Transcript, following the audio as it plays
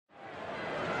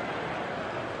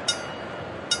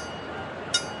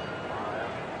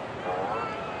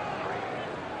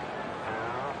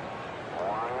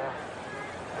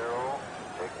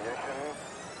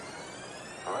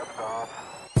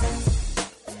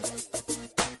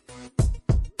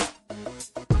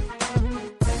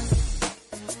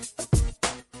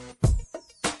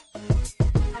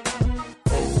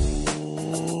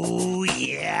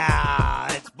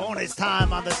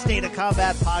State of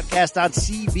Combat podcast on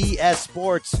CBS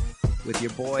Sports with your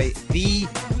boy, the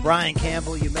Brian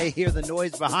Campbell. You may hear the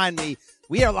noise behind me.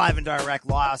 We are live and direct,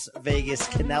 Las Vegas,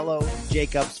 Canelo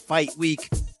Jacobs fight week.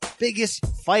 Biggest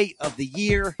fight of the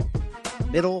year,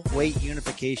 middleweight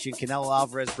unification. Canelo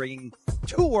Alvarez bringing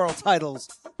 2 world titles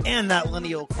and that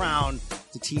lineal crown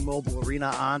to T-Mobile Arena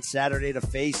on Saturday to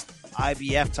face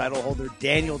IBF title holder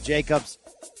Daniel Jacobs.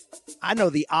 I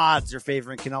know the odds are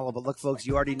favoring Canelo, but look, folks,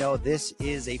 you already know this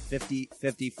is a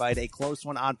 50-50 fight, a close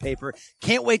one on paper.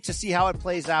 Can't wait to see how it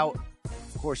plays out.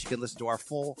 Of course, you can listen to our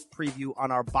full preview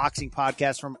on our boxing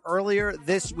podcast from earlier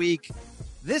this week.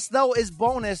 This, though, is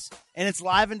bonus, and it's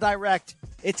live and direct.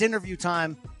 It's interview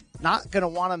time. Not going to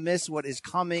want to miss what is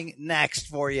coming next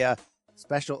for you.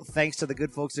 Special thanks to the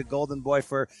good folks at Golden Boy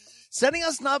for setting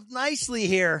us up nicely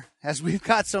here as we've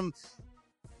got some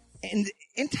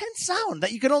intense sound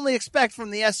that you can only expect from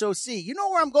the SOC. You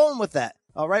know where I'm going with that.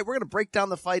 All right, we're going to break down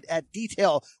the fight at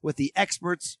detail with the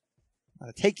experts. I'm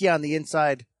going to take you on the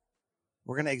inside.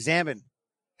 We're going to examine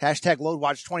hashtag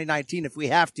LoadWatch 2019 if we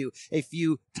have to a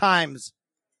few times.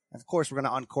 And of course, we're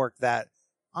going to uncork that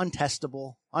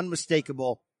untestable,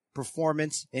 unmistakable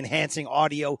performance enhancing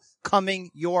audio coming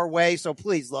your way. So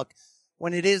please look,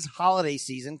 when it is holiday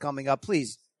season coming up,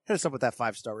 please hit us up with that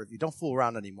 5-star review. Don't fool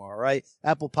around anymore, all right?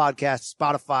 Apple Podcasts,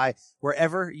 Spotify,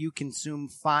 wherever you consume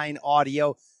fine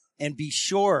audio. And be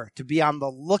sure to be on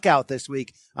the lookout this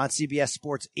week on CBS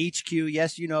Sports HQ.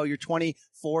 Yes, you know, you're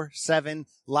 24/7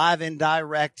 live and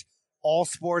direct, all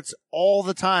sports, all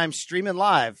the time, streaming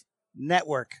live,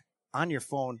 network, on your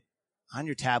phone, on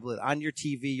your tablet, on your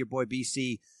TV, your boy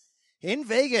BC in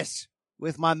Vegas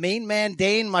with my main man,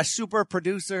 Dane, my super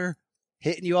producer,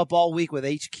 hitting you up all week with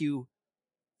HQ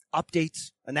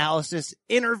updates, analysis,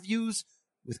 interviews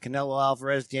with Canelo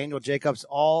Alvarez, Daniel Jacobs,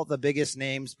 all the biggest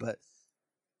names. But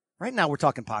right now we're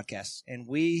talking podcasts, and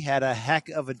we had a heck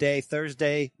of a day,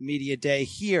 Thursday media day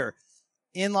here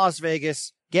in Las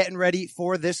Vegas, getting ready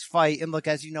for this fight. And look,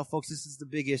 as you know, folks, this is the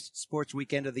biggest sports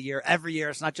weekend of the year. Every year,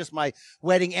 it's not just my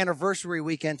wedding anniversary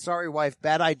weekend. Sorry, wife,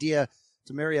 bad idea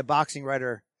to marry a boxing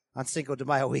writer on Cinco de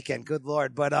Mayo weekend. Good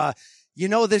Lord. But, you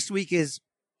know, this week is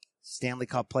Stanley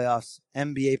Cup playoffs,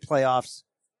 NBA playoffs,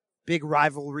 big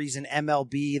rivalries in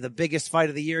MLB, the biggest fight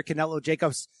of the year. Canelo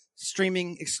Jacobs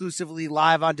streaming exclusively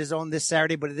live on DAZN this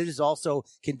Saturday, but it is also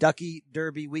Kentucky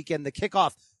Derby weekend, the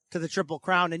kickoff to the Triple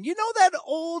Crown. And you know that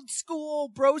old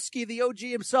school broski, the OG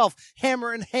himself,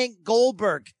 Hammer and Hank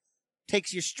Goldberg,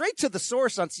 takes you straight to the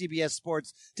source on CBS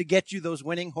Sports to get you those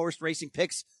winning horse racing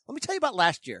picks. Let me tell you about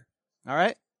last year. All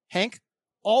right. Hank,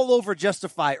 all over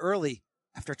Justify early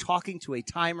after talking to a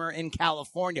timer in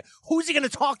California. Who's he going to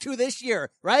talk to this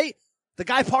year, right? The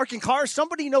guy parking cars?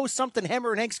 Somebody knows something.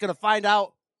 Hammer and Hank's going to find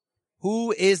out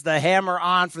who is the hammer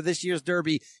on for this year's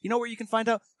Derby. You know where you can find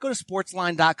out? Go to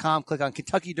sportsline.com, click on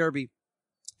Kentucky Derby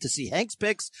to see Hank's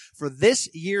picks for this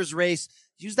year's race.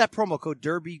 Use that promo code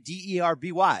Derby,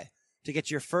 DERBY, to get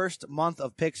your first month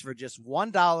of picks for just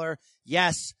 $1.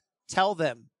 Yes, tell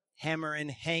them Hammer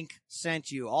and Hank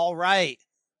sent you. All right.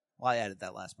 Well, I added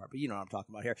that last part, but you know what I'm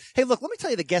talking about here. Hey, look, let me tell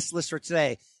you the guest list for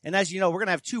today. And as you know, we're going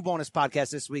to have 2 bonus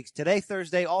podcasts this week. Today,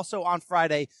 Thursday, also on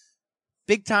Friday.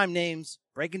 Big time names,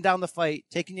 breaking down the fight,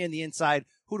 taking you in the inside.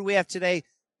 Who do we have today?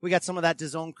 We got some of that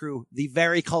DAZN crew. The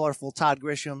very colorful Todd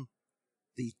Grisham,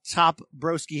 the top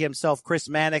broski himself, Chris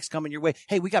Mannix, coming your way.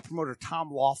 Hey, we got promoter Tom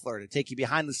Loeffler to take you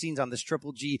behind the scenes on this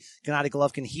Triple G Gennady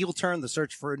Golovkin heel turn, the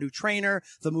search for a new trainer,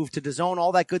 the move to DAZN,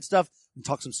 all that good stuff. We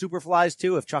talk some Superflies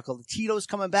too. If Chocolatito's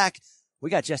coming back, we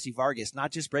got Jesse Vargas,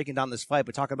 not just breaking down this fight,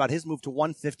 but talking about his move to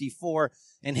 154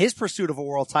 and his pursuit of a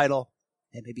world title.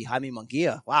 And maybe Jaime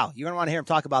Munguia. Wow, you're going to want to hear him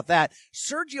talk about that.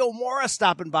 Sergio Mora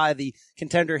stopping by, the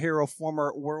contender hero,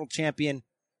 former world champion.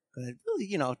 Going to really,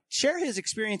 you know, share his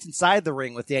experience inside the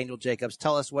ring with Daniel Jacobs.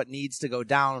 Tell us what needs to go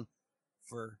down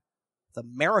for the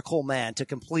miracle man to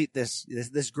complete this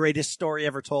greatest story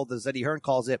ever told, as Eddie Hearn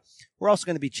calls it. We're also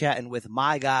going to be chatting with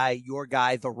my guy, your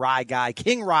guy, the Rye guy,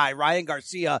 King Rye, Ryan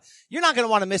Garcia. You're not going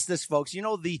to want to miss this, folks. You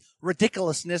know the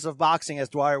ridiculousness of boxing, as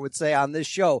Dwyer would say on this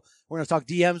show. We're going to talk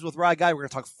DMs with Rye guy. We're going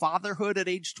to talk fatherhood at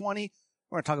age 20.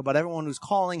 We're going to talk about everyone who's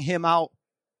calling him out.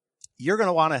 You're going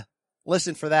to want to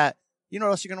listen for that. You know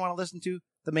what else you're going to want to listen to?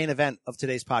 The main event of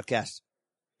today's podcast.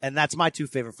 And that's my 2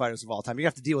 favorite fighters of all time. You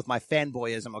have to deal with my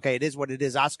fanboyism, okay? It is what it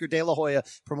is. Oscar De La Hoya,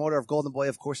 promoter of Golden Boy,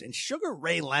 of course, and Sugar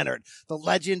Ray Leonard, the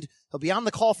legend. He'll be on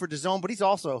the call for DAZN, but he's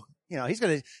also, you know, he's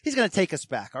gonna take us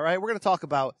back, all right? We're gonna talk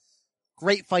about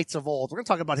great fights of old. We're gonna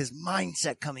talk about his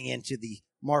mindset coming into the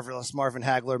marvelous Marvin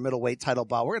Hagler middleweight title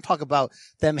bout. We're gonna talk about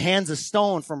them hands of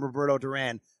stone from Roberto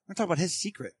Duran. We're gonna talk about his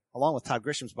secret, along with Todd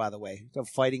Grisham's, by the way, of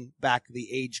fighting back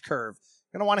the age curve.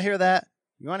 You're going to want to hear that.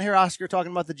 You want to hear Oscar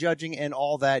talking about the judging and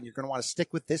all that. And you're going to want to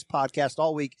stick with this podcast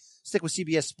all week. Stick with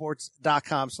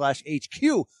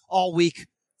CBSSports.com/HQ all week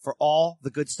for all the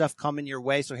good stuff coming your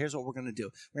way. So here's what we're going to do.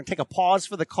 We're going to take a pause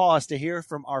for the cause to hear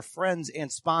from our friends and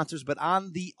sponsors. But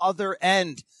on the other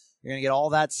end, you're going to get all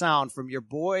that sound from your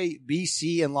boy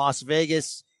BC in Las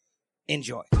Vegas.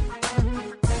 Enjoy.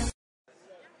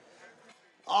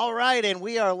 All right, and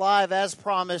we are live as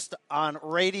promised on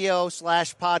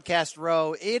radio/podcast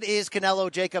row. It is Canelo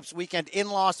Jacobs weekend in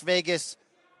Las Vegas,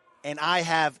 and I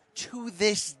have to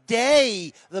this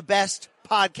day the best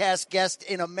podcast guest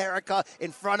in America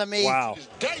in front of me. Wow.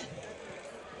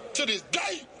 To this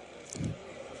day.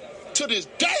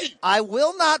 I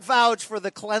will not vouch for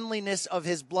the cleanliness of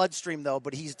his bloodstream, though,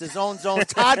 but he's DAZN's own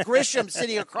Todd Grisham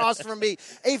sitting across from me,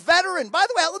 a veteran. By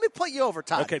the way, let me put you over,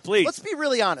 Todd. Okay, please. Let's be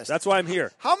really honest. That's why I'm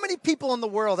here. How many people in the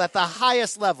world at the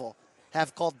highest level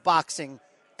have called boxing,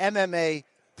 MMA,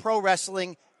 pro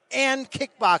wrestling, and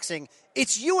kickboxing?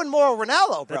 It's you and Mauro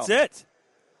Ranallo, bro. That's it.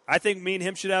 I think me and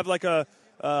him should have like a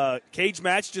cage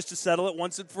match just to settle it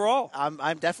once and for all.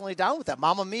 I'm definitely down with that.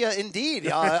 Mamma mia, indeed.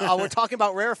 We're talking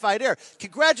about rarefied air.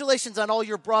 Congratulations on all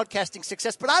your broadcasting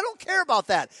success, but I don't care about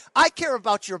that. I care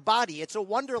about your body. It's a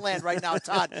wonderland right now,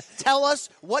 Todd. Tell us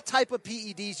what type of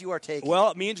PEDs you are taking.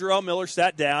 Well, me and Jarrell Miller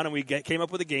sat down and we came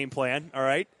up with a game plan, all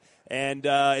right? And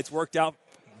it's worked out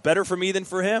better for me than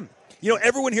for him. You know,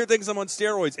 everyone here thinks I'm on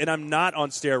steroids, and I'm not on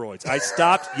steroids. I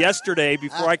stopped yesterday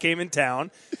before I came in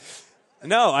town.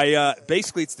 No,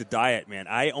 basically it's the diet, man.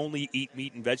 I only eat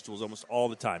meat and vegetables almost all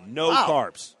the time. No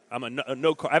carbs. I'm a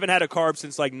no carb. I haven't had a carb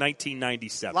since like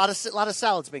 1997. A lot of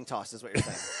salads being tossed is what you're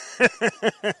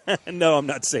saying. No, I'm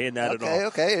not saying that at all.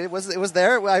 Okay. It was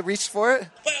there. I reached for it.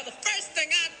 Well, the first thing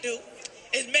I do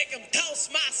is make them toss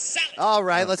my salad. All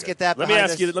right, let's get that. Let me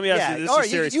ask you. This is all a right,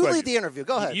 serious you question. lead the interview.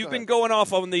 Go ahead. You've been going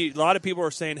off on a lot of people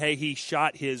are saying, hey, he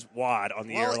shot his wad on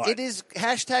the airline. Well, it is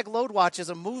 #LoadWatch as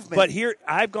a movement. But here,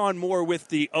 I've gone more with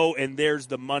and there's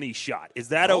the money shot. Is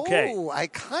that okay? Oh, I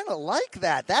kind of like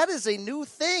that. That is a new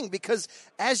thing because,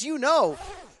 as you know,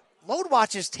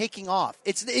 LoadWatch is taking off.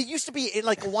 It used to be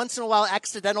like once in a while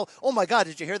accidental. Oh my God,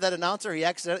 did you hear that announcer? He's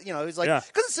like,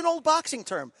 because it's an old boxing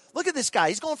term. Look at this guy.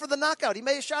 He's going for the knockout. He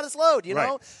may have shot his load, you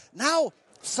know? Now,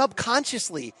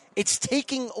 subconsciously, it's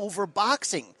taking over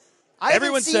boxing. I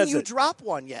haven't seen you drop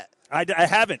one yet. I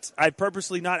haven't. I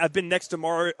purposely not. I've been next to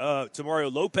Mario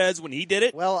Lopez when he did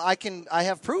it. Well, I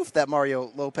have proof that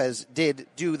Mario Lopez did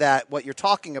do that, what you're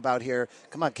talking about here.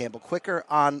 Come on, Campbell. Quicker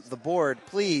on the board,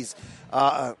 please.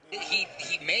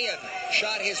 He may have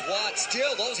shot his wad.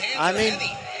 Still, those hands are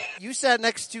heavy. You sat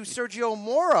next to Sergio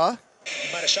Mora.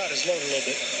 He might have shot his load a little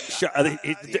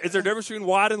bit. Is there a difference between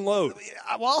wad and load?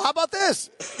 Well, how about this?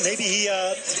 Maybe he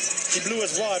blew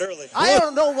his wad early. I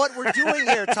don't know what we're doing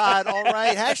here, Todd, all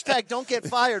right? #don't get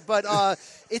fired. But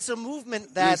it's a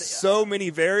movement that... There's so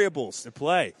many variables to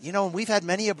play. You know, we've had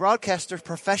many a broadcaster,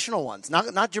 professional ones,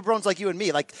 not jabrones like you and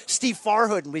me, like Steve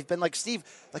Farhood, and we've been like, Steve,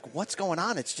 like, what's going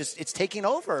on? It's taking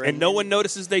over. And no one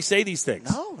notices they say these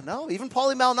things. No. Even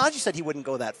Paulie Malignaggi said he wouldn't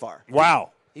go that far.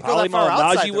 Wow. He'd go that far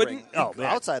outside the ring. Oh, man.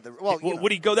 Outside the well,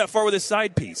 would he go that far with his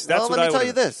side piece? That's let me tell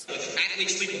you this.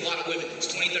 Athletes sleep with a lot of women. It's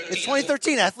 2013. It's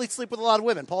 2013. Athletes sleep with a lot of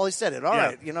women. Paulie said it. All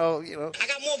right. You know. I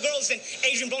got more girls than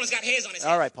Adrian Broner's got hairs on his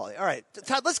head. All right, Paulie. All right.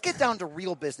 Todd, let's get down to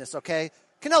real business, okay?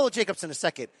 Canelo Jacobs in a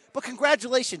second. But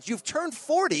congratulations. You've turned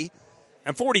 40.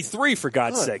 I'm 43, for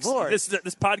God's sakes. Lord. This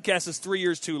podcast is 3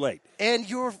 years too late. And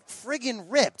you're friggin'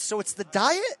 ripped. So it's the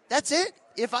diet? That's it?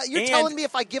 You're telling me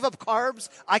if I give up carbs,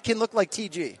 I can look like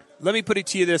TG? Let me put it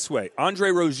to you this way. Andre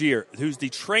Rozier, who's the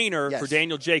trainer for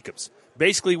Daniel Jacobs,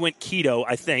 basically went keto,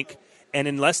 I think, and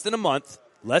in less than a month,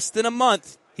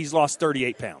 he's lost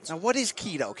 38 pounds. Now, what is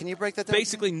keto? Can you break that down?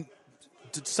 Basically,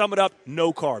 to sum it up,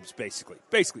 no carbs, basically.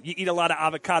 You eat a lot of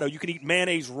avocado. You can eat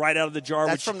mayonnaise right out of the jar.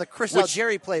 That's from the Chris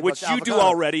Algieri playbook. Which you avocado. do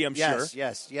already, I'm sure.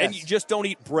 Yes. And you just don't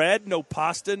eat bread, no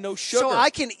pasta, no sugar. So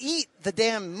I can eat the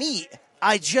damn meat.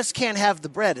 I just can't have the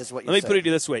bread, is what you're saying. Let me put it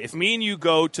this way. If me and you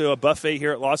go to a buffet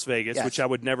here at Las Vegas, Yes. which I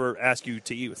would never ask you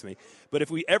to eat with me, but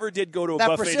if we ever did go to a that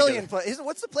buffet Brazilian together, place.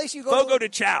 What's the place you go Fogo de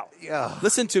Chao. Yeah.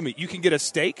 Listen to me. You can get a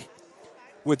steak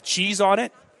with cheese on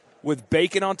it, with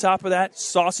bacon on top of that,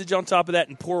 sausage on top of that,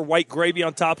 and pour white gravy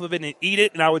on top of it and eat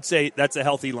it, and I would say that's a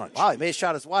healthy lunch. Wow, he may have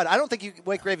shot his wad. I don't think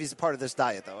white gravy is a part of this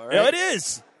diet, though, all right? No, it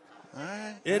is. All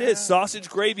right. It is. Sausage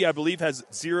gravy, I believe, has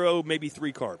 0, maybe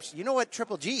 3 carbs. You know what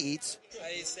Triple G eats?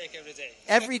 I eat steak every day.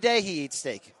 Every day he eats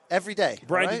steak. Every day.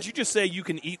 Brian, all right? did you just say you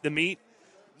can eat the meat?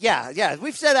 Yeah.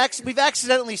 We've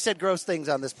accidentally said gross things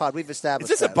on this pod. We've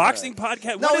established. Is this a that, boxing right?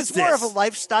 podcast? No, What it's is more this? of a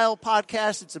lifestyle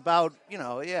podcast. It's about,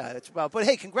 it's about. But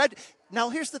hey, Now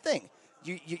here's the thing.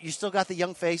 You still got the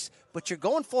young face, but you're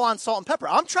going full on salt and pepper.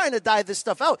 I'm trying to dye this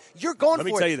stuff out. You're going for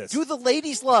it. Let me tell you this. Do the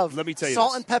ladies love Let me tell you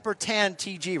salt this. and pepper tan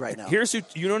TG right now? Here's who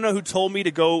you don't know who told me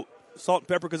to go salt and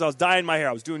pepper because I was dyeing my hair.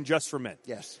 I was doing Just for Men.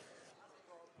 Yes.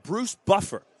 Bruce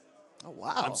Buffer. Oh,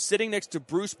 wow. I'm sitting next to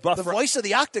Bruce Buffer. The voice of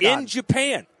the Octagon. In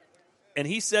Japan. And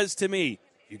he says to me,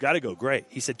 you got to go gray.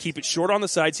 He said, keep it short on the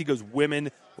sides. He goes, women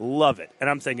love it. And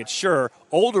I'm thinking, sure,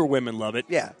 older women love it.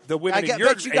 Yeah. The women in I your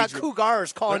bet you got age group-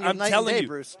 cougars calling But you I'm night and telling day, you,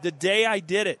 Bruce. the day I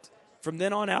did it, from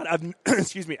then on out, I've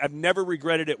I've never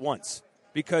regretted it once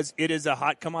because it is a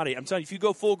hot commodity. I'm telling you, if you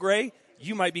go full gray,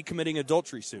 you might be committing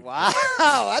adultery soon. Wow.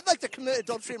 I'd like to commit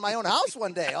adultery in my own house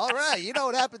one day. All right. You know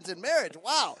what happens in marriage.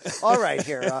 Wow. All right,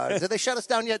 here. Did they shut us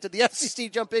down yet? Did the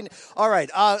FCC jump in? All right.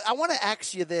 I want to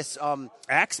ask you this.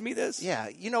 Ask me this? Yeah.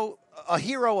 You know, a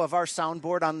hero of our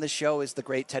soundboard on this show is the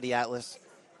great Teddy Atlas.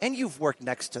 And you've worked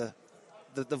next to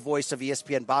the voice of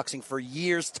ESPN boxing for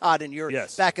years, Todd, and you're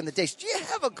Yes. back in the days. Do you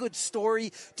have a good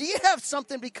story? Do you have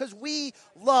something? Because we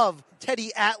love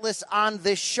Teddy Atlas on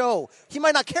this show. He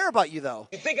might not care about you, though.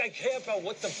 You think I care about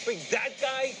what the freak that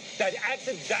guy that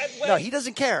acted that way? No, he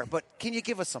doesn't care. But can you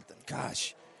give us something?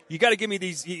 Gosh. You got to give me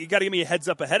these. You got to give me a heads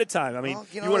up ahead of time. I mean, Well,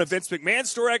 you you, know, want a it's- Vince McMahon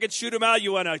story? I could shoot him out.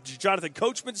 You want a Jonathan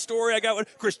Coachman story? I got one.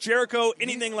 Chris Jericho,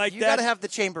 anything like You that. got to have the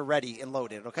chamber ready and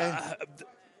loaded, okay?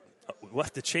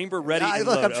 What, the chamber ready? Nah, and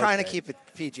look, I'm loaded. trying Okay. to keep it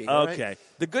PG. all right? Okay.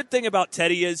 The good thing about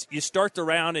Teddy is you start the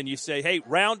round and you say, hey,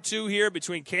 round 2 here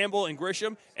between Campbell and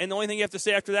Grisham. And the only thing you have to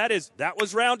say after that is, that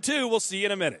was round 2. We'll see you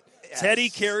in a minute. Yes. Teddy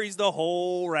carries the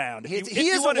whole round. He If is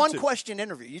you a wanted to. one-question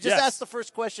interview. You just Yes. ask the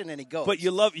first question and he goes. But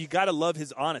you got to love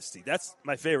his honesty. That's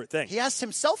my favorite thing. He asks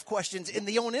himself questions in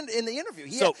the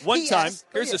interview. So one time, asked-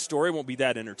 here's yeah. a story. It won't be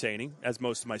that entertaining, as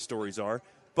most of my stories are.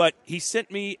 But he sent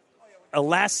me a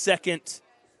last second.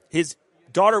 His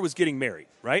daughter was getting married,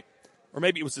 right? Or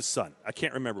maybe it was his son. I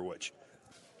can't remember which.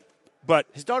 But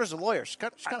His daughter's a lawyer. She's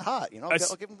kind of hot, you know.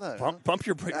 I'll give him that. pump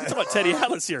your brakes. We're talking about Teddy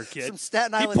Atlas here, kid. Some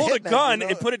Staten he Island pulled a hitman, gun you know.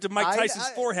 and put it to Mike Tyson's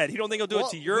I- forehead. He don't think he'll do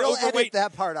it to your we'll edit overweight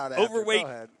that part out after. overweight Go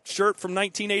ahead. shirt from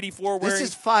 1984 wearing. This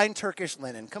is fine Turkish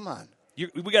linen. Come on.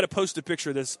 We got to post a picture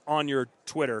of this on your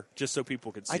Twitter just so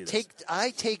people can see this.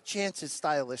 I take chances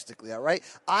stylistically, all right?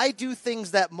 I do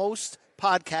things that most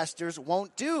podcasters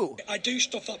won't do. I do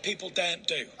stuff that people don't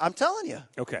do. I'm telling you.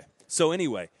 Okay. So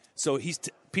anyway,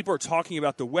 people are talking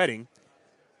about the wedding,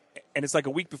 and it's like a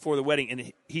week before the wedding,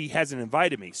 and he hasn't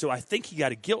invited me. So I think he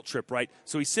got a guilt trip, right?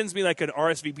 So he sends me like an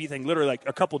RSVP thing literally like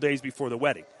a couple days before the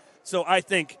wedding. So I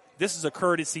think this is a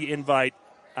courtesy invite.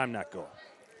 I'm not going.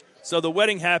 So the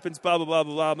wedding happens, blah, blah, blah,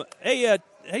 blah, blah. Hey,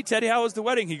 Teddy, how was the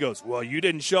wedding? He goes, well, you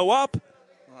didn't show up.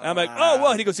 And I'm like, oh,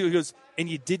 well. And he goes, and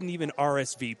you didn't even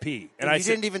RSVP. And I you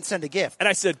didn't even send a gift. And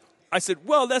I said,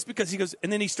 well, that's because he goes,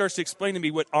 and then he starts to explain to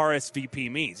me what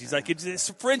RSVP means. He's like, it's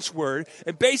a French word,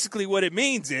 and basically what it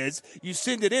means is you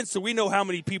send it in so we know how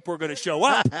many people are going to show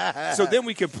up. So then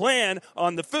we can plan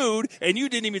on the food, and you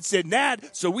didn't even send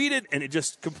that, so we didn't. And it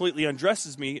just completely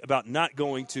undresses me about not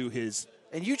going to his.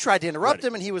 And you tried to interrupt wedding.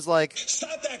 him, and he was like,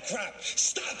 Stop that crap.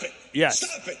 Stop it. Yes.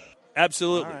 Stop it.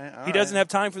 Absolutely. All He doesn't right. have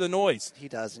time for the noise. he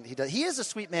doesn't. He is a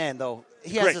sweet man, though.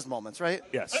 He has Great. his moments, right?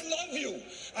 Yes. I love you.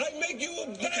 I make you a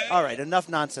better. All right, enough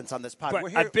nonsense on this pod. But We're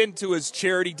here. I've been to his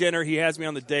charity dinner. He has me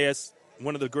on the dais.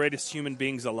 One of the greatest human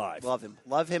beings alive. Love him.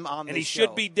 Love him on and this he should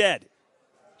show. be dead.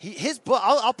 His book.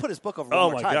 I'll put his book over Oh,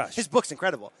 one more my time. gosh. His book's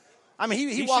incredible. I mean,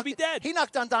 he should walked, be dead. He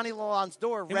knocked on Donnie Lalonde's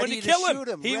door, He ready wanted to kill him. shoot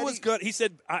him. He ready- was good. He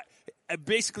said,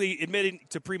 basically admitting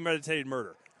to premeditated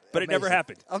murder. But it never Amazing.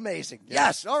 happened. Amazing.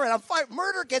 Yes. All right. I'm fired.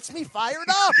 Murder gets me fired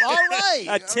up. All right.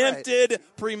 Attempted, All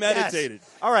right. premeditated. Yes.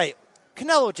 All right.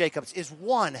 Canelo Jacobs is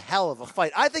one hell of a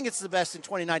fight. I think it's the best in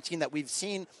 2019 that we've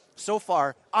seen so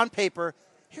far on paper.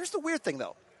 Here's the weird thing,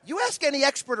 though. You ask any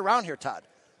expert around here, Todd,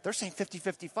 they're saying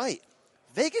 50-50 fight.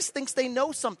 Vegas thinks they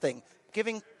know something,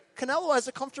 giving Canelo as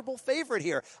a comfortable favorite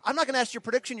here. I'm not going to ask your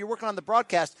prediction. You're working on the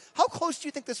broadcast. How close do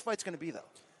you think this fight's going to be, though?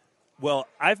 Well,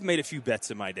 I've made a few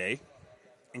bets in my day,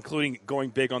 including going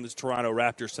big on the Toronto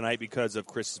Raptors tonight because of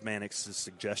Chris Mannix's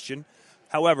suggestion.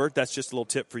 However, that's just a little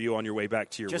tip for you on your way back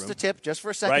to your Just room. a tip, just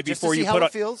for a second, Right just before to see you how put it on,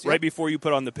 feels. right Yep. before you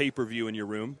put on the pay-per-view in your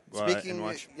room and Speaking,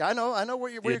 watch yeah, I know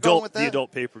where you're the going with that. the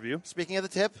adult pay-per-view. Speaking of the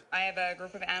tip, I have a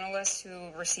group of analysts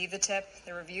who receive the tip,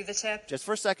 they review the tip. just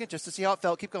for a second, just to see how it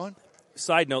felt. Keep going.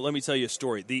 Side note, let me tell you a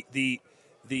story.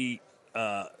 The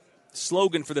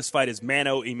slogan for this fight is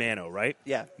Mano y Mano, right?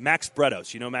 Yeah. Max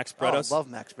Bretos. You know Max Bretos? Oh, love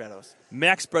Max Bretos.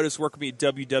 Max Bretos worked with me at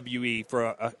WWE for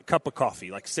a cup of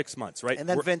coffee, like 6 months, right? And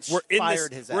then Vince in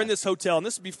fired this, his We're in ass. this hotel, and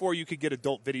this is before you could get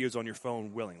adult videos on your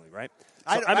phone willingly, right? So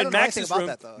I I'm in don't know anything Max's about room.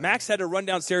 that, though. Max had to run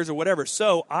downstairs or whatever,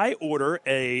 so I order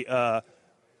a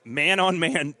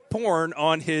man-on-man porn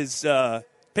on his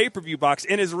pay-per-view box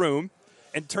in his room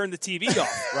and turn the TV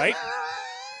off, right?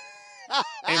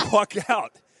 And walk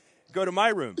out. Go to my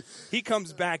room. He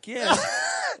comes back in,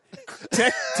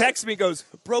 texts me, goes,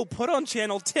 bro, put on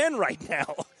Channel 10 right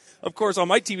now. Of course, on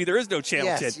my TV, there is no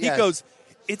Channel 10. He goes,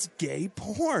 it's gay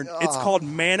porn. Oh. It's called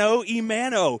Mano y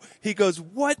Mano. He goes,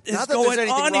 what is going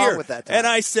on here? With that and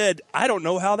I said, I don't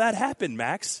know how that happened,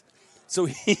 Max. So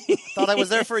he thought I was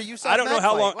there for a USAC I don't know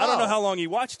how long. Wow. I don't know how long he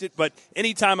watched it, but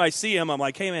anytime I see him, I'm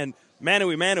like, hey man, Mano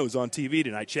y Mano's on TV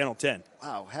tonight, Channel 10.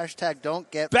 Wow. Hashtag don't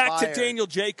get back fired. to Daniel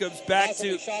Jacobs. Back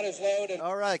to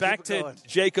all right. Back to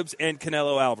Jacobs and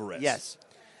Canelo Alvarez. Yes.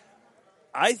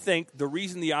 I think the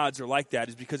reason the odds are like that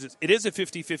is because it is a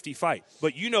 50-50 fight.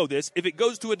 But you know this. If it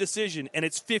goes to a decision and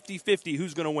it's 50-50,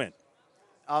 who's going to win?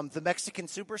 The Mexican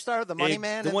superstar, the money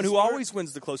man? The one who always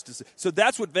wins the close decision. So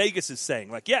that's what Vegas is saying.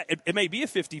 Like, yeah, it may be a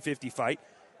 50-50 fight,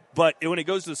 but when it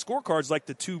goes to the scorecards, like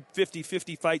the two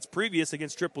 50-50 fights previous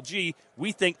against Triple G,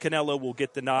 we think Canelo will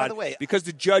get the nod because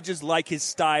the judges like his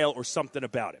style or something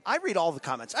about him. I read all the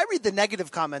comments. I read the negative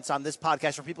comments on this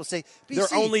podcast where people say, BC, there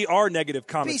only are negative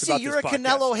comments about this podcast. BC, you're a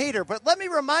Canelo hater. But let me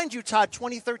remind you, Todd,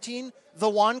 2013, the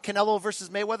one, Canelo versus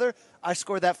Mayweather, I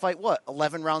scored that fight,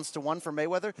 11 rounds to 1 for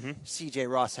Mayweather? Mm-hmm. C.J.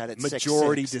 Ross had it 6-6.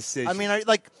 Majority decision. I mean,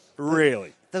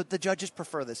 really? The judges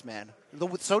prefer this man.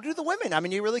 So do the women. I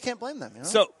mean, you really can't blame them. You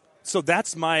know? So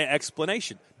that's my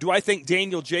explanation. Do I think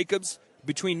Daniel Jacobs,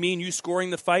 between me and you scoring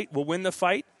the fight, will win the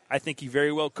fight? I think he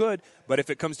very well could. But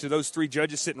if it comes to those three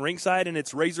judges sitting ringside and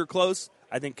it's razor close,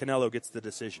 I think Canelo gets the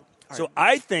decision. So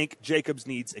I think Jacobs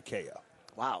needs a KO.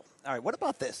 Wow. All right, what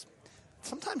about this?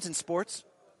 Sometimes in sports,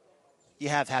 you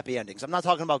have happy endings. I'm not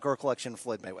talking about Girl Collection and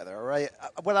Floyd Mayweather, all right?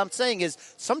 What I'm saying is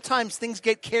sometimes things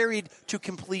get carried to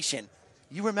completion.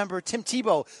 You remember Tim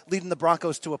Tebow leading the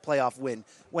Broncos to a playoff win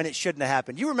when it shouldn't have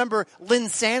happened. You remember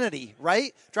Linsanity,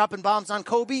 right? Dropping bombs on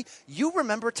Kobe. You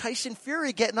remember Tyson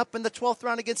Fury getting up in the 12th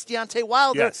round against Deontay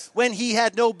Wilder when he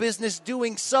had no business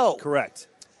doing so. Correct.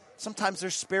 Sometimes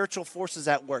there's spiritual forces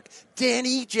at work.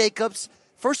 Danny Jacobs,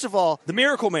 first of all. The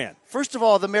Miracle Man. First of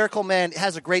all, the Miracle Man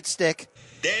has a great stick.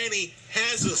 Danny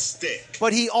has a stick.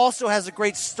 But he also has a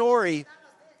great story.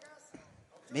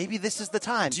 Maybe this is the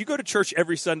time. Do you go to church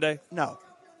every Sunday? No.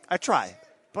 I try,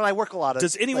 but I work a lot of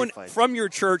Does anyone from your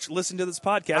church listen to this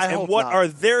podcast? I and hope what not. are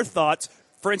their thoughts?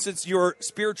 For instance, your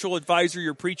spiritual advisor,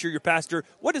 your preacher, your pastor,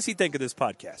 what does he think of this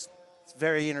podcast? It's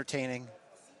very entertaining.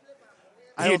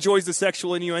 He enjoys the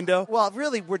sexual innuendo? Well,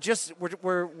 really, we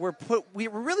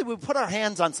put our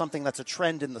hands on something that's a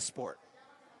trend in the sport.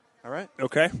 All right?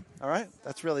 Okay. All right?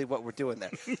 That's really what we're doing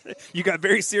there. You got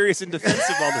very serious and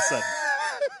defensive all of a sudden.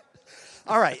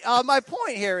 All right. My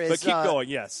point here is... But keep going,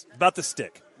 yes. About the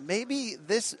stick. Maybe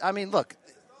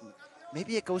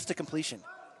maybe it goes to completion.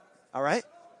 All right?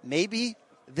 Maybe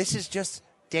this is just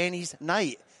Danny's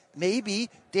night. Maybe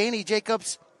Danny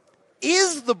Jacobs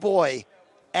is the boy,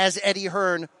 as Eddie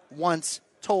Hearn once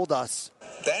told us.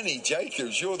 Danny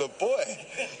Jacobs, you're the boy.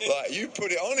 Like, you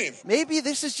put it on him. Maybe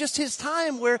this is just his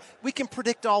time where we can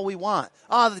predict all we want.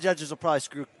 The judges will probably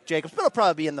screw Jacobs, but he'll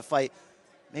probably be in the fight.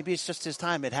 Maybe it's just his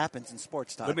time. It happens in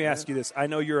sports time. Let me ask you this. I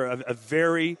know you're a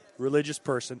very religious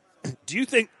person. Do you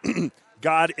think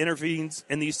God intervenes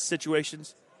in these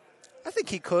situations? I think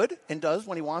he could and does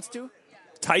when he wants to.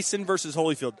 Tyson versus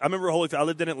Holyfield. I remember Holyfield. I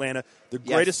lived in Atlanta. The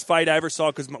greatest fight I ever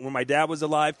saw because when my dad was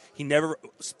alive, he never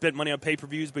spent money on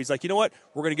pay-per-views, but he's like, you know what?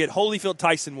 We're going to get Holyfield.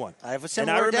 Tyson won. I have a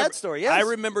similar dad story, yes. I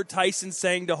remember Tyson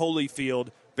saying to Holyfield,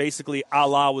 basically,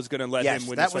 Allah was going to let him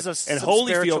win this fight. And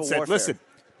Holyfield said, listen,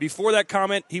 before that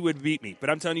comment, he would beat me. But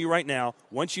I'm telling you right now,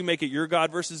 once you make it your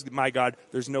God versus my God,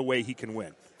 there's no way he can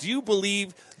win. Do you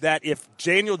believe that if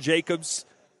Daniel Jacobs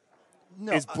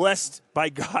is blessed by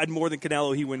God more than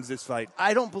Canelo, he wins this fight?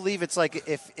 I don't believe it's like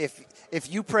if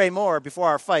you pray more before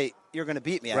our fight, you're going to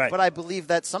beat me. Right. But I believe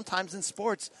that sometimes in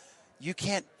sports, you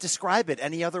can't describe it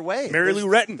any other way. Mary Lou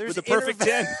Retton with the perfect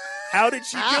 10. How did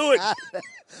she do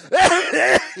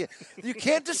it? You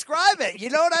can't describe it. You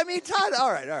know what I mean, Todd? All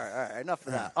right. Enough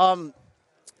of that.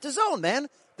 DAZN, man.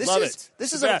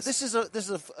 This is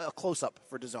a close up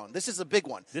for DAZN. This is a big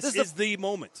one. This is the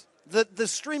moment. The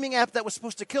streaming app that was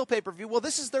supposed to kill pay-per-view. Well,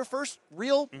 this is their first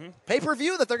real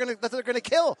pay-per-view that they're going to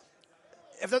kill.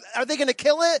 Are they going to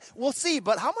kill it? We'll see.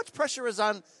 But how much pressure is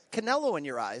on Canelo in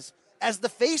your eyes as the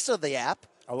face of the app,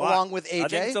 along with AJ? I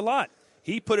think it's a lot.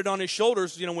 He put it on his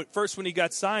shoulders. You know, when he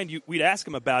got signed, we'd ask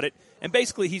him about it, and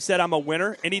basically he said, "I'm a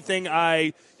winner. Anything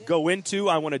I go into,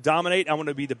 I want to dominate. I want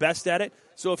to be the best at it."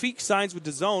 So if he signs with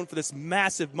DAZN for this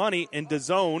massive money, and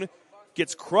DAZN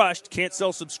gets crushed, can't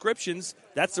sell subscriptions,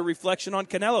 that's a reflection on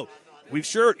Canelo.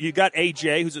 You got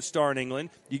AJ, who's a star in England.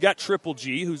 You got Triple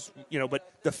G, who's,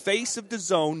 but the face of the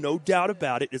zone, no doubt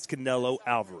about it, is Canelo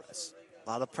Alvarez. A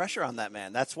lot of pressure on that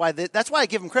man. That's why I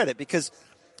give him credit because,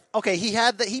 okay,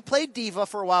 he played diva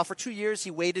for a while. For 2 years,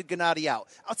 he waited Gennady out.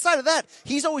 Outside of that,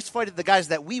 he's always fighted the guys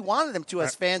that we wanted him to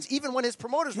as fans, even when his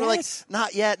promoters were like,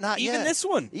 not yet, not yet. Even this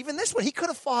one. He could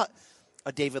have fought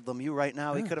a David Lemieux right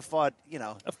now. He could have fought,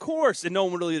 Of course, and no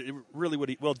one really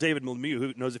would. Well, David Lemieux,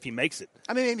 who knows if he makes it?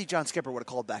 I mean, maybe John Skipper would have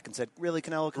called back and said, "Really,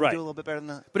 Canelo, can we do a little bit better than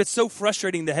that?" But it's so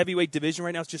frustrating. The heavyweight division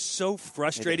right now is just so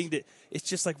frustrating that it's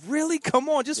just like, really, come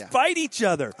on, just fight each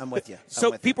other. I'm with you.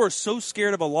 People are so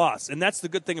scared of a loss, and that's the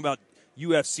good thing about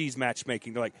UFC's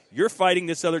matchmaking. They're like, you're fighting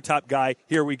this other top guy.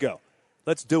 Here we go.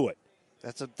 Let's do it.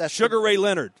 That's Sugar Ray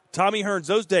Leonard, Tommy Hearns,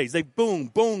 those days, they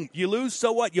boom. You lose,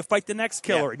 so what? You fight the next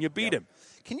killer, and you beat him.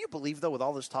 Can you believe, though, with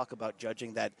all this talk about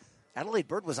judging, that Adelaide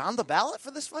Bird was on the ballot for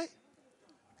this fight?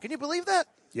 Can you believe that?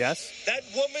 Yes. That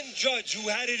woman judge who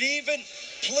had it even,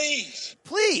 please.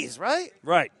 Please, right?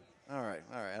 Right. All right.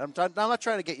 I'm not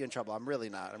trying to get you in trouble. I'm really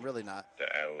not. The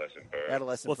adolescent bird.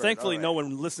 Well, Bird. thankfully, All right. no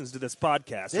one listens to this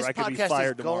podcast, This or I could be podcast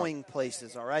fired is tomorrow. going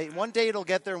places, all right? One day it'll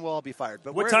get there and we'll all be fired.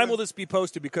 But What time will this be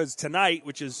posted? Because tonight,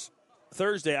 which is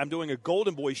Thursday, I'm doing a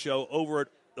Golden Boy show over at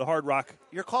the Hard Rock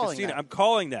You're calling Casino. that. I'm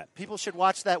calling that. People should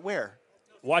watch that where?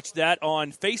 Watch that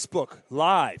on Facebook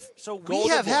Live. So we Golden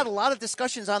have Boy. had a lot of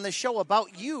discussions on this show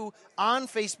about you on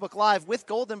Facebook Live with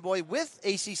Golden Boy, with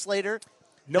AC Slater.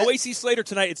 No AC Slater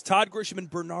tonight. It's Todd Grisham and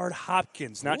Bernard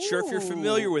Hopkins. Not sure if you're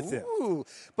familiar with them.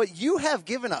 But you have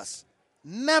given us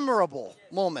memorable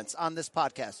moments on this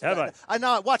podcast. Have I? I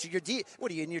know. Watch it.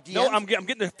 What are you in your DM? No, I'm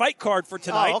getting a fight card for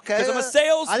tonight Oh, okay. because I'm a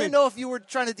salesman. I didn't know if you were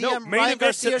trying to DM main Ryan event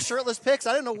Garcia shirtless pics.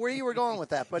 I didn't know where you were going with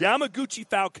that. But Yamaguchi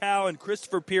Falcao and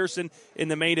Christopher Pearson in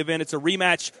the main event. It's a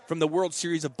rematch from the World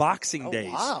Series of Boxing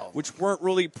days, wow. which weren't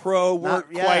really pro,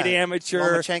 weren't quite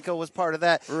amateur. Lomachenko was part of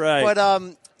that. Right. But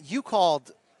you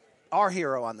called our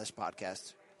hero on this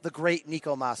podcast, the great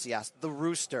Nico Macias, the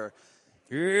Rooster.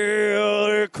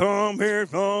 Here come a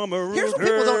Here's what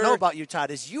people don't know about you,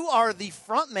 Todd, is you are the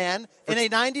front man in a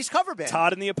 90s cover band.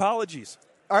 Todd and the Apologies.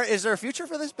 Is there a future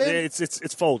for this band?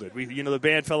 It's folded. The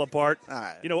band fell apart. All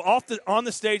right. On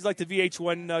the stage, like the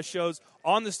VH1 shows,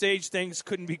 on the stage things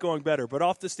couldn't be going better, but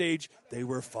off the stage they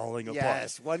were falling apart.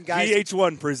 Yes, one guy.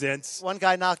 VH1 presents. One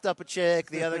guy knocked up a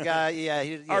chick. The other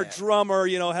guy, Our drummer,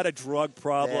 had a drug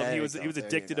problem. There he you was go, he was there you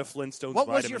addicted go. to Flintstones. What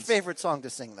was vitamins. your favorite song to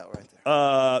sing, though, right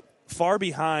there? Far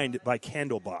Behind by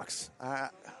Candlebox.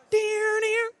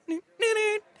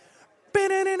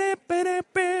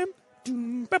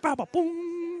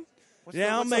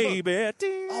 Yeah, maybe.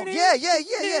 Oh,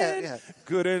 yeah.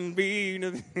 Couldn't be.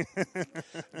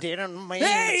 Didn't mean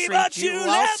Hey, to but treat you you all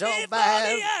left so me for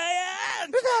bad. the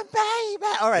iron. Baby.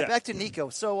 All right, Yeah. back to Nico.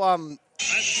 So,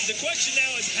 The question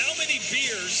now is how many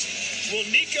beers will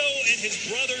Nico and his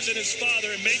brothers and his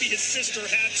father and maybe his sister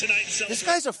have tonight in celebration? this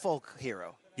guy's a folk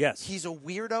hero. Yes. He's a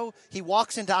weirdo. He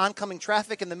walks into oncoming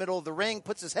traffic in the middle of the ring,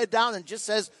 puts his head down, and just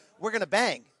says, "We're going to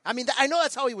bang." I mean, I know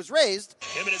that's how he was raised.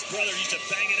 Him and his brother used to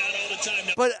bang it out all the time.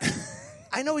 Now, But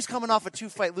I know he's coming off a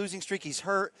 2-fight losing streak. He's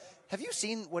hurt. Have you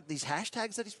seen what these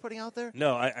hashtags that he's putting out there?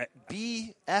 No, I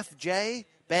BFJ,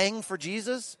 bang for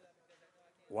Jesus.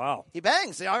 wow. He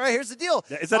bangs. All right, here's the deal.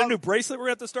 Is that a new bracelet we're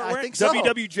going to have to start I wearing? think so.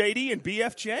 WWJD and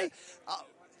BFJ?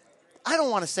 I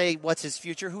don't want to say what's his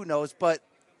future. Who knows? But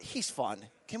he's fun.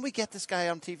 Can we get this guy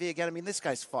on TV again? I mean, this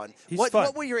guy's fun. He's What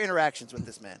fun. were your interactions with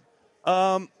this man?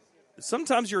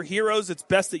 Sometimes you're heroes. It's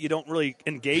best that you don't really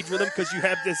engage with them because you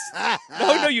have this.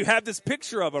 You have this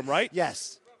picture of him, right?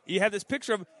 Yes. You have this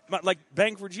picture of like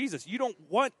Bang for Jesus. You don't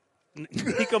want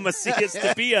Nico Macias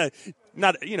to be of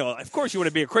course you want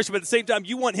to be a Christian, but at the same time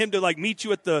you want him to like meet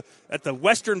you at the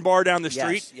Western bar down the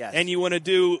street, yes. and you want to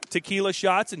do tequila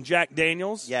shots and Jack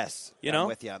Daniels. Yes. I'm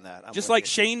with you on that. Just like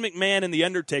Shane McMahon and The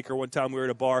Undertaker one time we were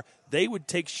at a bar, they would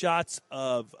take shots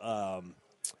of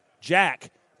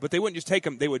Jack, but they wouldn't just take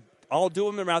them. They would all do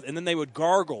them in their mouth, and then they would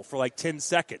gargle for like 10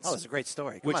 seconds. Oh, it's a great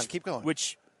story. Come on, keep going.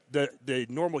 Which the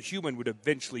normal human would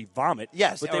eventually vomit.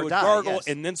 Yes, but they or would die, gargle yes.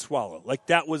 and then swallow. Like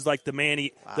that was like the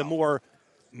more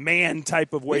man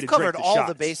type of way We've to covered drink the all shots.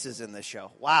 the bases in this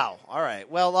show. Wow. All right.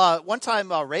 Well, one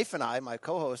time Rafe and I, my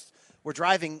co-host, were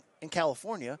driving in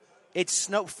California. It's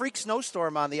freak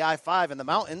snowstorm on the I-5 in the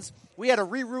mountains. We had to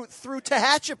reroute through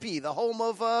Tehachapi, the home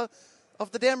of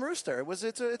the damn Rooster.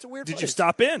 It's a weird Did place. you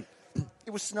stop in?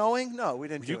 It was snowing? No, we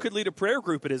didn't. You could lead a prayer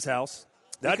group at his house.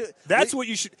 That's what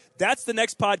you should. That's the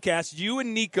next podcast. You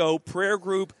and Nico, Prayer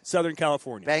Group, Southern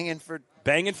California,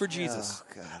 Banging for Jesus.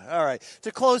 Oh, God. All right.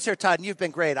 To close here, Todd, and you've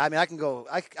been great. I mean, I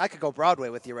could go Broadway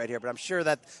with you right here, but I'm sure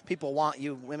that people want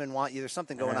you, women want you. There's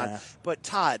something going on. But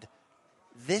Todd,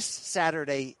 this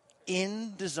Saturday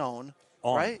in DAZN,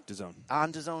 right? DAZN.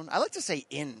 On DAZN. I like to say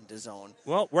in DAZN.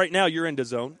 Well, right now you're in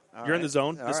DAZN. You're in the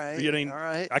zone. All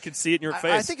right. I can see it in your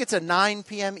face. I think it's a 9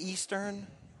 p.m. Eastern.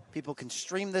 People can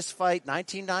stream this fight,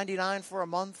 $19.99 for a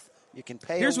month. You can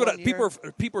pay. Here's what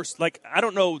people are like. I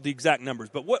don't know the exact numbers,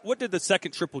 but what did the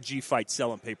second Triple G fight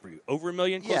sell on pay-per-view? Over $1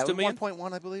 million, close to $1 million?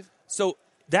 1.1, I believe. So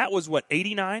that was what,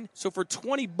 89? So for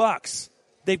 $20,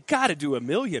 they've got to do $1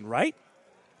 million, right?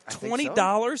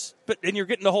 $20, but and you're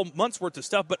getting the whole month's worth of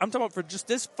stuff. But I'm talking about for just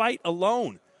this fight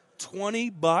alone,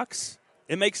 $20.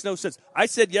 It makes no sense. I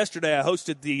said yesterday I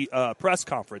hosted the press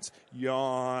conference.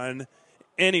 Yawn.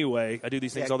 Anyway, I do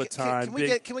these things all the time.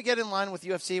 Can we get in line with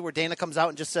UFC where Dana comes out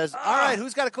and just says, all right,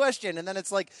 who's got a question? And then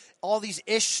it's like all these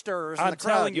ish stirs in the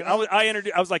crowd. I'm telling you,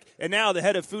 I was like, and now the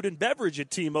head of food and beverage at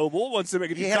T-Mobile wants to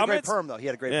make a few comments. He had a great perm, though. He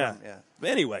had a great perm, yeah. But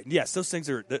anyway, yes, those things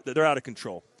they're out of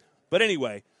control. But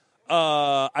anyway,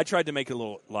 I tried to make it a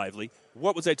little lively.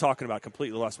 What was I talking about?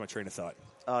 Completely lost my train of thought.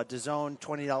 DAZN,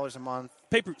 $20 a month.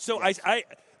 Paper. So yes.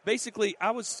 Basically,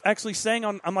 I was actually saying,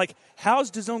 I'm like,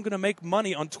 how's DAZN going to make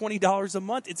money on $20 a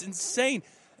month? It's insane.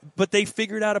 But they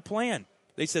figured out a plan.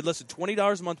 They said, listen,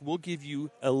 $20 a month, we'll give you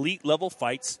elite-level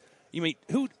fights. You mean,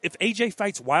 if AJ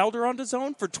fights Wilder on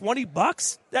DAZN for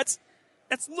 $20? That's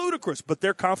ludicrous. But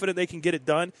they're confident they can get it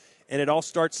done, and it all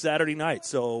starts Saturday night.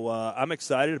 So I'm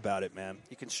excited about it, man.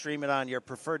 You can stream it on your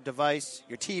preferred device,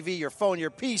 your TV, your phone,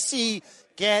 your PC.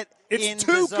 It's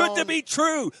too good to be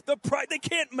true. They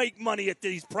can't make money at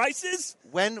these prices.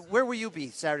 Where will you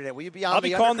be Saturday night? Will you be on I'll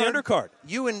be calling the undercard.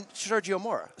 You and Sergio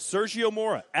Mora. Sergio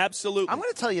Mora, absolutely. I'm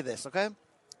going to tell you this, okay?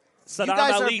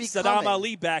 Saddam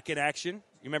Ali back in action.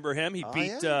 You remember him? He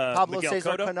beat Pablo Miguel Cesar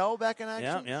Cotto. Cano back in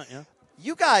action. Yeah.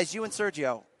 You guys, you and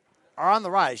Sergio, are on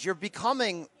the rise. You're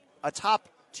becoming a top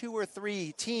 2 or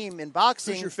 3 team in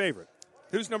boxing. Who's your favorite?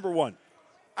 Who's number one?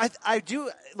 I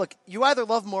do. Look, you either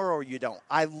love Moro or you don't.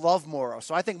 I love Moro.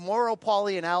 So I think Moro,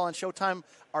 Paulie, and Al on Showtime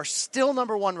are still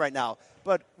number one right now.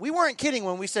 But we weren't kidding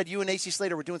when we said you and AC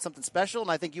Slater were doing something special,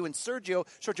 and I think you and Sergio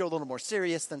a little more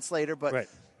serious than Slater, but right.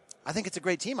 I think it's a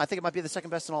great team. I think it might be the second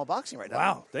best in all of boxing right now.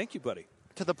 Wow. Thank you, buddy.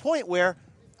 To the point where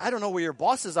I don't know where your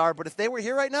bosses are, but if they were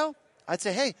here right now, I'd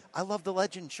say, hey, I love the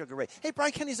legend Sugar Ray. Hey,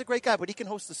 Brian Kenny's a great guy, but he can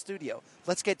host the studio.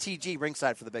 Let's get TG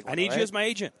ringside for the big one. I need you as my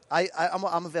agent.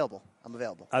 I'm available.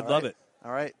 I'd love it.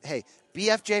 All right. Hey,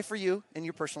 BFJ for you in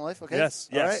your personal life, okay? Yes.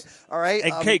 All right.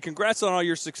 And, Kate, congrats on all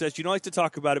your success. You don't like to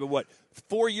talk about it, but what?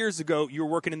 4 years ago, you were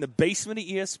working in the basement of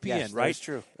ESPN, yes, right? That's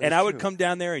true. And I would come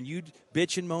down there, and you'd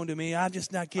bitch and moan to me. I'm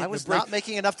just not getting I was the break. not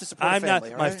making enough to support a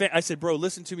family. I said, bro,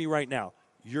 listen to me right now.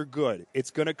 You're good. It's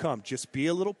going to come. Just be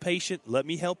a little patient. Let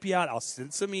me help you out. I'll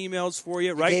send some emails for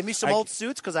you. Right? Gave me some old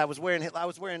suits because I was wearing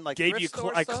like gave thrift you.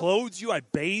 store I stuff. clothed you. I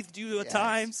bathed you at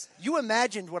times. You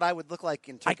imagined what I would look like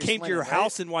in Turkish I came to your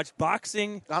house and watched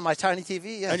boxing on my tiny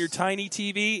TV. Yes. On your tiny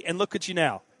TV, and look at you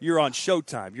now. You're on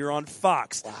Showtime. You're on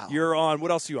Fox. Wow. You're on.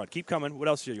 What else are you on? Keep coming. What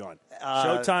else are you on?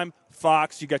 Showtime,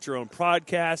 Fox. You got your own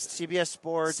podcast.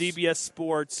 CBS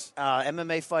Sports.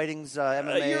 MMA Fighting's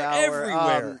MMA you're Hour.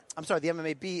 Everywhere. I'm sorry, the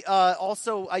MMA B.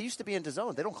 Also, I used to be in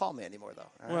DAZN. They don't call me anymore, though.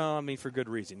 All right. Well, I mean, for good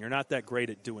reason. You're not that great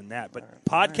at doing that. But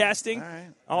podcasting,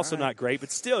 also not great.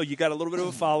 But still, you got a little bit of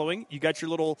a following. You got your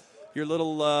little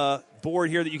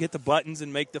board here that you hit the buttons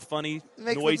and make the funny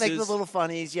noises. Make the little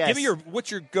funnies, yes. Give me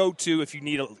what's your go-to if you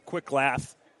need a quick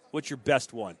laugh? What's your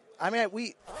best one? I mean,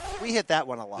 we hit that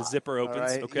one a lot. The zipper opens,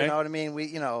 right? Okay. You know what I mean?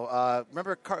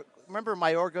 Remember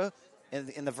Mayorga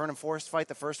in the Vernon Forrest fight,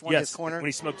 the first one, yes, his corner? When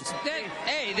he smoked his...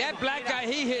 that black guy,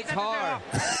 he hits hard.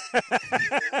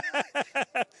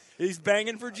 He's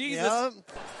banging for Jesus. Yep.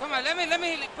 Come on, let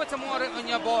me put some water on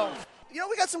your ball.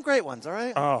 We got some great ones, all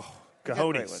right? Oh,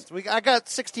 cojones. I got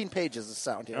 16 pages of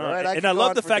sound here, all right? I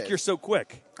love the fact you're so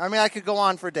quick. I mean, I could go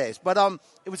on for days. But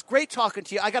it was great talking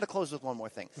to you. I got to close with one more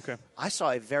thing. Okay. I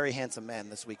saw a very handsome man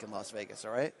this week in Las Vegas,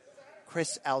 all right?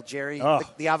 Chris Algieri, Oh.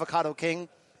 the Avocado King.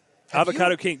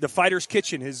 King, the Fighter's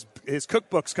Kitchen, his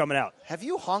cookbook's coming out. Have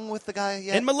you hung with the guy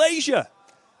yet? In Malaysia.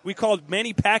 We called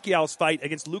Manny Pacquiao's fight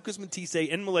against Lucas Matisse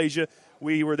in Malaysia.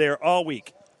 We were there all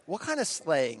week. What kind of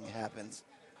slaying happens?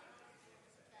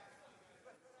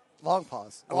 Long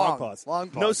pause. Long pause. Long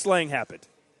pause. No slaying happened.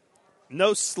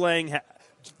 No slaying.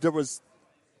 There was.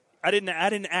 I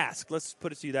didn't ask. Let's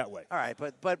put it to you that way. All right,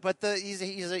 but he's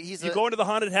You go into the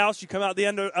haunted house, you come out the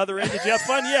other end. Did you have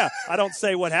fun? Yeah. I don't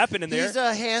say what happened in there. He's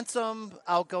a handsome,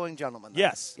 outgoing gentleman.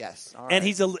 Yes. All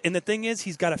right. And the thing is,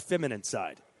 he's got a feminine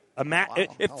side.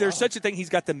 If there's such a thing, he's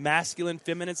got the masculine,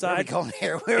 feminine side. Where are we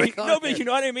going here? But you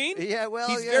know what I mean? Yeah, well,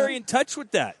 he's very in touch with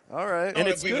that. All right. And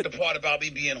it's agree good. with the part about me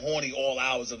being horny all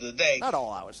hours of the day. Not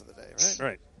all hours of the day, right?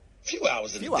 Right. Few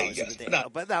hours of the day, yes.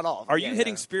 But not all. Are you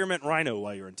hitting Spearmint Rhino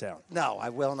while you're in town? No, I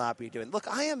will not be doing. Look,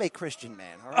 I am a Christian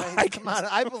man. All right, come on.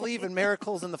 I believe in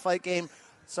miracles in the fight game.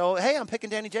 So hey, I'm picking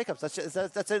Danny Jacobs.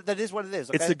 That is what it is.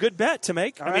 Okay? It's a good bet to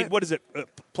make. All I mean, right. what is it?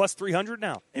 Plus 300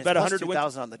 now. You It's bet plus 100 to win.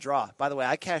 2,000 on the draw. By the way,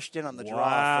 I cashed in on the draw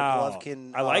Wow. for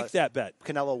Golovkin. I like that bet.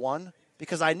 Canelo won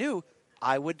because I knew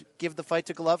I would give the fight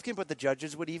to Golovkin, but the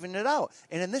judges would even it out.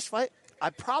 And in this fight, I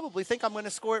probably think I'm going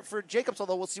to score it for Jacobs,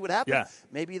 although we'll see what happens. Yeah.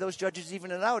 Maybe those judges even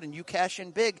it out, and you cash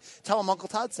in big. Tell them Uncle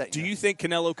Todd sent you. Do you think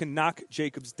Canelo can knock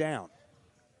Jacobs down?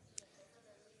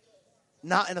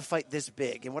 Not in a fight this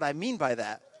big. And what I mean by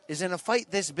that is in a fight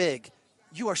this big,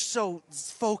 you are so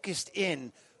focused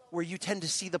in where you tend to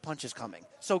see the punches coming.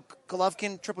 So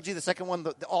Golovkin, Triple G, the second one,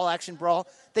 the all-action brawl,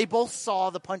 they both saw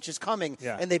the punches coming,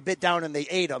 and they bit down and they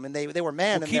ate them, and they were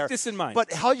man in keep there. this in mind.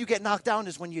 But how you get knocked down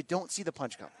is when you don't see the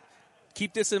punch come.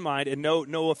 Keep this in mind, and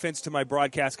no offense to my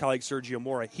broadcast colleague Sergio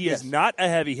Mora. He is not a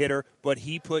heavy hitter, but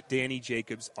he put Danny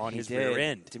Jacobs on his rear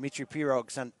end. Dimitri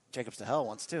Pirog sent Jacobs to hell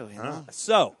once, too. You know?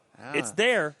 So it's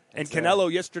there, and It's Canelo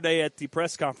yesterday at the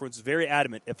press conference was very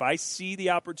adamant. If I see the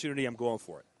opportunity, I'm going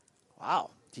for it. Wow.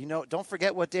 Do you know? Don't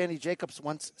forget what Danny Jacobs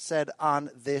once said on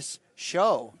this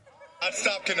show. I'd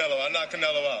stop Canelo. I'd knock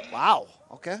Canelo out. Wow.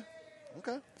 Okay.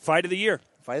 Fight of the year.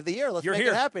 Fight of the year. Let's You're make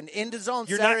here. it happen. Into zone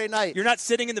Saturday night. You're not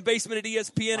sitting in the basement at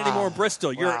ESPN anymore in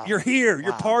Bristol. Wow. You're here.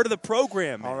 You're Wow. part of the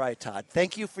program, man. All right, Todd.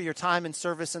 Thank you for your time and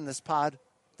service in this pod.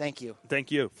 Thank you.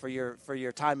 Thank you. For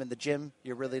your time in the gym.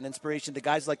 You're really an inspiration to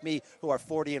guys like me who are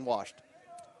 40 and washed.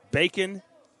 Bacon,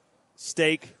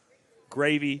 steak,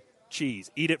 gravy,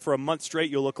 cheese. Eat it for a month straight,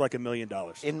 you'll look like $1 million.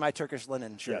 In my Turkish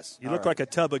linen shirt. Yes. You look like a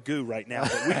tub of goo right now,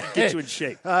 but we can get you in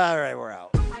shape. All right, we're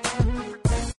out.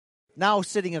 Now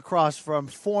sitting across from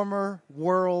former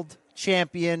world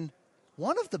champion,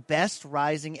 one of the best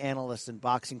rising analysts in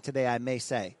boxing today, I may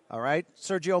say. All right?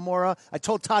 Sergio Mora. I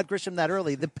told Todd Grisham that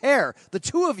early. The pair, the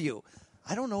two of you.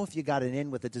 I don't know if you got it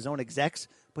in with the DAZN execs,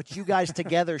 but you guys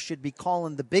together should be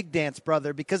calling the big dance,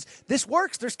 brother, because this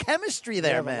works. There's chemistry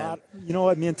there, man. You know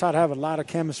what? Me and Todd have a lot of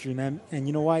chemistry, man. And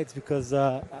you know why? It's because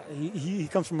he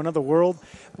comes from another world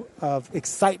of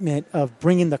excitement, of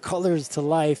bringing the colors to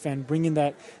life and bringing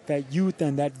that youth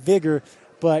and that vigor.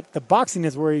 But the boxing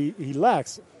is where he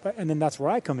lacks. And then that's where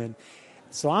I come in.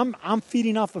 So I'm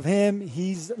feeding off of him.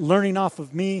 He's learning off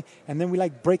of me, and then we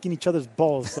like breaking each other's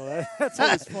balls. So that's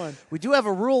always fun. We do have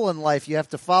a rule in life you have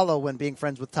to follow when being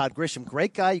friends with Todd Grisham.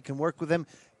 Great guy. You can work with him.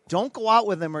 Don't go out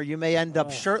with him, or you may end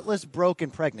up shirtless, broke,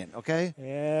 and pregnant. Okay?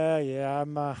 Yeah.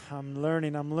 I'm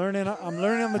learning. I'm learning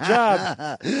on the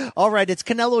job. All right. It's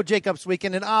Canelo Jacobs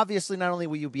weekend, and obviously, not only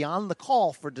will you be on the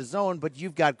call for DAZN, but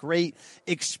you've got great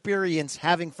experience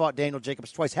having fought Daniel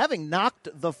Jacobs twice, having knocked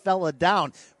the fella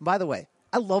down. By the way,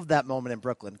 I love that moment in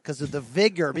Brooklyn because of the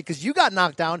vigor, because you got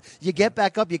knocked down, you get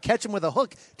back up, you catch him with a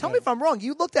hook. Tell me if I'm wrong.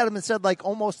 You looked at him and said,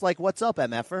 almost like, what's up,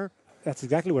 MFer? That's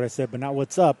exactly what I said, but not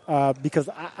what's up, because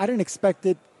I didn't expect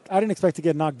it. I didn't expect to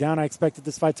get knocked down. I expected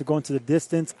this fight to go into the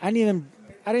distance. I didn't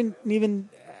even,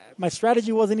 my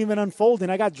strategy wasn't even unfolding.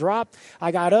 I got dropped.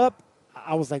 I got up.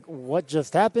 I was like, what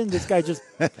just happened? This guy just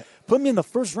put me in the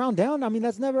first round down. I mean,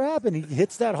 that's never happened. He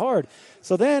hits that hard.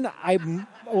 So then I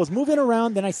was moving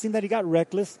around. Then I seen that he got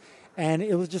reckless. And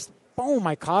it was just, boom,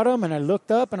 I caught him. And I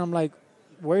looked up, and I'm like,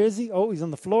 where is he? Oh, he's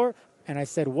on the floor. And I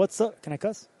said, what's up? Can I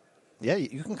cuss? Yeah,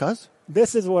 you can cuss.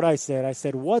 This is what I said. I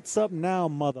said, what's up now,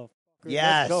 motherfucker?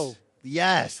 Yes. Let's go.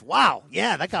 Yes. Wow.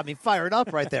 Yeah, that got me fired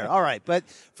up right there. All right. But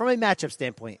from a matchup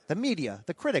standpoint, the media,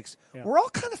 the critics, we're all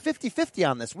kind of 50-50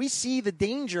 on this. We see the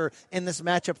danger in this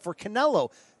matchup for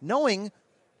Canelo, knowing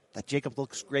that Jacob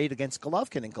looks great against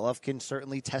Golovkin, and Golovkin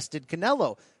certainly tested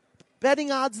Canelo.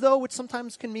 Betting odds, though, which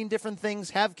sometimes can mean different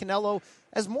things, have Canelo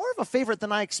as more of a favorite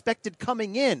than I expected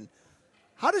coming in.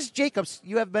 How does Jacobs,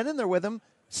 you have been in there with him,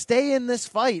 stay in this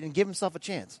fight and give himself a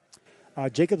chance?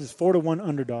 Jacobs is 4-1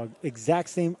 underdog. Exact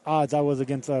same odds I was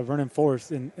against Vernon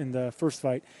Forrest in the first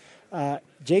fight.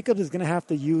 Jacobs is going to have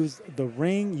to use the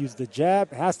ring, use the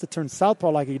jab, has to turn southpaw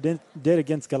like he did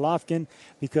against Golovkin,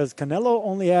 because Canelo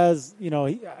only has,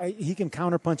 he can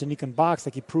counterpunch and he can box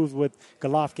like he proved with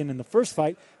Golovkin in the first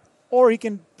fight. or he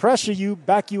can pressure you,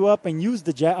 back you up, and use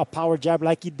the jab, a power jab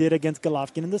like he did against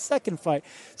Golovkin in the second fight.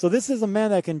 So this is a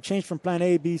man that can change from plan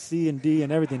A, B, C, and D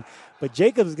and everything. But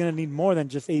Jacobs is going to need more than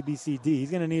just A, B, C, D.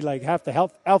 He's going to need like half the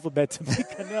alphabet to beat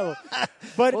Canelo.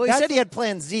 But well, he said he had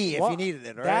plan Z if he needed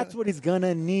it. Right? That's what he's going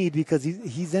to need because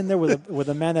he's in there with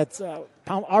a man that's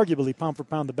arguably pound for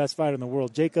pound the best fighter in the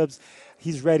world. Jacobs,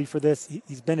 he's ready for this.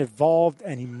 He's been evolved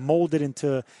and he molded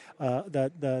into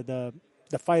the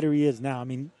fighter he is now. I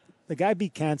mean, the guy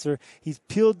beat cancer. He's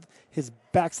peeled his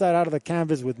backside out of the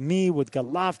canvas with me, with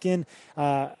Golovkin.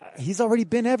 He's already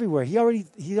been everywhere. He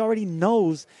already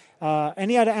knows, and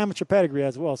he had an amateur pedigree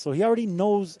as well. So he already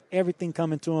knows everything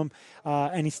coming to him,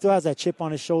 and he still has that chip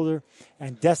on his shoulder,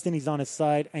 and destiny's on his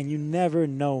side, and you never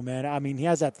know, man. I mean, he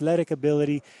has athletic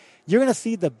ability. You're going to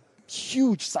see the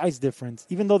huge size difference,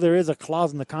 even though there is a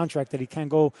clause in the contract that he can't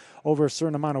go over a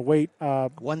certain amount of weight.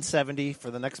 170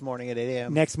 for the next morning at 8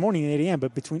 a.m. Next morning at 8 a.m.,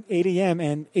 but between 8 a.m.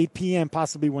 and 8 p.m.,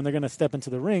 possibly when they're going to step into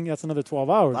the ring, that's another 12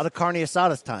 hours. A lot of carne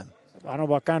asadas time. I don't know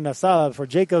about carne asada for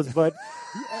Jacobs, but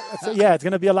yeah, it's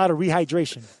going to be a lot of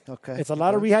rehydration. Okay. It's a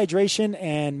lot of rehydration,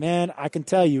 and, man, I can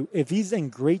tell you, if he's in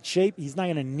great shape, he's not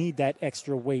going to need that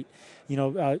extra weight. You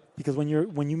know, because when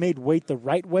you made weight the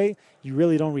right way, you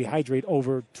really don't rehydrate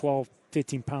over 12,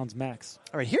 15 pounds max.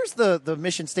 All right, here's the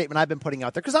mission statement I've been putting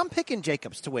out there because I'm picking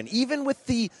Jacobs to win, even with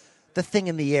the thing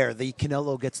in the air. The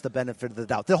Canelo gets the benefit of the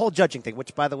doubt. The whole judging thing,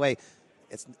 which, by the way,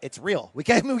 it's real. We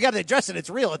got to address it. It's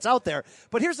real. It's out there.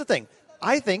 But here's the thing.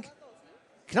 I think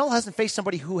Canelo hasn't faced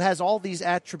somebody who has all these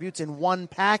attributes in one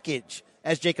package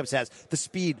as Jacobs has. The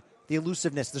speed, the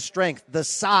elusiveness, the strength, the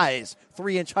size,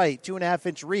 3-inch height,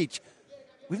 2.5-inch reach.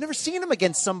 We've never seen him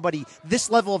against somebody this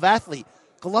level of athlete.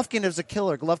 Golovkin is a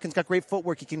killer. Golovkin's got great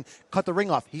footwork. He can cut the ring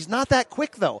off. He's not that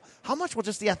quick, though. How much will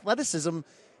just the athleticism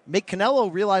make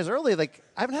Canelo realize early, like,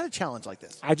 I haven't had a challenge like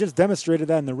this? I just demonstrated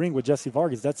that in the ring with Jesse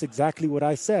Vargas. That's exactly what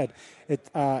I said.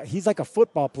 He's like a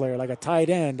football player, like a tight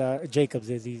end, Jacobs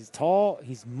is. He's tall,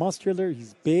 he's muscular,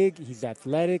 he's big, he's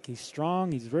athletic, he's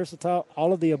strong, he's versatile,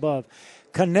 all of the above.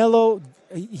 Canelo,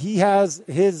 he has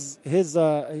his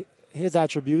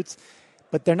attributes,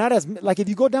 but they're not as, like, if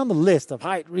you go down the list of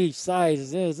height, reach,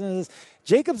 size,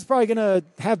 Jacobs is probably going to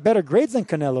have better grades than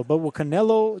Canelo, but what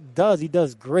Canelo does, he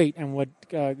does great, and what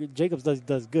Jacobs does, he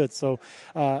does good. So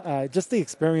just the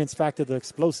experience factor, the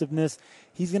explosiveness,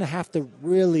 he's going to have to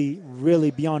really,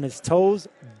 really be on his toes,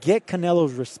 get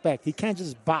Canelo's respect. He can't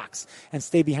just box and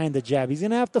stay behind the jab. He's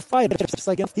going to have to fight. Just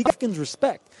like Golovkin's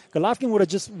respect. Golovkin would have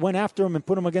just went after him and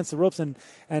put him against the ropes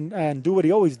and do what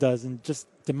he always does and just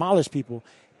demolish people.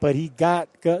 But he got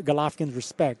Golovkin's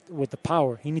respect with the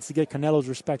power. He needs to get Canelo's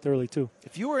respect early, too.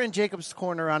 If you were in Jacobs'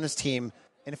 corner on his team,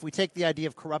 and if we take the idea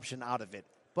of corruption out of it,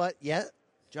 but yet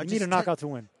judges... You need a knockout to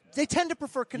win. They tend to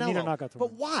prefer Canelo. You need a knockout to win.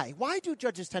 But why? Why do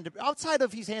judges tend to... Outside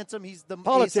of he's handsome, he's the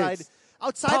politics. A-side.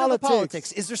 Outside of the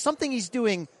politics, is there something he's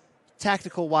doing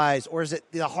tactical-wise, or is it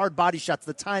the hard body shots,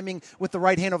 the timing with the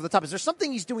right hand over the top? Is there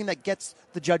something he's doing that gets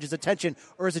the judge's attention,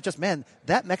 or is it just, man,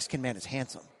 that Mexican man is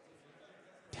handsome?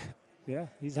 Yeah,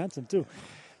 he's handsome too.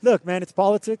 Look, man, it's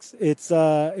politics. It's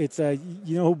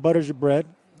you know who butters your bread,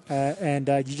 and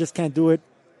you just can't do it,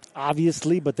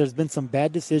 obviously. But there's been some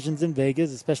bad decisions in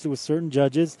Vegas, especially with certain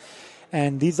judges,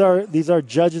 and these are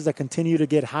judges that continue to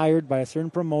get hired by a certain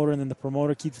promoter, and then the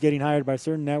promoter keeps getting hired by a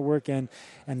certain network, and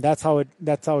that's how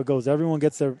it goes. Everyone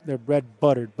gets their bread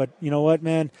buttered. But you know what,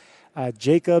 man,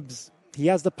 Jacobs, he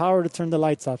has the power to turn the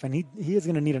lights off, and he is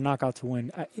going to need a knockout to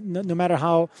win. No matter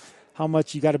how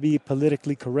much you got to be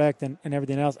politically correct and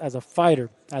everything else. As a fighter,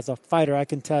 I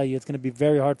can tell you it's going to be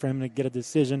very hard for him to get a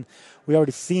decision. We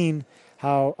already seen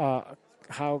how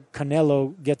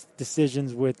Canelo gets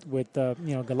decisions with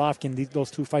Golovkin. Those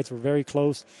two fights were very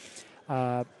close.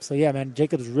 So yeah, man,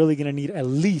 Jacobs is really going to need at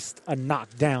least a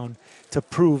knockdown to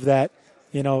prove that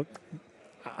the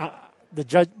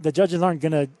judges aren't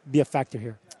going to be a factor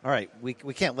here. All right, we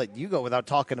can't let you go without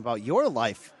talking about your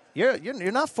life.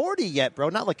 You're not 40 yet, bro.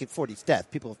 Not like at 40's death.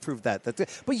 People have proved that.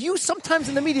 But you sometimes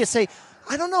in the media say,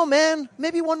 I don't know, man,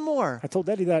 maybe one more. I told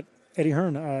Eddie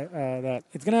Hearn, that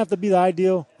it's going to have to be the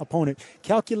ideal opponent.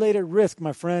 Calculated risk,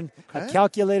 my friend. Okay. A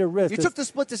calculated risk. You took the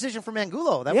split decision from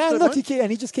Angulo.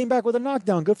 He just came back with a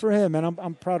knockdown. Good for him, and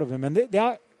I'm proud of him. And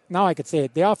now I could say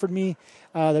it. They offered me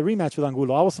the rematch with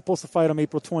Angulo. I was supposed to fight him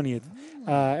April 20th,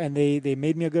 and they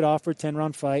made me a good offer,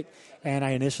 10-round fight, and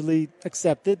I initially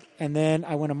accepted. And then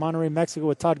I went to Monterrey, Mexico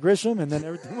with Todd Grisham, and then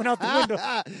everything went out the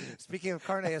window. Speaking of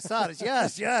carne asadas,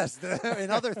 yes.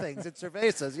 And other things, and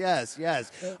cervezas,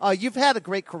 yes. You've had a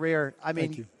great career. I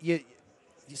mean, you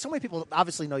so many people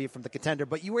obviously know you from the Contender,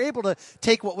 but you were able to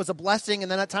take what was a blessing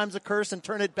and then at times a curse and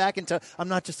turn it back into, I'm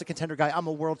not just a Contender guy, I'm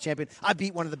a world champion. I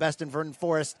beat one of the best in Vernon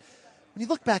Forest. When you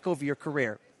look back over your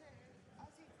career,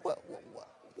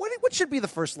 what should be the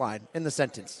first line in the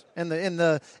sentence?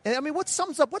 What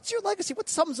sums up? What's your legacy? What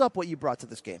sums up what you brought to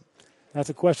this game? That's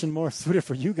a question more suited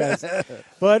for you guys.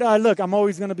 But look, I'm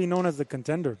always going to be known as the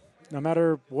Contender, no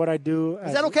matter what I do.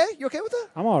 Is that okay? You okay with that?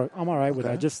 I'm all right with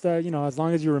that. Just as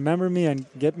long as you remember me and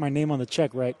get my name on the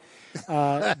check, right?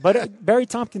 But Barry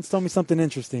Tompkins told me something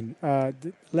interesting.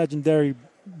 The legendary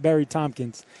Barry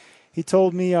Tompkins. He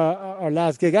told me our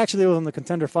last gig. Actually, it was on the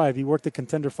Contender 5. He worked at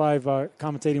Contender 5,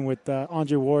 commentating with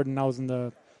Andre Ward, and I was in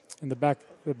the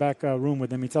back room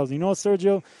with him. He tells me,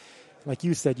 Sergio, like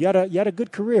you said, you had a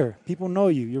good career. People know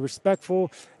you. You're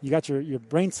respectful. You got your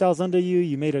brain cells under you.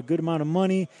 You made a good amount of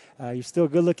money. You're still a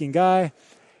good-looking guy.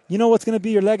 You know what's going to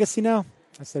be your legacy now?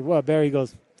 I said, well, Barry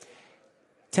goes,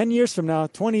 10 years from now,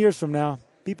 20 years from now,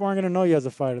 people aren't going to know you as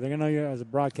a fighter. They're going to know you as a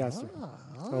broadcaster.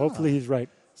 So hopefully he's right.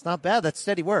 It's not bad. That's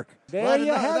steady work. There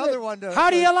you have another it. one.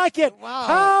 How do you like it? Wow.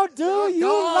 How do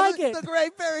you like it? The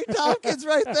great Barry Tompkins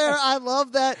right there. I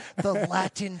love that. The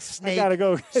Latin snake. I gotta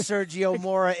go. Sergio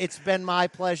Mora. It's been my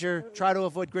pleasure. Try to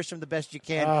avoid Grisham the best you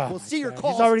can. We'll see your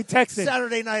calls. He's already texting.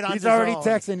 Saturday night on He's DAZN. already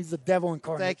texting. He's the devil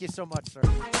incarnate. Thank you so much, sir.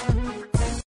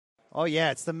 Oh,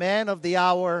 yeah. It's the man of the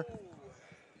hour.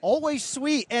 Always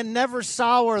sweet and never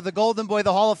sour, the Golden Boy,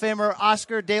 the Hall of Famer,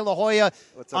 Oscar De La Hoya.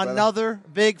 What's up, another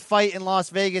big fight in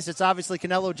Las Vegas. It's obviously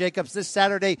Canelo Jacobs this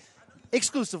Saturday,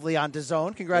 exclusively on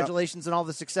DAZN. Congratulations on all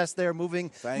the success there,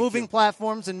 moving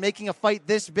platforms and making a fight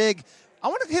this big. I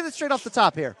want to hit it straight off the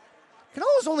top here.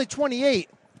 Canelo's only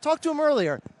 28. Talked to him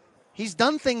earlier. He's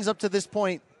done things up to this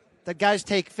point that guys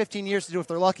take 15 years to do if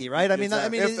they're lucky, right? If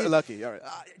they're lucky, all right.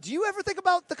 Do you ever think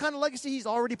about the kind of legacy he's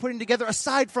already putting together,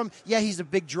 aside from, he's a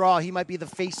big draw, he might be the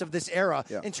face of this era,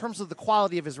 in terms of the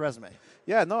quality of his resume?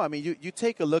 Yeah, no, I mean, you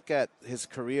take a look at his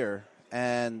career,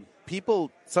 and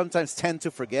people sometimes tend to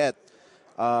forget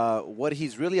what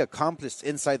he's really accomplished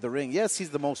inside the ring. Yes, he's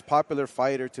the most popular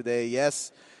fighter today.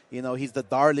 Yes, he's the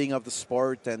darling of the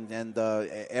sport, and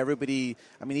everybody,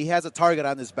 I mean, he has a target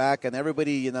on his back, and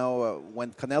everybody,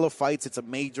 when Canelo fights, it's a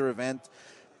major event.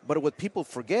 But what people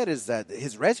forget is that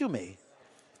his resume.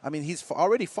 I mean, he's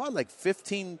already fought like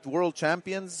 15 world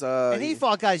champions. And he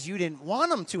fought guys you didn't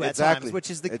want him to at times,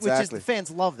 which is the fans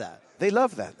love that. They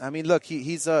love that. I mean, look,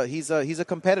 he's a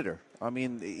competitor. I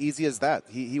mean, easy as that.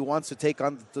 He wants to take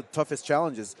on the toughest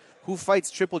challenges. Who fights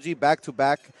Triple G back to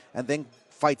back and then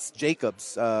fights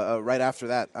Jacobs right after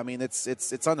that? I mean,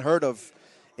 it's unheard of.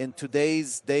 In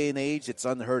today's day and age, it's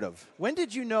unheard of. When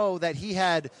did you know that he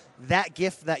had that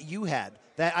gift that you had?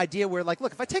 That idea where, like,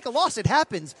 look, if I take a loss, it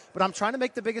happens, but I'm trying to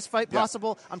make the biggest fight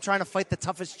possible. I'm trying to fight the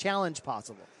toughest challenge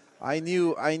possible. I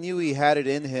knew he had it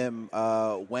in him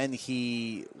when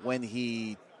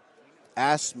he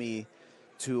asked me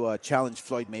to challenge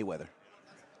Floyd Mayweather.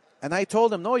 And I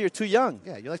told him, no, you're too young.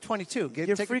 Yeah, you're like 22.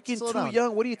 You're freaking too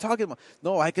young. What are you talking about?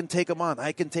 No, I can take him on.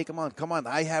 Come on,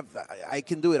 I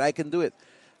can do it.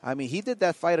 I mean, he did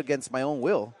that fight against my own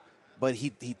will, but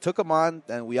he took him on,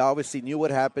 and we obviously knew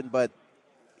what happened, but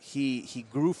he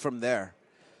grew from there,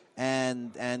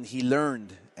 and he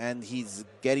learned, and he's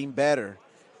getting better,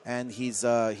 and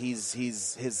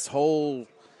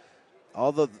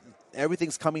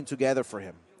everything's coming together for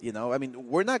him. I mean,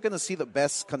 we're not going to see the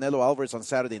best Canelo Alvarez on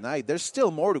Saturday night. There's still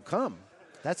more to come.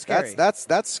 That's scary.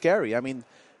 That's scary. I mean,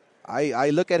 I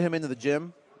look at him in the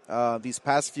gym these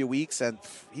past few weeks, and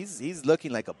he's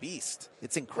looking like a beast.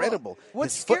 It's incredible.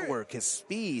 His footwork, his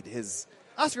speed,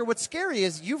 Oscar, what's scary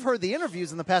is you've heard the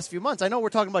interviews in the past few months. I know we're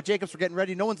talking about Jacobs. We're getting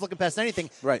ready. No one's looking past anything.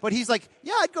 Right. But he's like,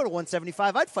 I'd go to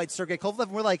 175. I'd fight Sergey Kovalev.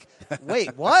 And we're like,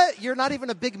 wait, what? You're not even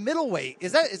a big middleweight.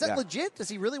 Is that legit? Does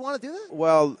he really want to do that?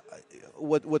 Well,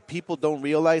 what people don't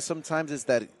realize sometimes is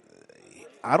that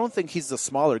I don't think he's the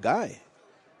smaller guy.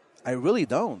 I really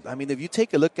don't. I mean, if you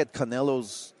take a look at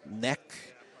Canelo's neck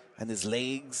and his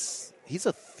legs, he's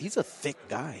a thick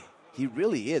guy. He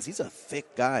really is. He's a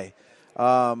thick guy.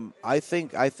 I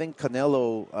think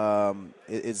Canelo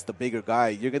is the bigger guy.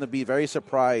 You're going to be very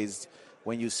surprised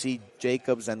when you see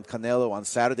Jacobs and Canelo on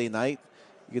Saturday night.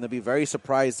 You're going to be very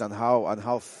surprised on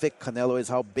how thick Canelo is,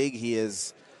 how big he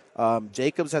is.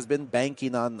 Jacobs has been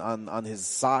banking on his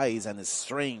size and his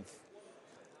strength.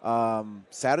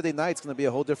 Saturday night's going to be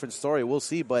a whole different story. We'll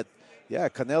see, but yeah,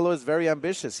 Canelo is very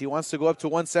ambitious. He wants to go up to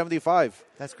 175.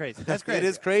 That's crazy. That's crazy. It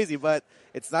is crazy, but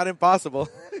it's not impossible.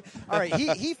 All right,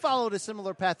 he followed a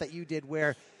similar path that you did,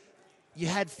 where you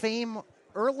had fame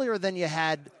earlier than you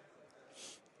had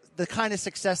the kind of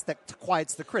success that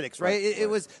quiets the critics, right? It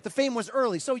was the fame was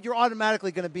early, so you're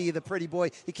automatically going to be the pretty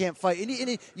boy. He can't fight,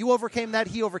 and you overcame that.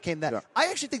 He overcame that. Yeah. I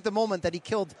actually think the moment that he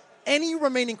killed any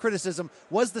remaining criticism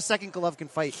was the second Golovkin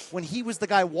fight when he was the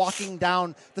guy walking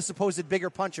down the supposed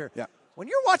bigger puncher. Yeah. When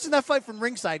you're watching that fight from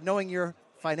ringside, knowing your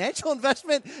financial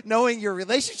investment, knowing your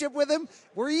relationship with him,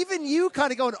 were even you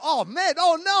kind of going, oh, man,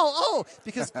 oh, no, oh,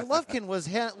 because Golovkin was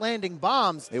landing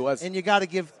bombs. It was. And you got to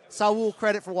give Saul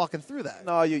credit for walking through that.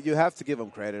 No, you have to give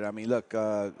him credit. I mean, look,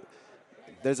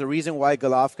 there's a reason why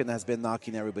Golovkin has been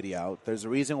knocking everybody out. There's a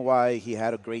reason why he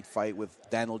had a great fight with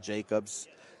Daniel Jacobs.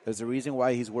 There's a reason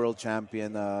why he's world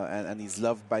champion and he's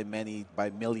loved by many,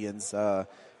 by millions.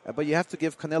 But you have to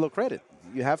give Canelo credit.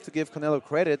 You have to give Canelo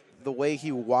credit the way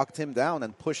he walked him down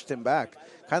and pushed him back.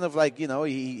 Kind of like,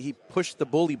 he pushed the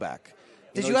bully back.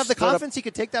 Did you have the confidence he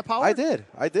could take that power? I did.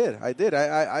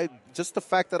 I just the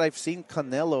fact that I've seen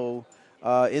Canelo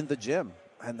in the gym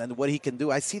and then what he can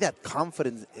do. I see that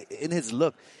confidence in his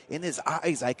look, in his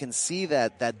eyes. I can see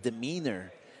that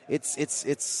demeanor.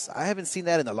 It's. I haven't seen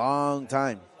that in a long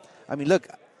time. I mean, look,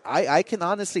 I can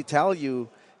honestly tell you,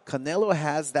 Canelo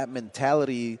has that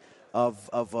mentality of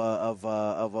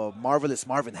a marvelous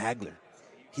Marvin Hagler.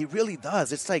 He really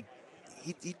does. It's like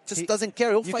he just doesn't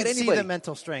care. He'll fight anybody. You can see the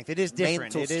mental strength. It is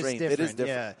different. It is different.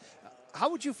 Yeah. How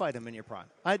would you fight him in your prime?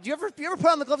 Do you ever put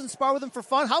on the gloves and spar with him for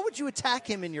fun? How would you attack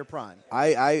him in your prime?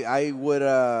 I would.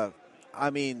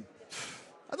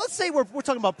 Let's say we're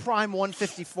talking about prime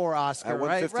 154 Oscar, at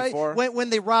 154? Right? When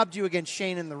they robbed you against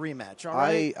Shane in the rematch, all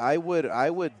right? I would.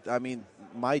 I mean,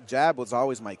 my jab was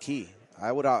always my key.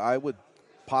 I would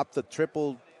pop the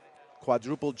triple,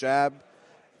 quadruple jab,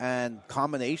 and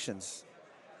combinations,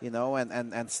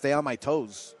 and stay on my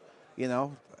toes.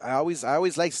 I always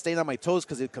like staying on my toes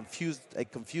because it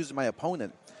confused my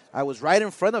opponent. I was right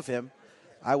in front of him.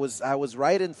 I was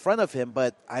right in front of him,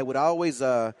 but I would always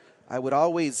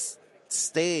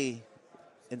stay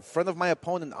in front of my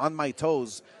opponent on my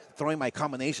toes, throwing my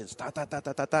combinations,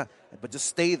 but just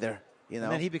stay there. And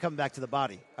then he'd be coming back to the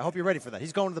body. I hope you're ready for that.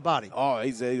 He's going to the body. Oh,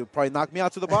 he'll probably knock me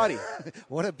out to the body.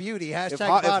 What a beauty. Hashtag if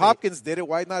body. Hopkins did it,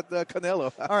 why not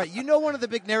Canelo? All right, one of the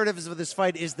big narratives of this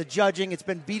fight is the judging. It's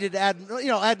been beaten ad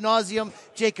nauseum.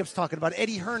 Jacobs talking about it.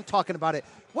 Eddie Hearn talking about it.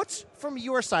 What's from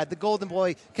your side, the Golden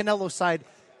Boy, Canelo side?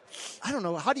 I don't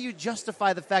know. How do you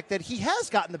justify the fact that he has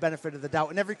gotten the benefit of the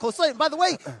doubt in every close fight? And by the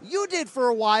way, you did for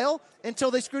a while until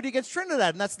they screwed you against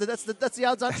Trinidad, and that's the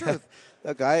odds-on truth.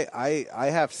 Look, I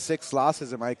have 6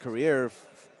 losses in my career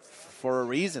for a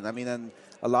reason. I mean, and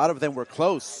a lot of them were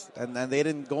close, and they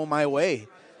didn't go my way.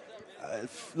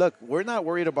 Look, we're not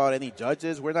worried about any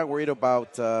judges. We're not worried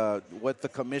about what the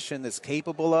commission is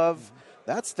capable of.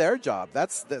 That's their job.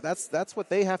 That's what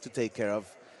they have to take care of.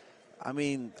 I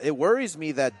mean, it worries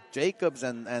me that Jacobs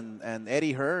and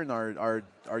Eddie Hearn are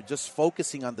just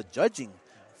focusing on the judging.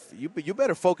 You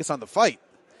better focus on the fight.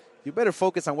 You better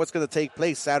focus on what's going to take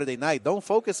place Saturday night. Don't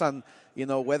focus on,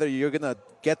 whether you're going to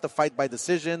get the fight by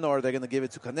decision or they're going to give it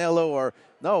to Canelo or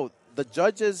no. The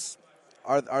judges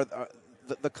are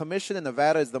the commission in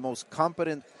Nevada is the most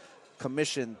competent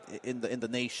commission in the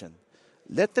nation.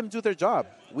 Let them do their job.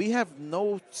 We have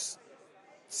no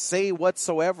say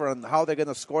whatsoever on how they're going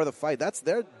to score the fight. That's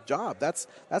their job. That's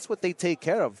what they take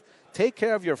care of. Take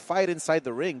care of your fight inside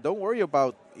the ring. Don't worry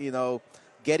about,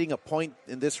 getting a point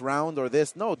in this round or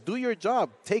this. No, do your job.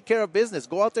 Take care of business.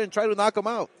 Go out there and try to knock them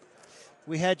out.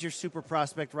 We had your super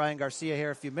prospect, Ryan Garcia,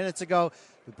 here a few minutes ago.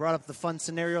 We brought up the fun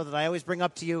scenario that I always bring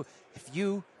up to you. If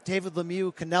you, David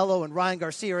Lemieux, Canelo, and Ryan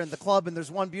Garcia are in the club and there's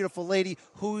one beautiful lady,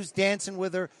 who's dancing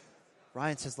with her?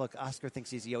 Ryan says, look, Oscar thinks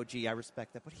he's the OG. I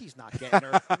respect that, but he's not getting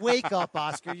her. Wake up,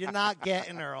 Oscar. You're not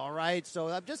getting her, all right? So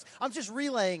I'm just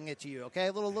relaying it to you, okay?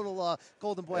 A little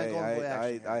Golden Boy and Golden Boy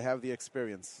action. I have the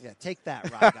experience. Yeah, take that,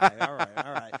 Ryan guy.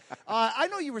 All right. I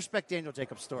know you respect Daniel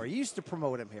Jacobs' story. You used to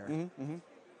promote him here. Mm-hmm.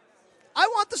 I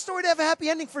want the story to have a happy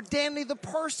ending for Danny the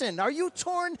person. Are you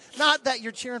torn? Not that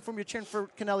you're cheering for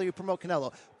Canelo, you promote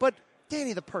Canelo, but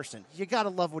Danny the person. You got to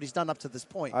love what he's done up to this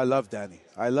point. I love Danny.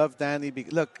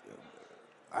 Look,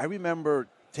 I remember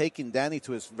taking Danny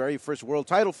to his very first world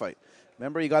title fight.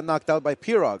 Remember, he got knocked out by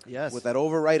Pirog with that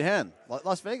over right hand.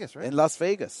 Las Vegas, right? In Las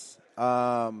Vegas.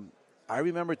 I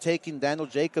remember taking Daniel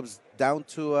Jacobs down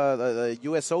to the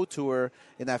USO tour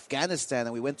in Afghanistan,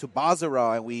 and we went to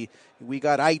Basra, and we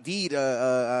got ID'd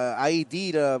in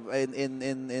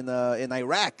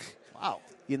Iraq. Wow.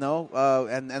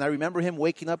 And I remember him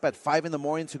waking up at 5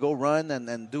 a.m. to go run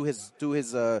and do his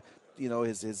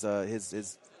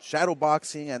shadow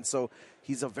boxing, and so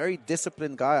he's a very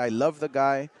disciplined guy. I love the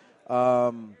guy.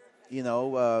 One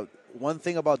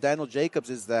thing about Daniel Jacobs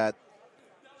is that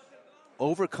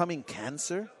overcoming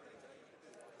cancer,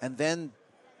 and then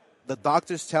the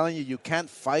doctor's telling you can't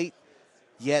fight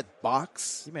yet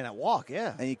box. You may not walk,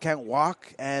 yeah. And you can't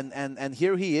walk. And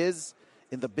here he is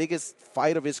in the biggest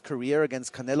fight of his career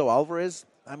against Canelo Alvarez.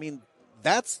 I mean,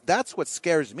 that's what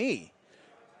scares me.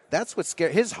 That's what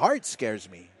his heart scares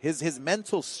me. His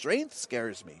mental strength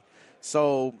scares me.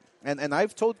 So, and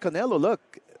I've told Canelo,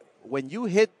 look, when you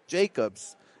hit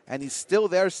Jacobs and he's still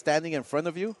there standing in front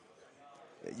of you,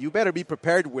 you better be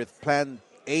prepared with plan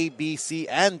A, B, C,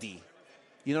 and D.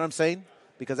 You know what I'm saying?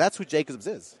 Because that's who Jacobs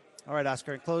is. All right,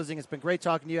 Oscar, in closing, it's been great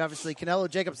talking to you. Obviously, Canelo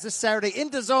Jacobs this Saturday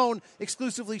in DAZN,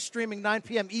 exclusively streaming 9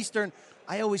 p.m. Eastern.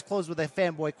 I always close with a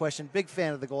fanboy question. Big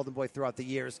fan of the Golden Boy throughout the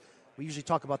years. We usually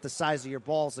talk about the size of your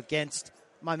balls against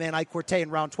my man Ike Quartey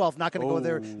in round 12. Not going to go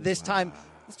there this time.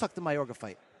 Let's talk the Mayorga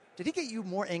fight. Did he get you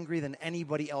more angry than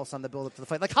anybody else on the build-up to the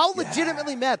fight? Like, how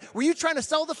legitimately mad? Were you trying to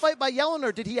sell the fight by yelling,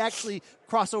 or did he actually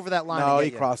cross over that line? No,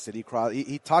 he crossed it.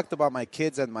 He talked about my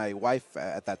kids and my wife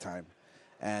at that time.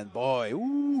 And, boy,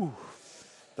 ooh,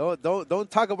 don't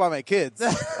talk about my kids.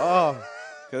 Oh,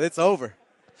 because it's over.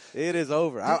 It is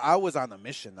over. I was on a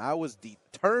mission. I was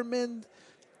determined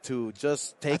to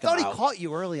just take him out. I thought he caught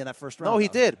you early in that first round. No, he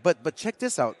did. But check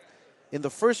this out. In the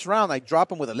first round, I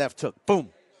drop him with a left hook. Boom.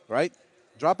 Right?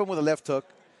 Drop him with a left hook,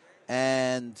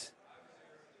 and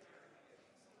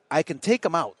I can take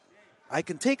him out. I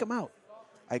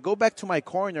go back to my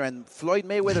corner, and Floyd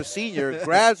Mayweather Sr.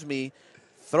 grabs me,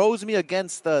 throws me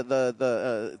against on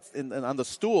the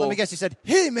stool. Let me guess, he said,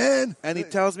 "Hey, man," and he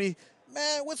tells me,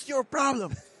 "Man, what's your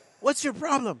problem? What's your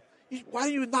problem? Why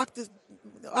do you knock this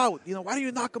out? Why do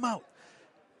you knock him out?"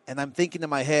 And I'm thinking in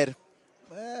my head,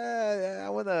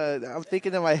 I'm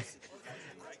thinking in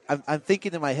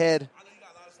my head,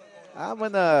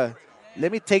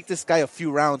 let me take this guy a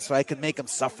few rounds so I can make him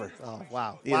suffer. Oh,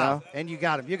 wow. You know? And you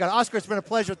got him. Oscar, it's been a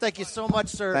pleasure. Thank you so much,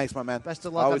 sir. Thanks, my man. Best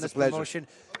of luck Always on this a pleasure. promotion.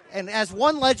 And as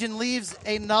one legend leaves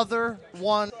another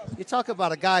one, you talk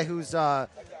about a guy who's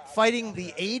fighting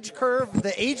the age curve,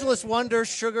 the ageless wonder,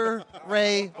 Sugar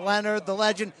Ray Leonard, the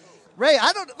legend. Ray,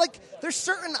 there's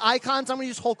certain icons. I'm going to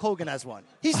use Hulk Hogan as one.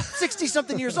 He's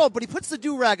 60-something years old, but he puts the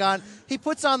do-rag on. He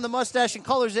puts on the mustache and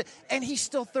colors it, and he's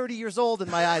still 30 years old in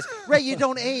my eyes. Ray, you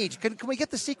don't age. Can we get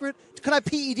the secret? Can I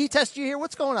PED test you here?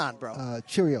 What's going on, bro?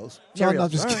 Cheerios. Cheerios. No,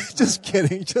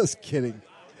 just kidding.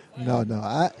 No.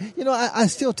 I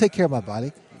still take care of my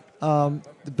body the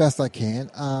best I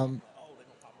can.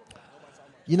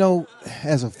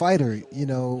 As a fighter,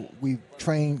 we've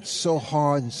trained so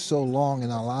hard and so long in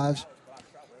our lives.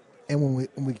 And when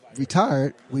we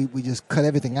retired, we just cut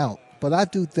everything out. But I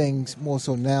do things more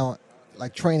so now,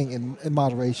 like training in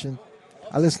moderation.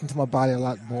 I listen to my body a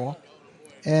lot more.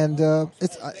 And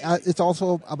it's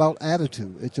also about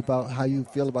attitude. It's about how you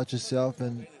feel about yourself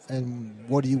and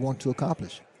what do you want to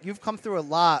accomplish. You've come through a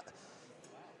lot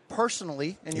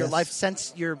personally in your life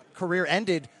since your career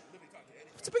ended.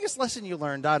 What's the biggest lesson you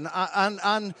learned on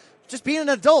just being an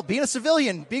adult, being a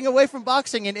civilian, being away from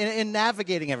boxing and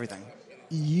navigating everything?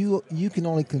 You can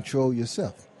only control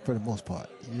yourself for the most part.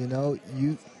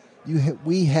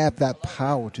 We have that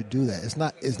power to do that.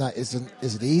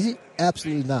 Is it easy?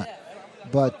 Absolutely not.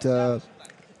 But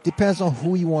depends on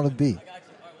who you want to be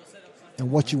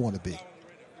and what you want to be.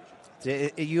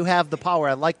 You have the power.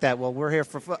 I like that. Well, we're here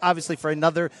obviously for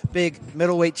another big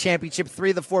middleweight championship.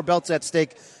 3 of the 4 belts at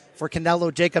stake for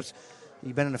Canelo Jacobs.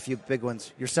 You've been in a few big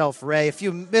ones yourself, Ray. A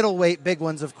few middleweight big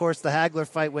ones, of course. The Hagler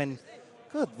fight when,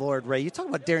 good Lord, Ray, you talk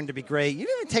about daring to be great. You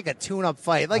didn't even take a tune-up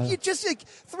fight. You just,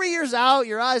 3 years out,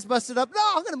 your eyes busted up. No,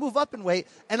 I'm going to move up in weight,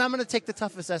 and I'm going to take the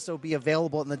toughest SOB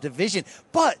available in the division.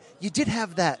 But you did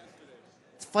have that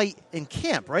fight in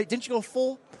camp, right? Didn't you go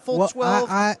full 12?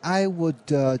 I would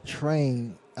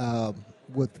train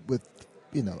with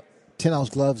 10-ounce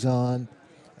gloves on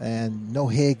and no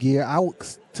headgear.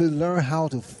 To learn how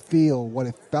to feel what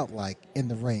it felt like in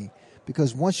the ring.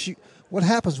 Because what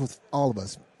happens with all of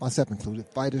us, myself included,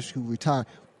 fighters who retire,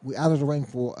 we're out of the ring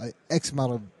for X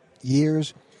amount of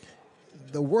years.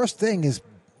 The worst thing is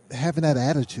having that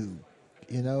attitude,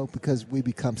 because we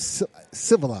become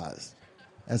civilized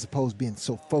as opposed to being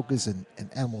so focused and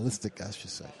animalistic, I should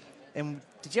say. And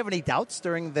did you have any doubts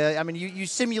during you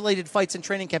simulated fights in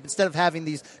training camp instead of having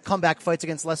these comeback fights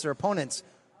against lesser opponents.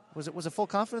 Was it full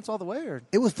confidence all the way? Or?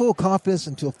 It was full confidence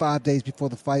until 5 days before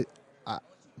the fight.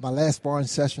 My last sparring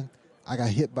session, I got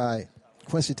hit by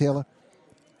Quincy Taylor.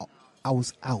 I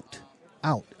was out.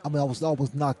 I was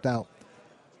almost knocked out.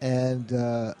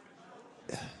 And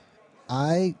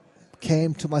I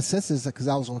came to my senses because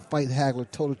I was going to fight Hagler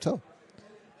toe-to-toe.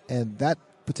 And that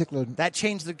particular That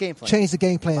changed the game plan. changed the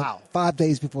game plan Wow. 5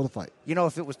 days before the fight. You know,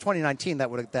 if it was 2019, that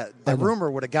rumor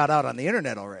would have got out on the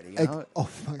internet already. You know? Oh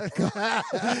my God!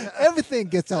 Everything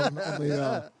gets out on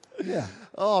the yeah.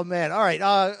 Oh man! All right.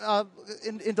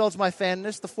 Indulge my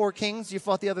fanness. The four kings. You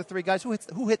fought the other three guys.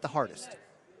 Who hit the hardest?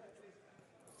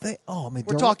 We're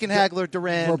talking Hagler,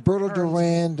 Duran, Roberto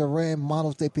Hearns. Duran,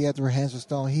 Manos de Piedra, hands of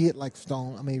stone. He hit like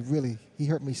stone. I mean, really, he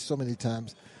hurt me so many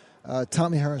times.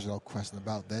 Tommy Hearns, no question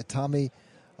about that. Tommy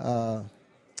Hagler.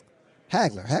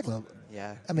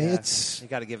 Yeah. I mean, yeah. it's you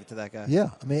got to give it to that guy. Yeah,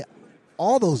 I mean,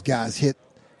 all those guys hit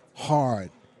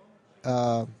hard.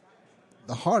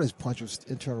 The hardest punch was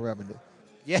Internal Revenue.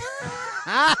 Yeah.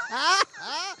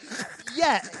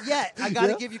 yeah. I got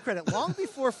to give you credit. Long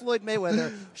before Floyd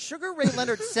Mayweather, Sugar Ray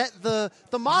Leonard set the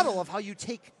model of how you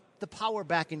take the power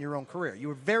back in your own career. You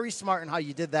were very smart in how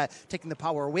you did that, taking the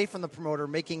power away from the promoter,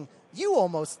 making you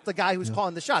almost the guy who's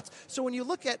calling the shots. So when you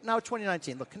look at now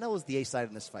 2019, look, Canelo's the A-side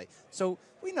in this fight. So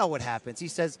we know what happens. He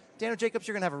says, Daniel Jacobs,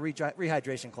 you're going to have a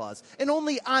rehydration clause. And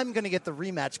only I'm going to get the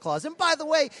rematch clause. And by the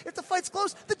way, if the fight's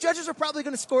close, the judges are probably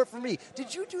going to score it for me.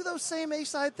 Did you do those same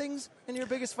A-side things in your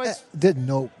biggest fights? Didn't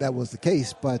know that was the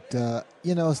case, but,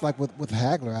 it's like with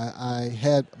Hagler. I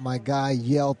had my guy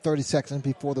yell 30 seconds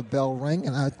before the bell rang,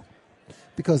 and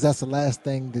because that's the last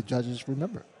thing the judges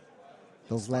remember.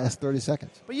 Those last 30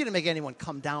 seconds. But you didn't make anyone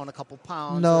come down a couple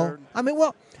pounds. No. I mean,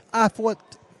 I fought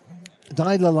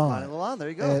Donnie Lalonde. Donnie Lalonde, there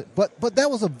you go. But that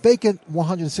was a vacant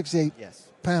 168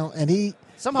 pound, and he...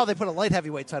 Somehow they put a light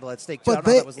heavyweight title at stake. I don't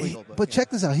know if that was legal. But check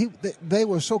this out. They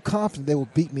were so confident they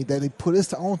would beat me that they put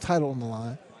his own title on the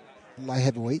line, light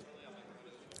heavyweight.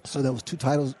 So there was 2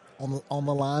 titles on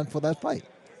the line for that fight.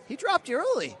 He dropped you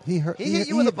early. He hit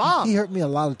you with a bomb. He hurt me a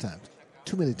lot of times.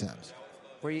 Too many times.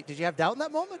 Did you have doubt in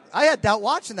that moment? I had doubt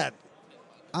watching that.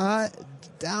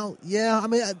 Yeah. I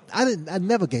mean, I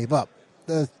never gave up.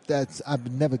 I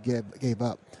never gave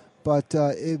up. But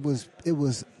it was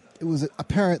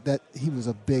apparent that he was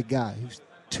a big guy. He was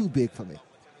too big for me.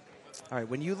 All right.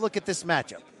 When you look at this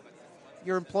matchup,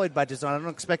 you're employed by DAZN. I don't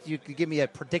expect you to give me a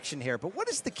prediction here, but what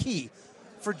is the key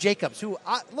for Jacobs? Who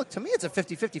look, to me, it's a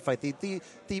 50-50 fight. The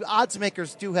odds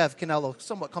makers do have Canelo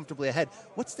somewhat comfortably ahead.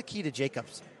 What's the key to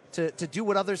Jacobs? To do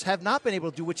what others have not been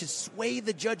able to do, which is sway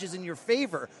the judges in your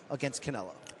favor against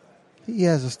Canelo. He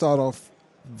has to start off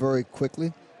very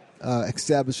quickly,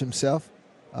 establish himself,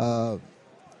 the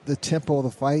tempo of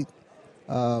the fight,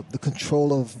 the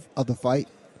control of the fight,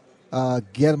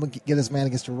 get his man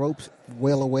against the ropes,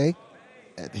 well away,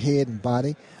 at head and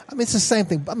body. I mean, it's the same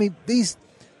thing. I mean, these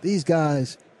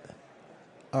guys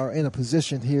are in a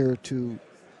position here to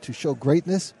show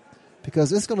greatness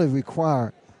because it's going to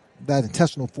require that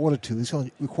intestinal fortitude. It's going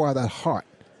to require that heart,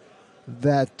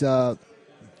 because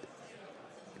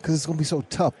it's going to be so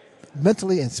tough,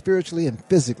 mentally and spiritually and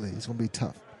physically. It's going to be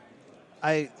tough.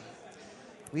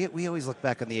 We always look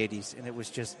back on the 80s, and it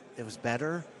was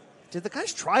better. Did the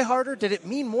guys try harder? Did it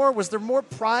mean more? Was there more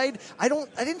pride? I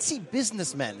didn't see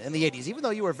businessmen in the 80s, even though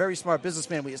you were a very smart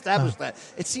businessman. We established that.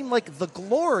 It seemed like the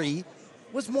glory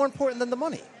was more important than the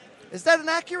money. Is that an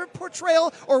accurate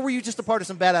portrayal, or were you just a part of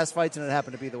some badass fights and it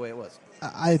happened to be the way it was?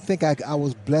 I think I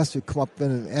was blessed to come up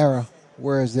in an era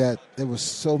where there was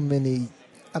so many.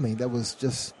 I mean, there was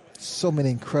just so many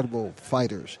incredible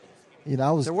fighters.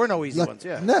 There were no easy ones.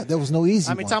 Yeah, no, there was no easy.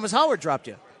 I mean, Thomas Howard dropped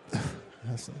you.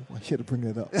 I should have bring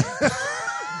that up.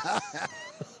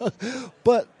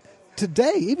 But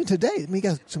even today, I mean, you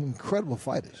got some incredible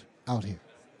fighters out here.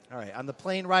 All right, on the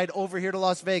plane ride over here to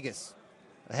Las Vegas,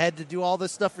 I had to do all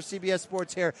this stuff for CBS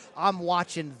Sports here. I'm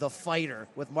watching The Fighter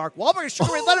with Mark Wahlberg.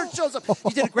 Sugar Ray Leonard shows up.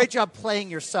 You did a great job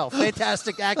playing yourself.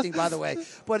 Fantastic acting, by the way.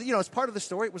 But, as part of the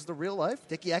story, it was the real life.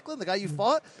 Dickie Eklund, the guy you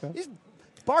fought, he's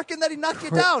barking that he knocked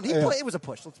you down. It was a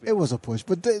push. Let's be honest. It was a push.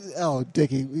 But,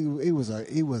 Dickie, he was a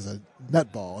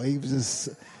nutball. He was just...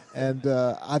 And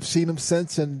I've seen him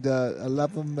since, and I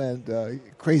love him, and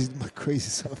crazy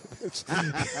son of a bitch.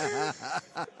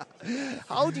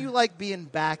 How do you like being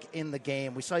back in the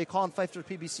game? We saw you calling fights for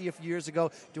PBC a few years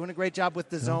ago, doing a great job with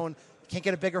DAZN. Can't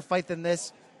get a bigger fight than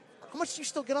this. How much do you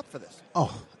still get up for this?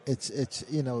 Oh, it's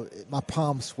my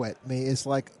palms sweat. I mean, it's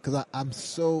like, because I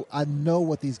know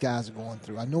what these guys are going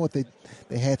through. I know what they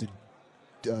had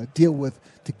to deal with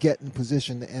to get in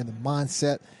position and the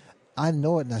mindset. I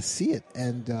know it and I see it,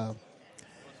 and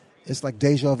it's like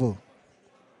deja vu.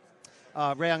 Ray,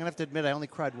 I'm going to have to admit I only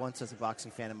cried once as a boxing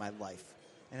fan in my life,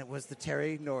 and it was the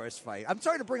Terry Norris fight. I'm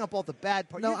sorry to bring up all the bad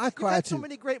parts. No, I cried too. So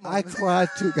many great moments. I cried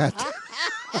too.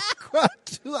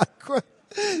 I cried.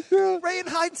 Ray, in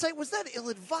hindsight, was that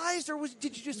ill-advised, or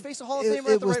did you just face a Hall of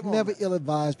Famer at the right moment? It was never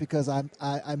ill-advised because I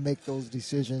make those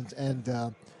decisions,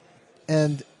 and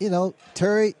And,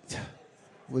 Terry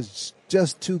was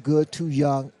just too good, too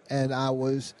young, and I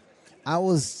was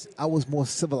more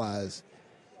civilized.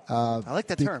 I like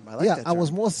that term. I like that term. I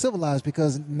was more civilized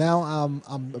because now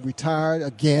I'm retired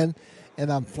again,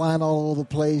 and I'm flying all over the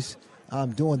place.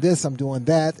 I'm doing this, I'm doing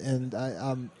that, and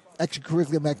I'm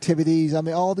extracurricular activities. I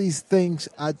mean, all these things.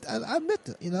 I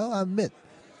admit, I admit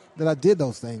that I did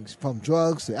those things, from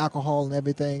drugs to alcohol and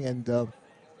everything, and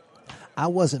I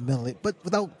wasn't mentally. But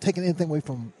without taking anything away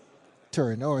from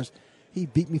Terry Norris, he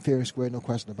beat me fair and square, no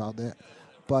question about that.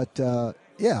 But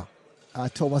I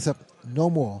told myself, no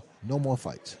more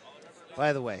fights.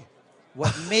 By the way,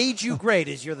 what made you great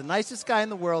is you're the nicest guy in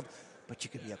the world, but you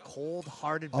could be a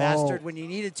cold-hearted bastard when you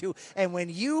needed to. And when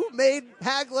you made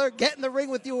Hagler get in the ring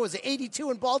with you, it was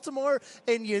 82 in Baltimore,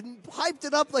 and you hyped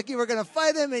it up like you were going to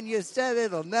fight him, and you said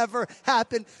it'll never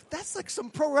happen. That's like some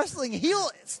pro wrestling heel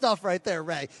stuff right there,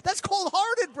 Ray. That's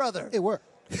cold-hearted, brother. It worked.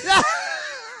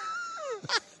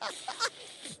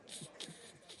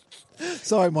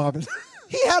 Sorry, Marvin.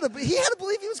 He had to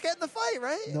believe he was getting the fight,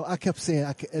 right? No, I kept saying,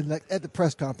 at the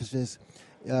press conferences,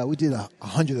 we did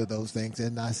 100 of those things,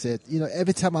 and I said,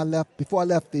 every time before I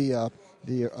left the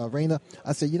arena,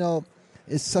 I said,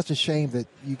 it's such a shame that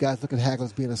you guys look at Hagler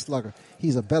as being a slugger.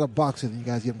 He's a better boxer than you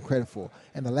guys give him credit for.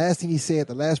 And the last thing he said at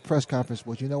the last press conference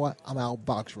was, you know what? I'm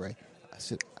outboxed, Ray. I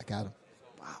said, I got him.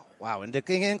 Wow. And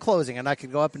in closing, and I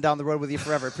could go up and down the road with you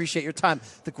forever. Appreciate your time.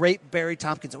 The great Barry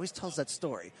Tompkins always tells that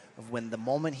story of when the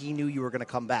moment he knew you were going to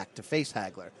come back to face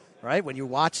Hagler, right? When you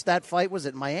watched that fight, was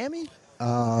it Miami?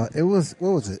 It was, what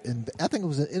was it? I think it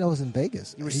was in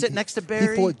Vegas. You were sitting next to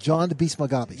Barry. He fought John the Beast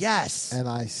Mugabe. Yes. And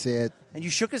I said. And you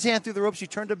shook his hand through the ropes. You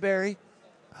turned to Barry.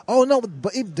 Oh, no,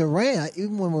 but even Duran,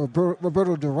 even when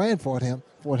Roberto Duran fought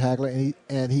Hagler,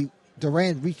 and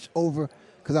Duran reached over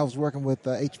because I was working with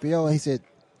HBO, and he said,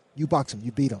 you box him,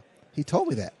 you beat him. He told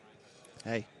me that.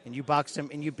 Hey, and you boxed him,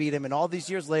 and you beat him, and all these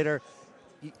years later,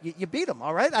 you beat him,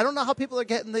 all right? I don't know how people are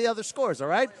getting the other scores, all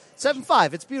right?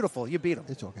 7-5, it's beautiful. You beat him.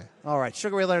 It's okay. All right,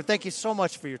 Sugar Ray Leonard, thank you so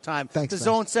much for your time. Thanks, The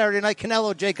Zone Saturday night,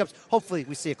 Canelo Jacobs. Hopefully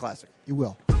we see a classic. You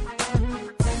will.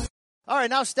 All right,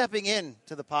 now stepping in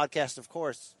to the podcast, of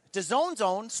course, DAZN's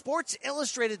own, Sports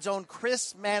Illustrated's own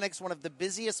Chris Mannix, one of the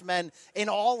busiest men in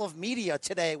all of media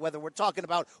today, whether we're talking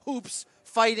about hoops,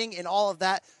 fighting, and all of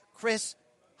that. Chris,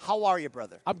 how are you,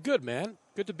 brother? I'm good, man.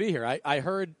 Good to be here. I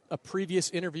heard a previous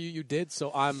interview you did,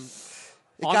 so I'm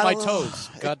on my toes.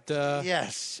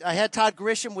 Yes. I had Todd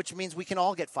Grisham, which means we can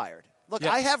all get fired. Look,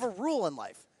 yeah. I have a rule in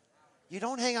life. You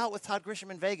don't hang out with Todd Grisham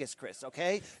in Vegas, Chris,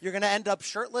 okay? You're going to end up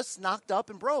shirtless, knocked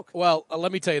up, and broke. Well,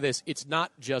 let me tell you this. It's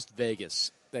not just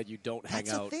Vegas that you don't hang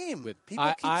That's out a theme. with.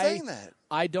 People keep saying that.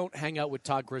 I don't hang out with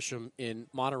Todd Grisham in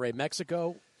Monterrey,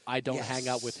 Mexico. I don't hang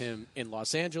out with him in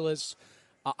Los Angeles.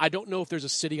 I don't know if there's a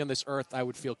city on this earth I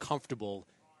would feel comfortable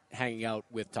hanging out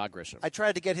with Todd Grisham. I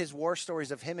tried to get his war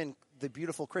stories of him and the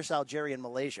beautiful Chris Algieri in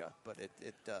Malaysia, but it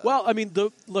well, I mean,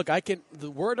 the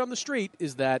word on the street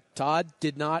is that Todd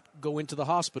did not go into the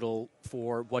hospital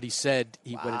for what he said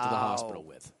he went into the hospital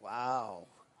with. Wow.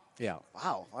 Yeah.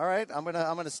 Wow. All right.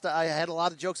 I had a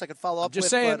lot of jokes I could follow up with. Just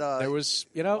saying, but, there was,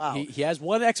 wow. he has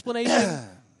one explanation,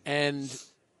 and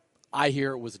I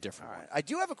hear it was a different one. I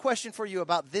do have a question for you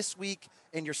about this week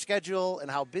and your schedule and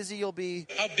how busy you'll be.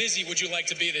 How busy would you like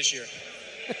to be this year?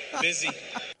 Busy.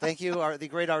 Thank you, the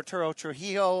great Arturo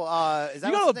Trujillo. Is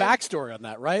that you know a backstory on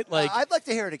that, right? Like I'd like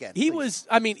to hear it again. He was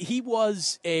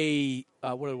a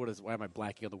why am I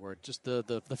blanking on the word? Just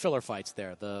the filler fights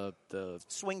there. The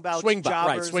swing bout,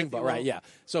 right? Yeah.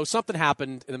 So something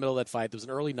happened in the middle of that fight. There was an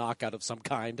early knockout of some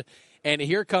kind, and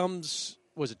here comes.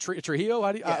 Was it Trujillo?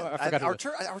 How do you, I forgot.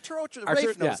 Arturo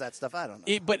Rafe knows that stuff. I don't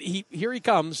know. But here he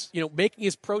comes, making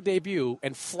his pro debut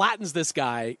and flattens this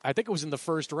guy. I think it was in the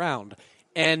first round.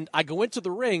 And I go into the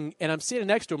ring, and I'm standing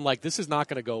next to him like, this is not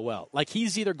going to go well. Like,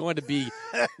 he's either going to be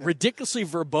ridiculously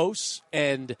verbose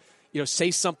and,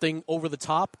 say something over the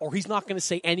top, or he's not going to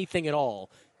say anything at all.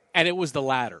 And it was the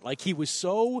latter. Like, he was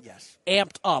so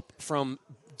amped up from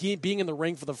being in the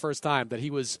ring for the first time that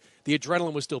the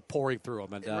adrenaline was still pouring through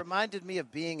him. And, it reminded me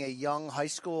of being a young high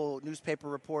school newspaper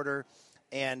reporter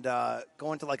and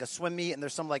going to like a swim meet, and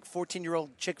there's some like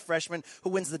 14-year-old chick freshman who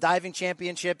wins the diving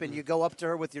championship, and you go up to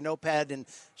her with your notepad, and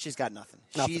she's got nothing.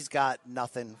 She's got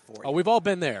nothing for you. Oh, we've all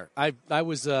been there. I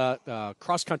was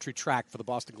cross-country track for the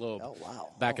Boston Globe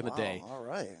back in the day. All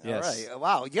right. Yes. All right.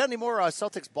 Wow. You got any more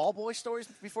Celtics ball boy stories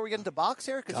before we get into box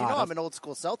here? Because I'm an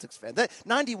old-school Celtics fan. The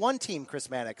 91 team, Chris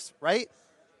Mannix, right?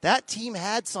 That team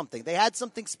had something. They had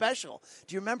something special.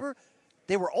 Do you remember?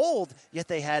 They were old, yet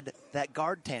they had that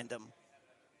guard tandem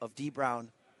of D. Brown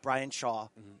Brian Shaw,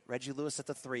 Reggie Lewis at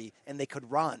the 3, and they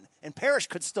could run. And Parrish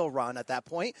could still run at that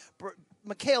point.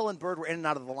 McHale and Bird were in and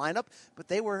out of the lineup, but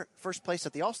they were first place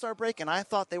at the All-Star break, and I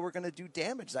thought they were going to do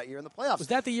damage that year in the playoffs. Was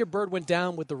that the year Bird went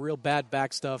down with the real bad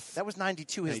back stuff? That was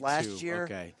 92, his last year.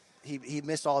 Okay. He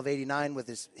missed all of 89 with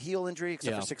his heel injury,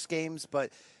 except for 6 games,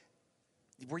 but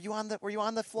were you on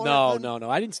the floor? No.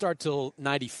 I didn't start till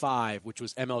 95, which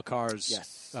was ML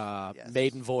Carr's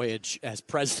maiden voyage as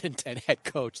president and head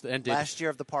coach. That ended last year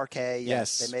of the parquet.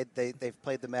 Yes. They've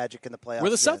played the Magic in the playoffs.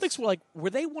 Were the Celtics were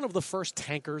they one of the first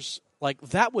tankers? Like,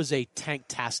 that was a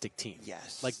tank-tastic team.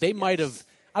 Yes. Like, they might have,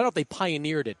 I don't know if they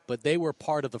pioneered it, but they were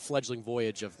part of the fledgling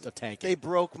voyage of tanking. They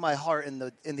broke my heart in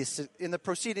the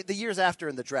years after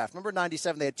in the draft. Remember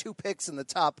 97, they had 2 picks in the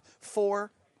top 4.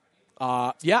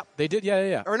 Yeah, they did.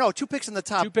 Yeah. Or no, 2 picks in the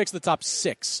top. 2 picks in the top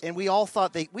 6. And we all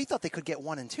thought they could get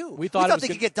 1 and 2. We thought they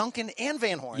could get Duncan and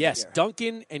Van Horn. Yes,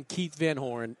 Duncan and Keith Van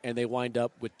Horn, and they wind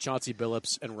up with Chauncey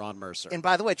Billups and Ron Mercer. And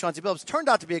by the way, Chauncey Billups turned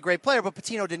out to be a great player, but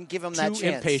Pitino didn't give him that chance. Too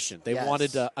impatient. They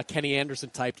wanted a Kenny Anderson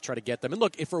type to try to get them. And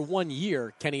look, if for 1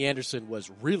 year, Kenny Anderson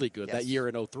was really good that year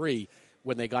in 03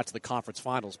 when they got to the conference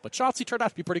finals. But Chauncey turned out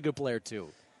to be a pretty good player too.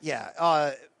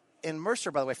 Yeah. And Mercer,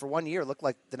 by the way, for 1 year looked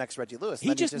like the next Reggie Lewis.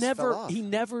 He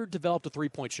never developed a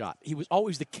 3-point shot. He was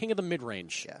always the king of the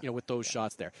mid-range, with those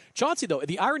shots there. Chauncey, though,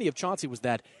 the irony of Chauncey was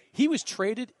that he was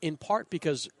traded in part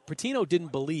because Pitino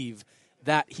didn't believe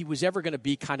that he was ever going to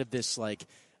be kind of this,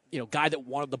 guy that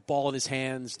wanted the ball in his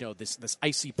hands, this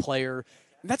icy player.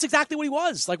 And that's exactly what he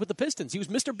was, like with the Pistons. He was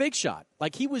Mr. Big Shot.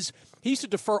 Like he used to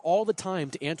defer all the time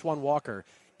to Antoine Walker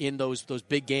in those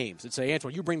big games and say,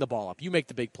 Antoine, you bring the ball up. You make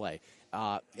the big play.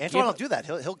 Antoine will do that.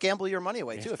 He'll gamble your money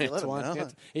away, too, if you let him.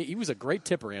 He was a great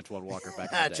tipper, Antoine Walker,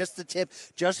 back in the day. Just the tip,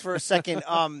 just for a second.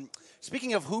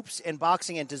 Speaking of hoops and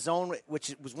boxing and DAZN,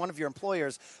 which was one of your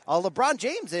employers, LeBron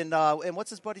James and what's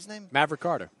his buddy's name? Maverick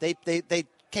Carter. They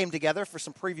came together for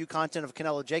some preview content of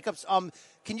Canelo Jacobs.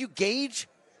 Can you gauge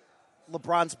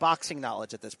LeBron's boxing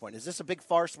knowledge at this point? Is this a big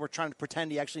farce? We're trying to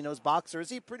pretend he actually knows box, or is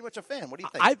he pretty much a fan? What do you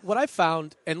think? What I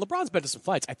found, and LeBron's been to some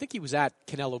fights. I think he was at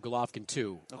Canelo Golovkin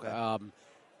too. Okay.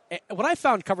 What I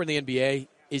found covering the NBA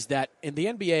is that in the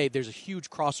NBA there's a huge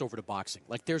crossover to boxing.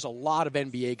 Like there's a lot of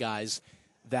NBA guys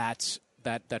that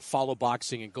follow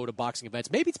boxing and go to boxing events.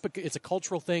 Maybe it's a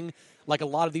cultural thing. Like a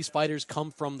lot of these fighters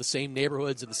come from the same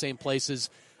neighborhoods and the same places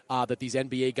that these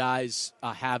NBA guys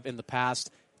have in the past.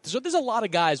 So there's a lot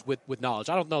of guys with knowledge.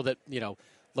 I don't know that,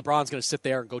 LeBron's going to sit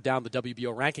there and go down the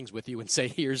WBO rankings with you and say,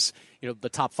 here's, the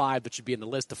top 5 that should be in the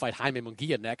list to fight Jaime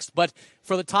Munguia next. But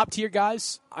for the top tier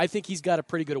guys, I think he's got a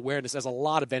pretty good awareness, as a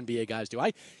lot of NBA guys do.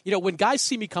 When guys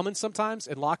see me coming sometimes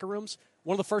in locker rooms,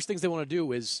 one of the first things they want to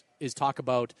do is talk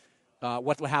about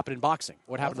what happened in boxing,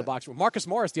 what happened in the boxing. Marcus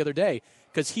Morris the other day,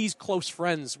 because he's close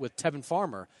friends with Tevin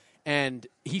Farmer, and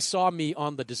he saw me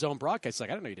on the DAZN broadcast. He's like,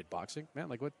 I didn't know you did boxing, man.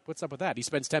 Like, what's up with that? He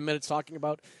spends 10 minutes talking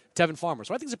about Tevin Farmer.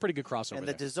 So I think it's a pretty good crossover. And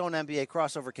the DAZN NBA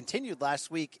crossover continued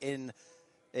last week in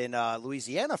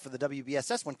Louisiana for the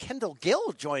WBSS when Kendall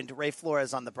Gill joined Ray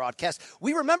Flores on the broadcast.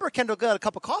 We remember Kendall Gill had a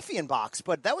cup of coffee in box,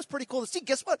 but that was pretty cool to see.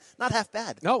 Guess what? Not half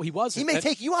bad. No, he wasn't. He may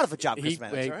take you out of a job, Chris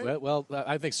Mannix, right? Well,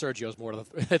 I think Sergio's more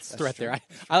of the threat there.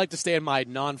 I like to stay in my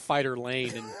non-fighter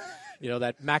lane and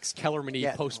that Max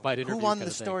Kellerman-y post-fight interview. Who won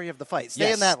the story of the fight?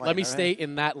 Stay in that lane. Let me stay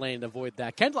in that lane and avoid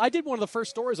that. Kendall, I did one of the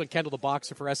first stories on Kendall the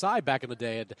Boxer for SI back in the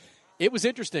day, and it was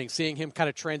interesting seeing him kind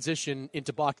of transition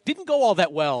into boxing. Didn't go all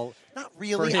that well. Not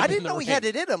really. I didn't know he had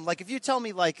it in him. Like, if you tell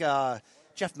me,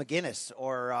 Jeff McGinnis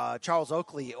or Charles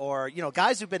Oakley or,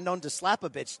 guys who've been known to slap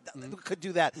a bitch could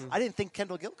do that. I didn't think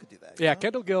Kendall Gill could do that. Yeah,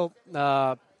 Kendall Gill,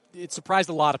 it surprised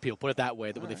a lot of people, put it that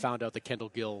way, that when they found out that Kendall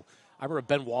Gill, I remember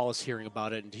Ben Wallace hearing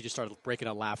about it, and he just started breaking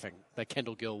out laughing that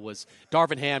Kendall Gill was.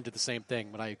 Darvin Ham did the same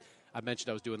thing when I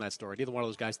mentioned I was doing that story. Neither one of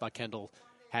those guys thought Kendall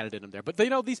had it in him there. But,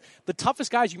 the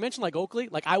toughest guys, you mentioned like Oakley,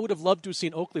 like I would have loved to have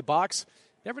seen Oakley box.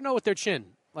 Never know with their chin.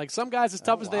 Like some guys, as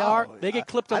tough as they are, they get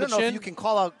clipped on the chin. I don't know if you can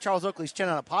call out Charles Oakley's chin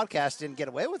on a podcast and get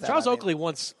away with that. Charles Oakley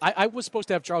once, I was supposed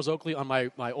to have Charles Oakley on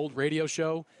my old radio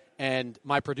show, and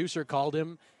my producer called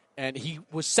him, and he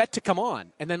was set to come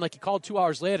on. And then he called 2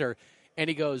 hours later, and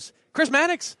he goes, Chris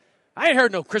Mannix? I ain't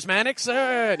heard no Chris Mannix.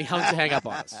 And he hung up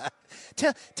on us.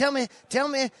 Tell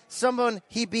me someone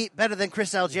he beat better than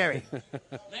Chris Algieri.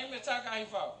 Name me a top guy he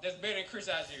fought that's better than Chris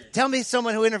Algieri. Tell me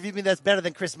someone who interviewed me that's better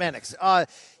than Chris Mannix.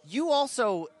 You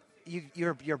also,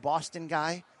 you're a Boston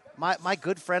guy. My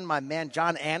good friend, my man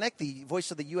John Anik, the voice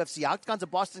of the UFC Octagon's a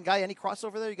Boston guy. Any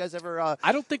crossover there? You guys ever?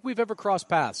 I don't think we've ever crossed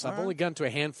paths. I've only gone to a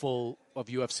handful of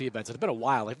UFC events. It's been a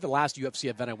while. I think the last UFC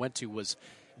event I went to was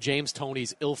James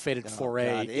Toney's ill-fated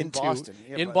foray in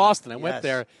Boston. I went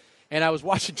there, and I was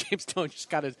watching James Toney just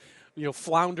kind of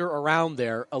flounder around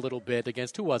there a little bit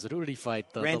against, who was it? Who did he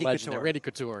fight? The Randy legend, Couture. Randy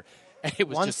Couture. And it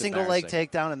was one just single leg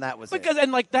takedown, and that was because, it.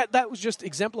 And like that was just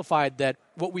exemplified that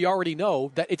what we already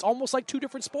know, that it's almost like two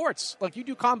different sports. Like you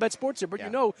do combat sports here, but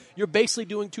you're basically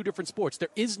doing two different sports. There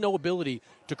is no ability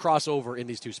to cross over in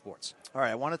these two sports. All right,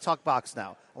 I want to talk box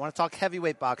now. I want to talk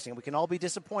heavyweight boxing. We can all be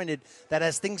disappointed that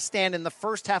as things stand in the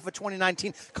first half of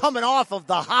 2019, coming off of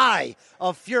the high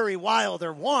of Fury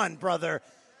Wilder, brother,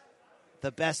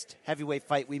 the best heavyweight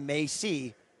fight we may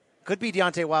see. Could be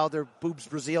Deontay Wilder, Boobs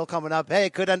Brazil coming up. Hey,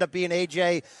 it could end up being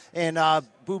AJ and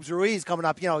Boobs Ruiz coming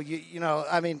up.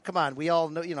 I mean, come on. We all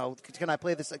know, can I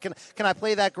play this? Can I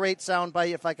play that great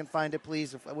soundbite if I can find it,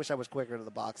 please? I wish I was quicker to the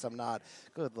box. I'm not.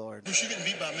 Good Lord. You're getting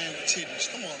beat by a man with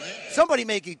titties. Come on, man. Somebody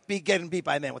may be getting beat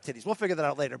by a man with titties. We'll figure that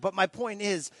out later. But my point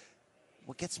is,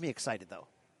 what gets me excited, though,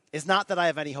 is not that I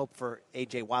have any hope for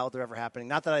AJ Wilder ever happening.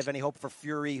 Not that I have any hope for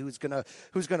Fury, who's gonna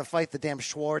fight the damn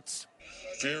Schwartz.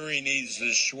 Fury needs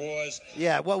the Schwartz.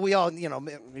 Yeah, well, we all,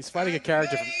 he's fighting a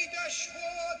character from.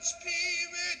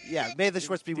 Yeah, may the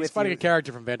Schwartz be with you. He's fighting a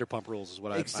character from Vanderpump Rules, is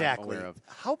what I'm aware of.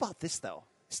 How about this, though?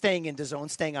 Staying in DAZN,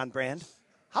 staying on brand.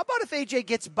 How about if AJ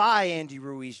gets by Andy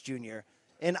Ruiz Jr.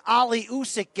 and Ali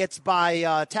Usyk gets by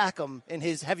Takam in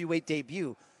his heavyweight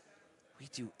debut? We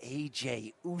do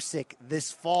AJ Usyk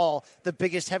this fall, the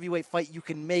biggest heavyweight fight you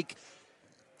can make,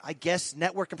 I guess,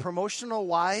 network and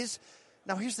promotional-wise.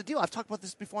 Now, here's the deal. I've talked about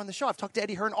this before on the show. I've talked to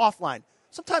Eddie Hearn offline.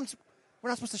 Sometimes we're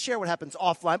not supposed to share what happens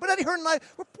offline, but Eddie Hearn and I,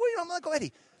 I'm like,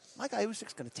 Eddie, my guy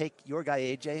Usyk's going to take your guy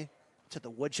AJ to the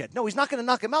woodshed. No, he's not going to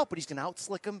knock him out, but he's going to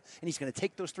outslick him, and he's going to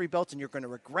take those 3 belts, and you're going to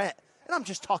regret. And I'm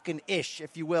just talking ish,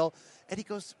 if you will. Eddie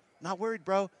goes, not worried,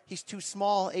 bro. He's too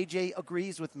small. AJ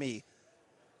agrees with me.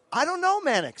 I don't know,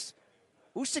 Mannix.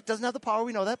 Usyk doesn't have the power,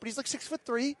 we know that, but he's like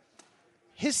 6'3".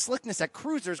 His slickness at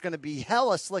cruiser is going to be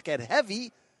hella slick at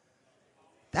heavy.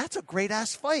 That's a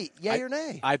great-ass fight, yay or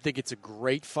nay? I think it's a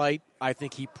great fight. I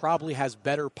think he probably has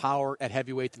better power at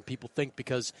heavyweight than people think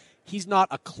because he's not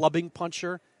a clubbing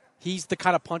puncher. He's the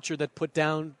kind of puncher that put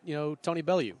down, Tony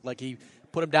Bellew. Like he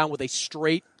put him down with a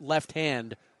straight left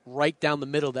hand right down the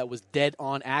middle that was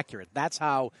dead-on accurate. That's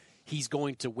how he's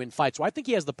going to win fights. So I think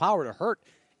he has the power to hurt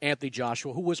Anthony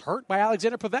Joshua, who was hurt by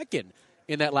Alexander Povetkin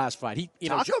in that last fight.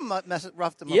 Takam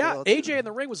roughed him up. Yeah, AJ in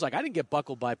the ring was like, I didn't get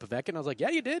buckled by Povetkin. I was like, yeah,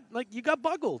 you did. Like, you got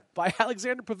buckled by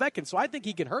Alexander Povetkin. So I think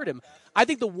he can hurt him. I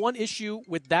think the one issue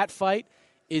with that fight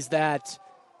is that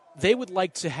they would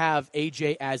like to have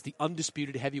AJ as the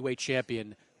undisputed heavyweight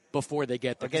champion before they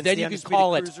get there. Then you can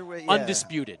call it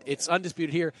undisputed. It's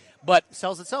undisputed here, but it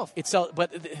sells itself.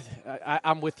 But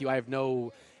I'm with you. I have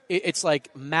no. It's like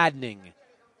maddening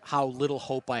how little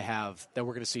hope I have that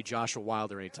we're going to see Joshua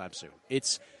Wilder anytime soon.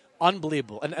 It's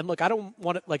unbelievable. And look, I don't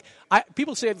want to,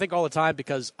 people say I think all the time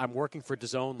because I'm working for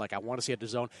DAZN, I want to see a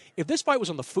DAZN. If this fight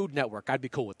was on the Food Network, I'd be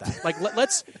cool with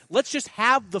that. Let's just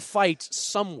have the fight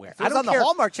somewhere. If it was on the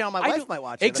Hallmark Channel, my wife might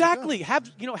watch it. Exactly. Have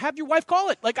your wife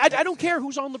call it. I don't care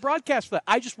who's on the broadcast for that.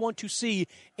 I just want to see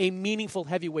a meaningful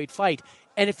heavyweight fight.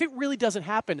 And if it really doesn't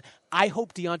happen, I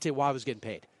hope Deontay Wilder's getting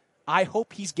paid. I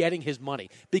hope he's getting his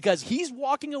money because he's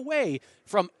walking away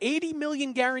from $80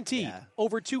 million guaranteed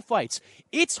over 2 fights.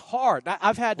 It's hard.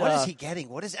 I've had. What is he getting?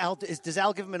 What is Al? Does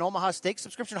Al give him an Omaha Steak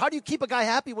subscription? How do you keep a guy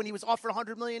happy when he was offered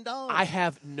 $100 million? I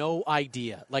have no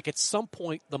idea. At some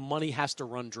point, the money has to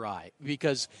run dry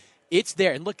because it's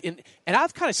there. And look, and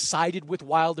I've kind of sided with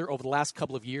Wilder over the last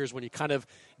couple of years when you're kind of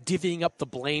divvying up the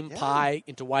blame pie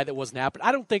into why that wasn't happening.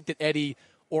 I don't think that Eddie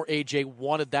or AJ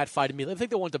wanted that fight immediately. I think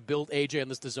they wanted to build AJ on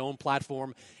this DAZN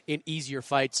platform in easier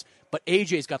fights. But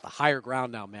AJ's got the higher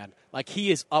ground now, man.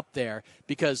 He is up there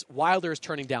because Wilder is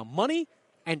turning down money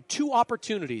and 2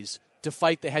 opportunities to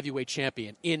fight the heavyweight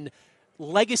champion in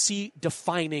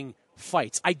legacy-defining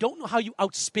fights. I don't know how you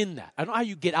outspin that. I don't know how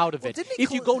you get out of it.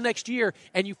 If you go next year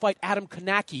and you fight Adam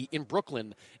Konacki in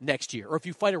Brooklyn next year, or if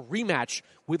you fight a rematch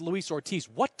with Luis Ortiz,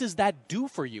 what does that do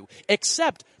for you?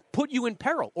 Except put you in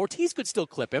peril. Ortiz could still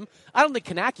clip him. I don't think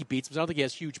Konacki beats him because I don't think he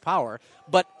has huge power.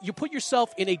 But you put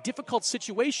yourself in a difficult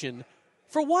situation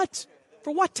for what?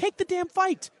 For what? Take the damn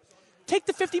fight. Take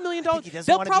the $50 million. He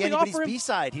doesn't want to be anybody's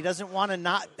B-side. He doesn't want to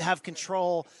not have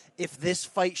control if this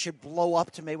fight should blow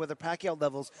up to Mayweather-Pacquiao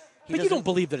levels. But you don't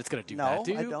believe that it's going to do that,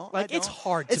 do you? I don't. It's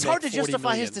hard to It's hard to justify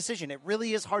million. His decision. It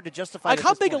really is hard to justify.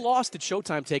 How big a loss did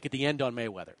Showtime take at the end on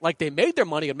Mayweather? They made their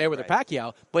money on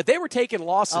Mayweather-Pacquiao, but they were taking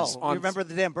losses on. You remember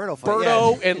the damn Berto fight?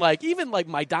 Berto and even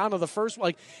Maidana, the first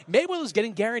one. Mayweather was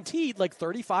getting guaranteed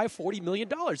 $35-40 million,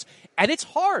 and it's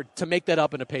hard to make that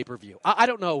up in a pay-per-view. I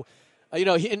don't know.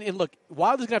 And look,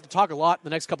 Wilder's going to have to talk a lot in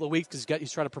the next couple of weeks because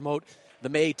he's trying to promote the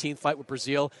May 18th fight with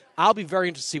Brazil. I'll be very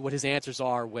interested to see what his answers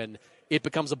are when it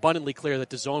becomes abundantly clear that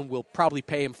DAZN will probably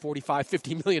pay him $45,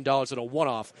 $50 million in a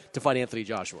one-off to fight Anthony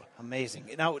Joshua. Amazing.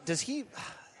 Now, does he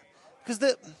 – because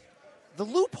the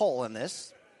loophole in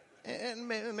this, and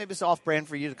maybe it's off-brand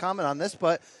for you to comment on this,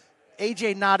 but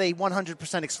AJ not a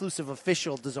 100% exclusive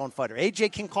official DAZN fighter.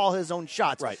 AJ can call his own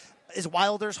shots. Right. Is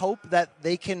Wilder's hope that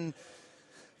they can –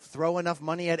 throw enough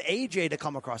money at AJ to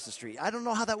come across the street? I don't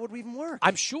know how that would even work.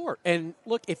 I'm sure. And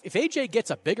look, if AJ gets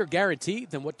a bigger guarantee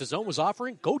than what DAZN was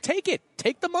offering, go take it.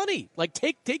 Take the money. Like,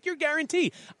 take your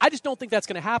guarantee. I just don't think that's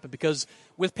going to happen because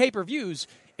with pay-per-views,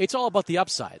 it's all about the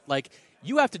upside. Like,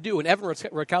 you have to do, and Evan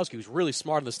Rakowski, who's really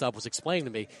smart on this stuff, was explaining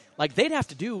to me, like, they'd have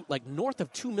to do, like, north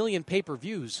of 2 million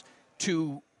pay-per-views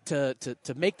to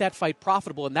make that fight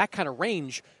profitable in that kind of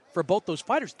range for both those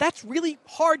fighters. That's really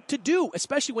hard to do,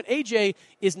 especially when AJ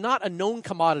is not a known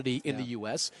commodity in the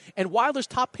U.S., and Wilder's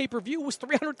top pay-per-view was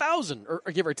 $300,000,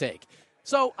 or give or take.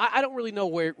 So I don't really know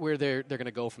where they're going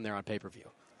to go from there on pay-per-view.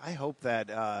 I hope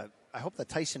that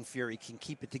Tyson Fury can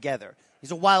keep it together.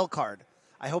 He's a wild card.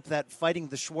 I hope that fighting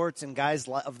the Schwartz and guys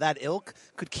of that ilk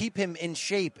could keep him in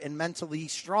shape and mentally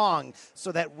strong,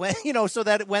 so that when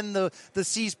the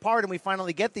seas part and we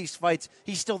finally get these fights,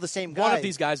 he's still the same guy. One of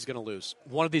these guys is going to lose.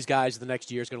 One of these guys the next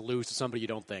year is going to lose to somebody you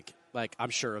don't think. Like, I'm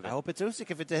sure of it. I hope it's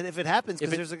Usyk if it happens,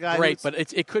 because there's a guy. Great, but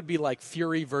it could be like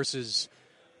Fury versus.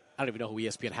 I don't even know who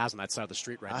ESPN has on that side of the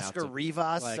street right Oscar now.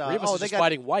 Rivas. Rivas is just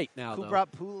fighting White now, Kubrat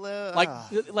though. Pula.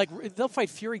 Like they'll fight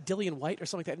Fury, Dillian White, or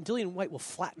something like that, and Dillian White will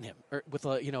flatten him with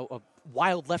a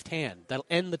wild left hand that'll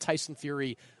end the Tyson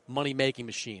Fury money making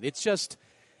machine. It's just,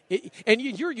 and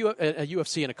you're a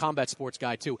UFC and a combat sports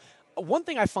guy too. One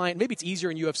thing I find, maybe it's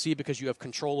easier in UFC because you have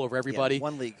control over everybody.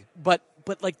 One league, but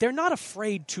like they're not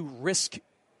afraid to risk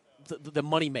the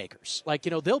money makers. Like,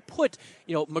 they'll put,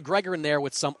 McGregor in there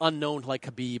with some unknown like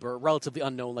Khabib or relatively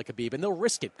unknown like Khabib, and they'll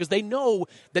risk it because they know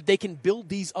that they can build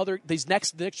the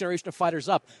next generation of fighters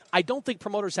up. I don't think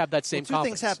promoters have that same confidence. Two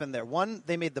things happened there. One,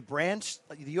 they made the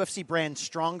UFC brand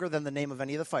stronger than the name of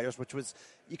any of the fighters, which was,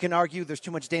 you can argue there's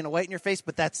too much Dana White in your face,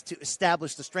 but that's to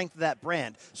establish the strength of that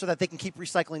brand so that they can keep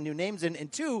recycling new names in. And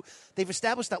two, they've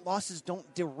established that losses don't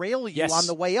derail you on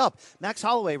the way up. Max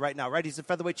Holloway right now, right? He's a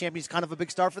featherweight champion. He's kind of a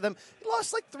big star for them. He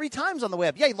lost like 3 times on the way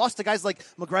up. Yeah, he lost to guys like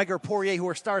McGregor, Poirier, who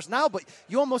are stars now, but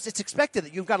it's expected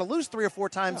that you've got to lose 3 or 4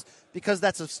 times because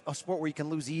that's a sport where you can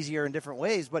lose easier in different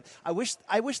ways. But I wish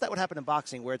that would happen in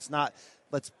boxing, where it's not,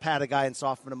 let's pat a guy and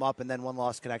soften him up, and then one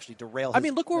loss can actually derail his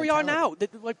look where mentality. we are now.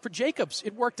 Like, for Jacobs,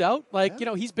 it worked out. Like,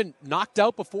 he's been knocked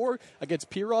out before against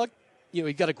Pirog.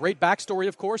 He got a great backstory,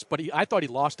 of course, but I thought he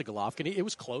lost to Golovkin. It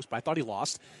was close, but I thought he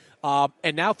lost.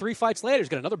 And now 3 fights later, he's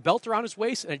got another belt around his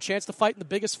waist and a chance to fight in the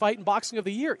biggest fight in boxing of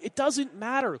the year. It doesn't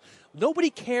matter. Nobody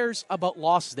cares about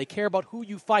losses. They care about who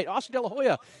you fight. Oscar De La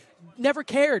Hoya never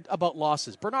cared about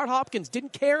losses. Bernard Hopkins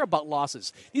didn't care about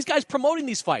losses. These guys promoting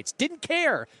these fights didn't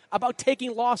care about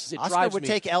taking losses. Oscar would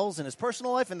take L's in his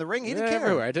personal life, in the ring. He didn't care.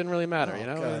 Everywhere. It didn't really matter.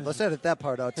 God. Let's edit that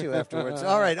part out, too, afterwards.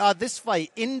 All right, this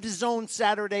fight, in DAZN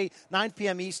Saturday, 9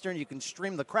 p.m. Eastern. You can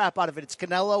stream the crap out of it. It's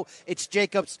Canelo. It's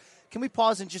Jacobs. Can we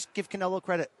pause and just give Canelo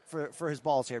credit for his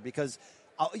balls here? Because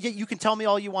you can tell me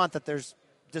all you want that there's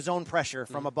DAZN pressure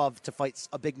from above to fight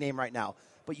a big name right now.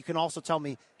 But you can also tell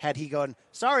me, had he gone,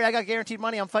 sorry, I got guaranteed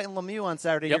money, I'm fighting Lemieux on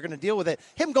Saturday, you're going to deal with it.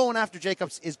 Him going after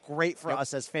Jacobs is great for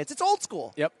us as fans. It's old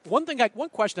school. Yep. One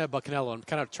question I have about Canelo, I'm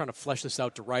kind of trying to flesh this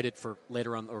out to write it for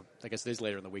later on, or I guess it is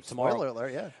later in the week, tomorrow. Spoiler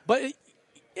alert, yeah. But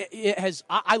it has.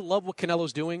 I love what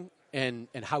Canelo's doing and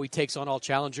how he takes on all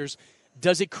challengers.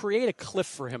 Does it create a cliff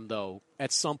for him, though,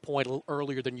 at some point a little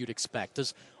earlier than you'd expect?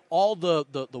 Does all the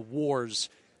wars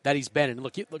that he's been in.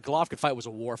 Look, the Golovkin fight was a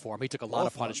war for him. He took a lot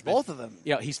of punishment. Both of them.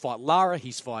 Yeah, he's fought Lara.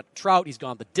 He's fought Trout. He's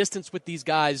gone the distance with these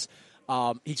guys.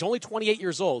 He's only 28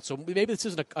 years old, so maybe this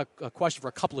isn't a question for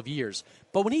a couple of years.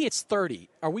 But when he hits 30,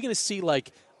 are we going to see,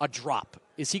 like, a drop?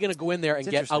 Is he going to go in there and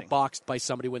get outboxed by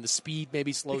somebody when the speed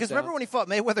maybe slows down? Because remember when he fought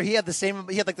Mayweather, he had the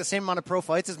same amount of pro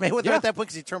fights as Mayweather at that point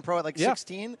because he turned pro at like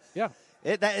 16? Yeah.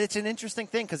 It's an interesting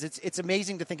thing because it's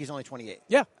amazing to think he's only 28.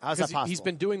 Yeah. How's that possible? He's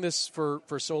been doing this for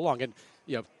so long. And,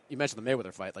 you mentioned the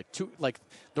Mayweather fight. Like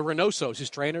the Reynosos, his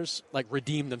trainers,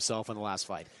 redeemed themselves in the last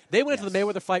fight. They went into the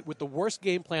Mayweather fight with the worst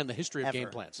game plan in the history of game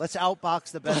plans. Let's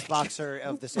outbox the best boxer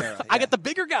of this era. Yeah. I got the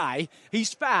bigger guy.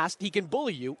 He's fast. He can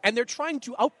bully you. And they're trying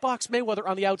to outbox Mayweather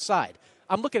on the outside.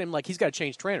 I'm looking at him like he's got to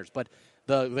change trainers. But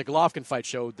the Golovkin fight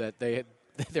showed that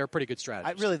they're a pretty good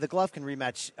strategy. The Golovkin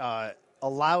rematch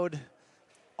allowed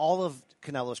all of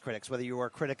Canelo's critics, whether you were a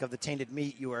critic of the tainted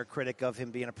meat, you were a critic of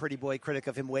him being a pretty boy, critic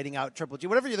of him waiting out Triple G,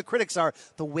 whatever the critics are,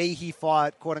 the way he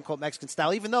fought, quote-unquote, Mexican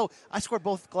style, even though I scored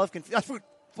both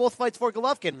fights for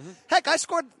Golovkin. Mm-hmm. Heck, I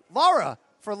scored Lara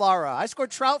for Lara. I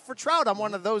scored Trout for Trout. I'm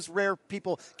one of those rare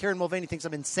people. Karen Mulvaney thinks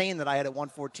I'm insane that I had it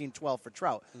 114-12 for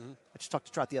Trout. Mm-hmm. I just talked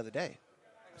to Trout the other day.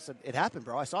 I said, it happened,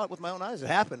 bro. I saw it with my own eyes. It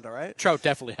happened, all right? Trout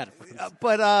definitely had it.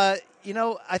 But,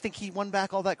 I think he won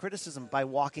back all that criticism by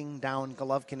walking down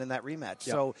Golovkin in that rematch.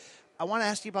 Yep. So I want to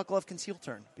ask you about Golovkin's heel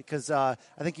turn because I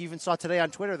think you even saw today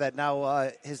on Twitter that now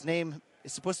his name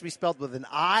is supposed to be spelled with an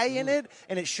I in it,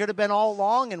 and it should have been all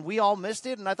along, and we all missed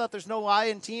it. And I thought there's no I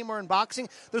in team or in boxing.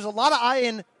 There's a lot of I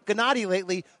in Gennady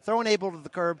lately, throwing Abel to the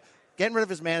curb, getting rid of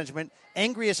his management,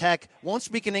 angry as heck, won't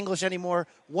speak in English anymore.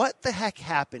 What the heck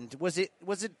happened? Was it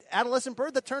Adolescent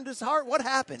Bird that turned his heart? What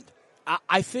happened?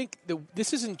 I think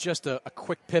this isn't just a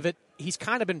quick pivot. He's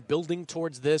kind of been building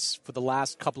towards this for the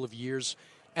last couple of years,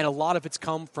 and a lot of it's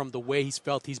come from the way he's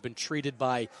felt he's been treated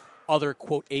by other,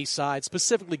 quote, A-sides,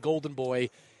 specifically Golden Boy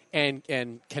and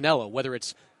Canelo, whether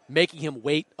it's making him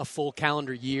wait a full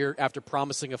calendar year after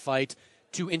promising a fight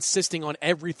to insisting on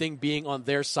everything being on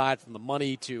their side, from the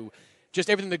money to just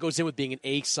everything that goes in with being an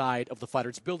A-side of the fighter.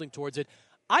 It's building towards it.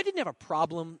 I didn't have a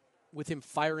problem with him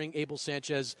firing Abel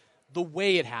Sanchez. The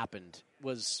way it happened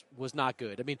was not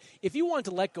good. I mean, if you wanted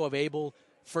to let go of Abel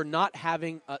for not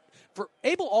having for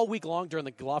Abel all week long during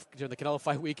the Canelo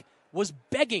fight week was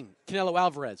begging Canelo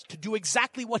Alvarez to do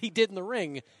exactly what he did in the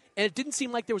ring, and it didn't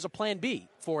seem like there was a plan B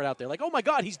for it out there. Like, oh my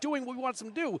God, he's doing what we want him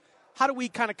to do. How do we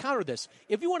kind of counter this?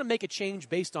 If you want to make a change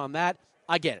based on that,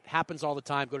 I get it. Happens all the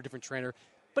time. Go to a different trainer.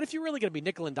 But if you're really going to be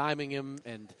nickel and diming him,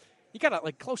 and you got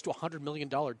a close to $100 million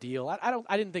deal,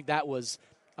 I didn't think that was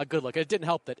a good look. It didn't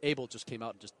help that Abel just came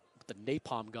out and just with the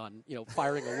napalm gun,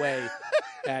 firing away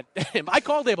at him. I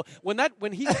called Abel when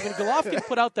Golovkin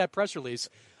put out that press release.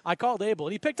 I called Abel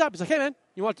and he picked up. He's like, "Hey man,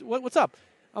 what's up?"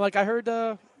 I'm like, "I heard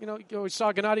you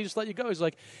saw Gennady just let you go." He's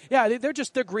like, "Yeah,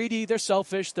 they're greedy, they're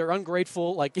selfish, they're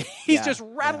ungrateful." Like he's just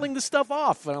rattling the stuff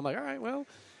off, and I'm like, "All right, well,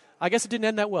 I guess it didn't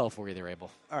end that well for you there, Abel."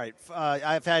 All right,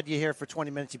 I've had you here for 20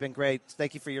 minutes. You've been great.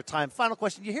 Thank you for your time. Final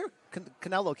question: you hear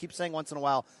Canelo keep saying once in a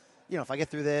while, if I get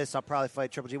through this, I'll probably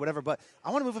fight Triple G, whatever. But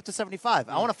I want to move up to 75.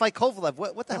 I want to fight Kovalev.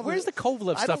 What the hell? Where's the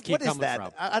Kovalev stuff keep coming that?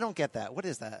 from? I don't get that. What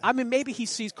is that? I mean, maybe he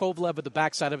sees Kovalev at the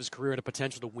backside of his career and a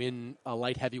potential to win a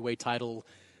light heavyweight title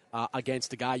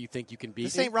against a guy you think you can beat.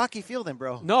 This ain't Rocky Fielding,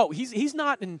 bro. No, he's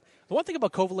not. And the one thing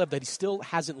about Kovalev that he still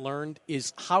hasn't learned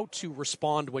is how to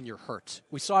respond when you're hurt.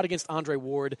 We saw it against Andre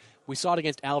Ward. We saw it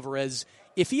against Alvarez.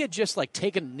 If he had just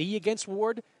taken a knee against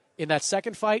Ward in that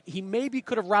second fight, he maybe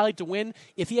could have rallied to win.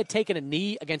 If he had taken a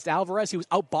knee against Alvarez, he was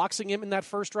outboxing him in that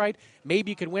first fight,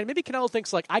 maybe he could win. Maybe Canelo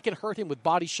thinks, I can hurt him with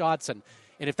body shots, and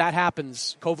if that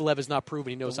happens, Kovalev is not proven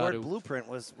he knows how to. The word blueprint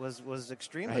was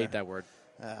extreme. I hate that word.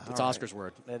 It's right. Oscar's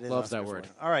word. Loves Oscar's that word. word.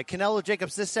 All right, Canelo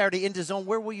Jacobs this Saturday in DAZN.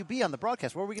 Where will you be on the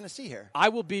broadcast? What are we going to see here? I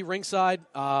will be ringside.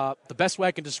 The best way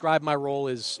I can describe my role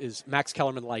is Max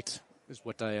Kellerman light, is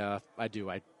what I do.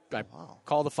 I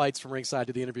call the fights from ringside,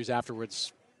 do the interviews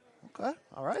afterwards. Okay,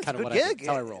 all right, kind of of good gig. gig.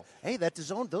 How I roll. Hey, that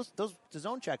DAZN, those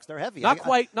DAZN checks, they're heavy. Not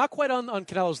quite on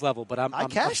Canelo's level, but I'm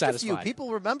cashed satisfied. a few.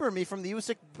 People remember me from the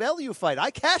Usyk Bellew fight.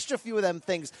 I cashed a few of them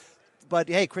things. But,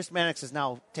 hey, Chris Mannix is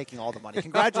now taking all the money.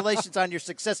 Congratulations on your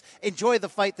success. Enjoy the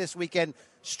fight this weekend.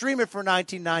 Stream it for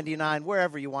 $19.99.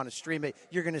 Wherever you want to stream it,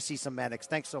 you're going to see some Mannix.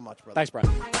 Thanks so much, brother. Thanks, Brian.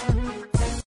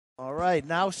 All right,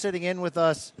 now sitting in with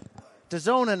us,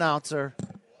 DAZN announcer,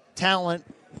 talent,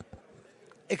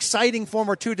 exciting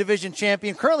former two-division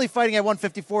champion, currently fighting at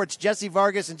 154. It's Jesse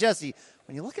Vargas. And, Jesse,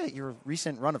 when you look at your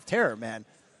recent run of terror, man,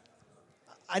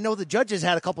 I know the judges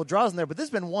had a couple draws in there, but this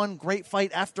has been one great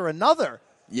fight after another.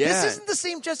 Yeah. This isn't the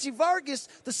same Jesse Vargas,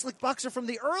 the slick boxer from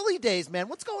the early days, man.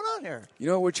 What's going on here?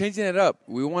 We're changing it up.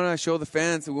 We want to show the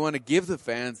fans, we want to give the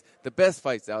fans the best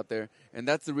fights out there, and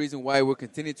that's the reason why we're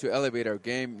continuing to elevate our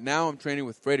game. Now I'm training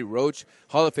with Freddie Roach,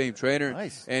 Hall of Fame trainer,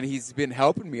 nice. And he's been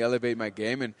helping me elevate my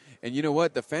game. And you know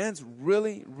what? The fans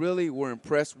really, really were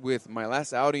impressed with my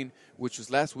last outing, which was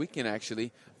last weekend,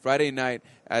 actually, Friday night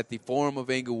at the Forum of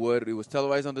Englewood. It was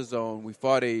televised on DAZN. We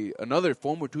fought another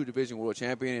former two-division world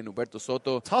champion in Humberto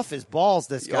Soto. Tough as balls,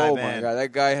 this guy, oh, man. My God.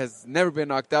 That guy has never been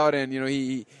knocked out, and,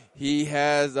 he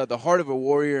has the heart of a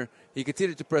warrior. He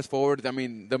continued to press forward. I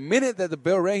mean, the minute that the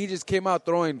bell rang, he just came out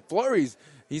throwing flurries.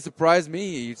 He surprised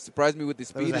me. He surprised me with the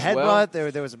speed as well. There was a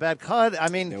headbutt. There was a bad cut. I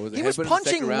mean, he was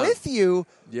punching with you,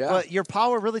 but your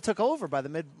power really took over by the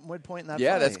midpoint in that fight.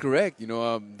 Yeah, that's correct.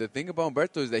 The thing about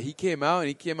Humberto is that he came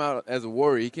out as a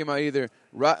warrior. He came out either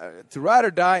to ride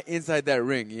or die inside that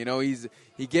ring.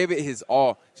 He gave it his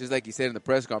all, just like he said in the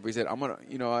press conference. He said,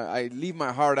 I leave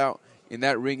my heart out in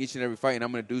that ring each and every fight, and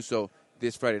I'm going to do so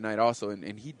this Friday night also.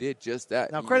 And he did just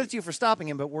that. Now, credit to you for stopping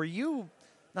him, but were you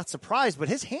not surprised, but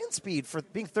his hand speed for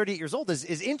being 38 years old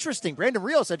is interesting. Brandon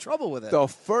Rios had trouble with it. The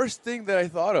first thing that I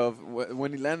thought of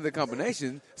when he landed the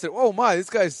combination, I said, "Oh my, this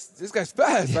guy's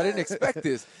fast." I didn't expect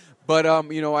this, but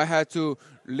I had to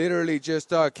literally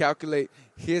just calculate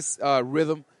his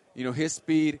rhythm, his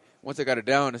speed. Once I got it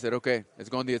down, I said, "Okay, let's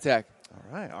go on the attack."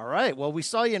 All right. Well, we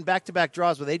saw you in back-to-back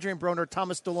draws with Adrian Broner,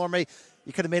 Thomas Delorme.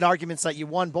 You could have made arguments that you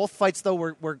won. Both fights, though,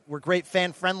 were great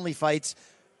fan-friendly fights.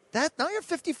 Now you're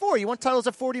 54. You won titles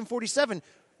at 40 and 47.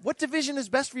 What division is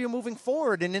best for you moving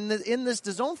forward? And in this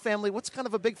DAZN family, what's kind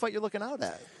of a big fight you're looking out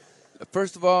at?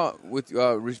 First of all, with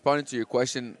responding to your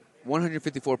question,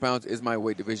 154 pounds is my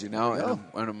weight division now, and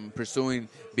I'm pursuing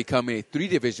becoming a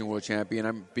 3-division world champion.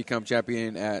 I'm become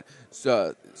champion at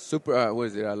super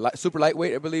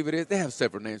lightweight, I believe it is. They have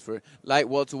several names for it: light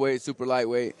welterweight, super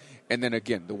lightweight, and then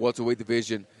again the welterweight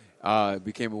division.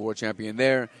 Became a world champion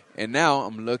there, and now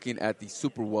I'm looking at the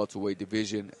super welterweight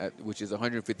division, which is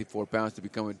 154 pounds, to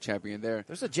become a champion there.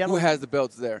 There's a gentleman who has the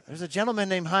belts there. There's a gentleman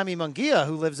named Jaime Munguia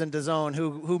who lives in DAZN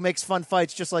who makes fun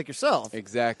fights just like yourself.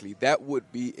 Exactly. That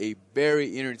would be a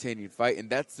very entertaining fight, and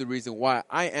that's the reason why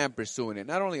I am pursuing it.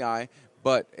 Not only I,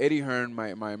 but Eddie Hearn,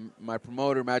 my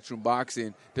promoter, Matchroom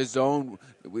Boxing, DAZN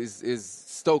is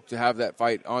stoked to have that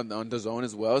fight on DAZN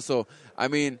as well. So, I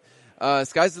mean,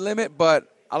 sky's the limit, but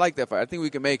I like that fight. I think we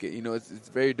can make it. It's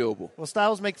very doable. Well,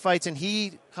 styles make fights, and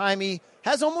Jaime,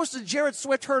 has almost a Jarrett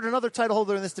Switchert, another title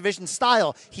holder in this division,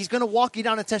 style. He's going to walk you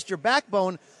down and test your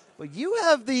backbone, but you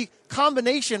have the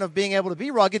combination of being able to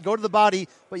be rugged, go to the body,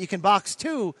 but you can box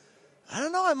too. I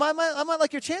don't know. I might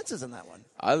like your chances in that one.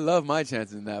 I love my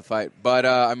chances in that fight, but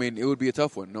it would be a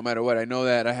tough one no matter what. I know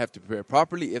that I have to prepare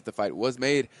properly if the fight was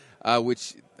made,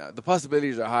 which the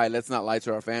possibilities are high. Let's not lie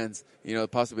to our fans. The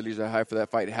possibilities are high for that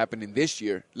fight happening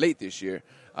late this year.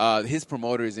 His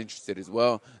promoter is interested as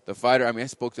well. The fighter, I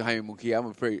spoke to Jaime Munguia. I'm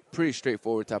a pretty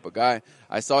straightforward type of guy.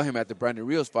 I saw him at the Brandon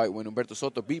Rios fight when Humberto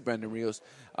Soto beat Brandon Rios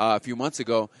a few months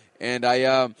ago, and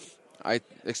I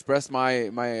expressed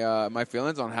my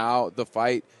feelings on how the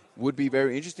fight would be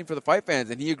very interesting for the fight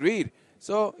fans, and he agreed.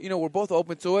 So, we're both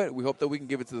open to it. We hope that we can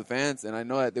give it to the fans, and I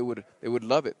know that they would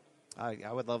love it.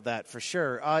 I would love that for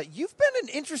sure. You've been an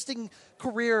interesting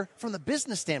career from the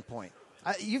business standpoint.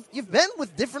 You've been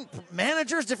with different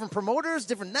managers, different promoters,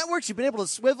 different networks. You've been able to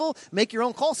swivel, make your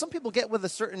own calls. Some people get with a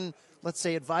certain, let's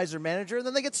say, advisor manager, and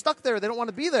then they get stuck there. They don't want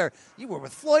to be there. You were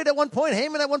with Floyd at one point,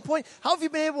 Heyman at one point. How have you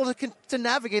been able to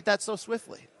navigate that so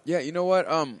swiftly? Yeah, you know what?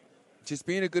 Just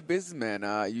being a good businessman.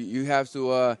 You have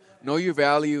to know your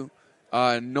value,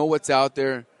 know what's out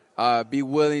there, be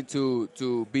willing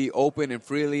to be open and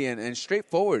freely and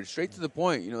straightforward, straight to the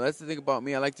point. That's the thing about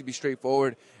me. I like to be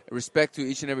straightforward. Respect to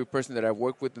each and every person that I've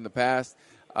worked with in the past.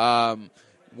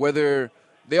 Whether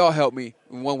they all help me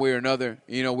in one way or another.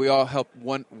 We all help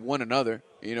one another.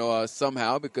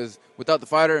 Somehow, because without the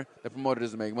fighter, the promoter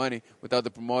doesn't make money. Without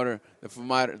the promoter,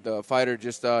 the fighter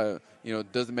just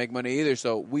doesn't make money either.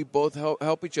 So we both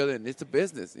help each other, and it's a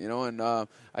business. And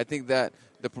I think that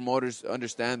the promoters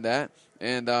understand that,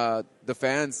 and the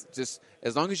fans, just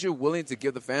as long as you're willing to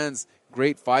give the fans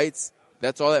great fights,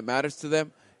 that's all that matters to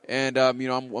them. And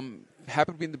I'm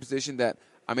happy to be in the position that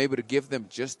I'm able to give them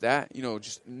just that,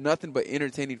 just nothing but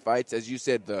entertaining fights. As you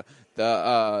said, the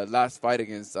last fight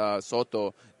against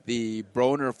Soto, the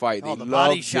Broner fight, the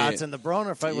body shots in the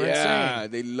Broner fight were insane. Yeah,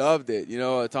 they loved it.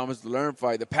 Thomas Delorme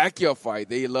fight, the Pacquiao fight,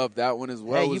 they loved that one as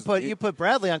well. Hey, you put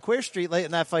Bradley on Queer Street late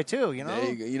in that fight too.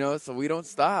 So we don't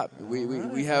stop.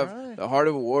 We have the heart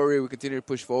of a warrior. We continue to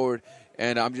push forward,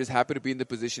 and I'm just happy to be in the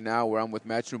position now where I'm with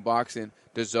Matchroom Boxing,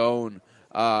 DAZN.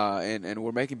 And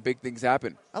we're making big things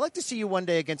happen. I'd like to see you one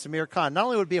day against Amir Khan. Not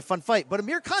only would it be a fun fight, but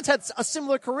Amir Khan's had a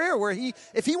similar career where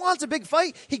if he wants a big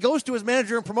fight, he goes to his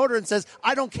manager and promoter and says,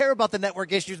 I don't care about the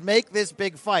network issues, make this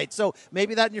big fight. So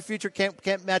maybe that in your future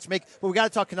can't match make, but we got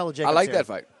to talk Canelo Jacobs. I like here. that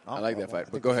fight. I like that fight,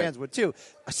 but go ahead. Fans would too.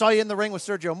 I saw you in the ring with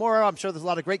Sergio Mora. I'm sure there's a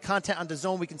lot of great content on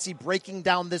DAZN we can see breaking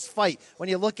down this fight. When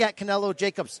you look at Canelo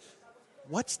Jacobs,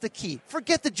 what's the key?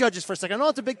 Forget the judges for a second. I know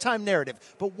it's a big-time narrative,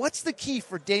 but what's the key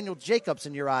for Daniel Jacobs,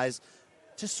 in your eyes,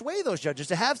 to sway those judges,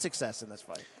 to have success in this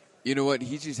fight? You know what?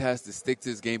 He just has to stick to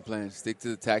his game plan, stick to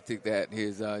the tactic that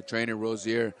his trainer,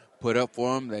 Rosier, put up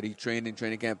for him, that he trained in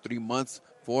training camp 3 months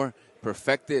for,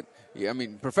 perfect it.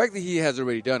 Perfect it he has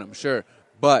already done, I'm sure,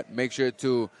 but make sure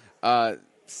to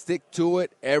stick to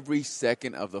it every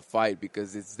second of the fight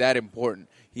because it's that important.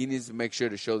 He needs to make sure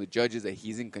to show the judges that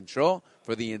he's in control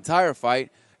for the entire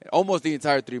fight, almost the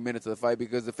entire 3 minutes of the fight,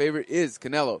 because the favorite is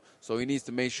Canelo. So he needs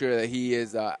to make sure that he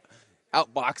is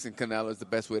outboxing Canelo is the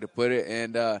best way to put it,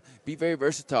 and be very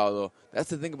versatile. Though that's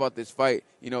the thing about this fight.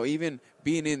 Even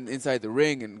being inside the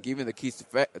ring and giving the keys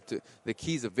to the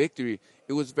keys of victory,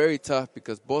 it was very tough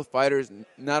because both fighters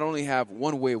not only have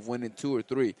one way of winning 2 or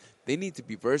 3, they need to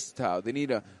be versatile. They need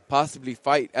to possibly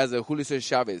fight as a Julio Cesar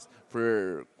Chavez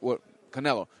for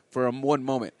Canelo for one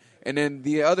moment. And then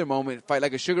the other moment, fight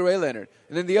like a Sugar Ray Leonard.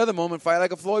 And then the other moment, fight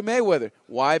like a Floyd Mayweather.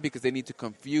 Why? Because they need to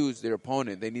confuse their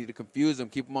opponent. They need to confuse them,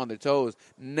 keep them on their toes,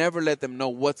 never let them know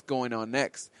what's going on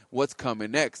next, what's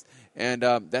coming next. And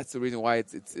that's the reason why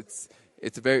it's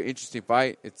a very interesting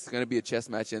fight. It's going to be a chess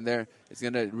match in there. It's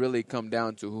going to really come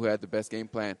down to who had the best game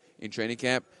plan in training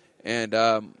camp and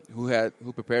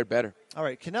who prepared better. All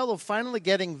right, Canelo finally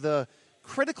getting the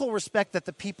critical respect that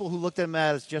the people who looked at him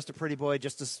as just a pretty boy,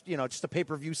 just a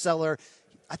pay-per-view seller.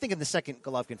 I think in the second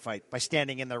Golovkin fight, by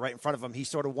standing in there right in front of him, he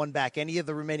sort of won back any of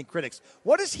the remaining critics.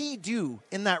 What does he do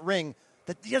in that ring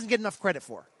that he doesn't get enough credit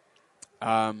for?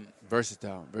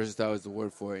 Versatile. Versatile is the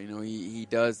word for it. He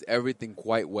does everything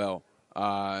quite well.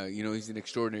 He's an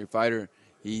extraordinary fighter.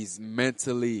 He's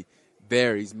mentally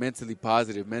there. He's mentally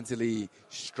positive, mentally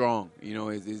strong.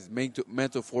 His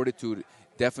mental fortitude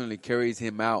definitely carries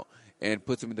him out and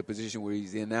puts him in the position where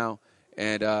he's in now.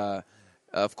 And,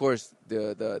 of course,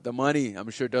 the money, I'm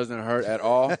sure, doesn't hurt at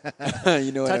all.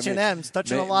 Touching M's,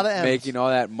 touching a lot of M's. Making all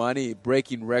that money,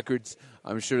 breaking records,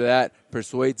 I'm sure that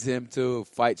persuades him to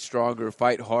fight stronger,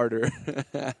 fight harder.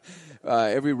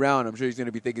 Every round, I'm sure he's going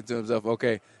to be thinking to himself,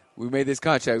 okay, we made this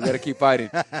contract. We got to keep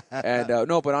fighting. And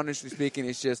but honestly speaking,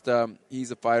 it's just he's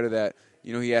a fighter that,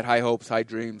 he had high hopes, high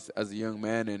dreams as a young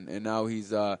man, and now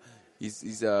he's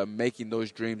making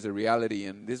those dreams a reality.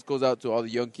 And this goes out to all the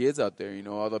young kids out there,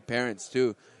 all the parents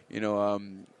too.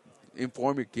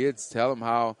 Inform your kids. Tell them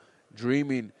how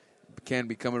dreaming can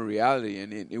become a reality,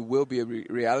 and it will be a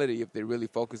reality if they really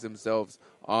focus themselves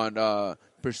on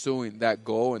pursuing that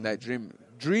goal and that dream.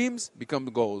 Dreams become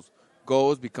goals.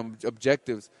 Goals become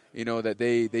objectives, that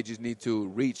they just need to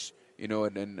reach,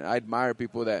 and I admire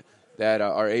people that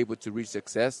are able to reach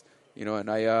success, and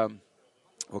I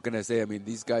what can I say? I mean,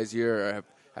 these guys here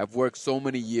have worked so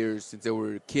many years since they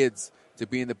were kids to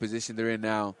be in the position they're in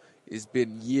now. It's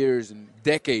been years and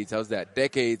decades. How's that?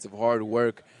 Decades of hard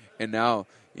work. And now,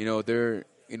 they're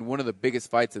in one of the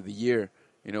biggest fights of the year,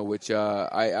 which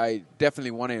I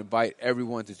definitely want to invite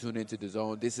everyone to tune into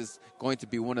DAZN. This is going to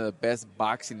be one of the best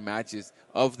boxing matches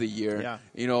of the year.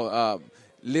 Yeah.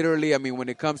 Literally, I mean, when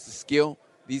it comes to skill,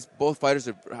 both fighters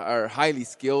are highly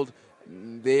skilled.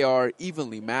 They are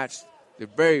evenly matched. They're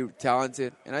very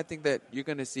talented, and I think that you're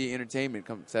going to see entertainment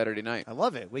come Saturday night. I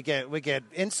love it. We get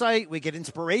insight, we get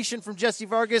inspiration from Jesse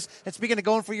Vargas. And speaking of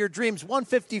going for your dreams,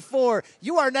 154.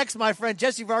 You are next, my friend.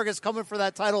 Jesse Vargas coming for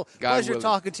that title. Pleasure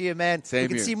talking to you, man. Same we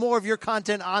can here. See more of your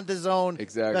content on DAZN.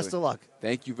 Exactly. Best of luck.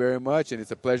 Thank you very much, and it's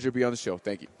a pleasure to be on the show.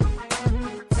 Thank you.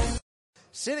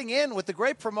 Sitting in with the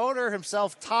great promoter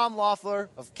himself, Tom Loeffler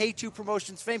of K2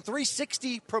 Promotions fame,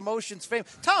 360 Promotions fame.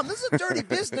 Tom, this is a dirty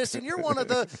business, and you're one of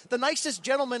the nicest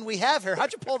gentlemen we have here.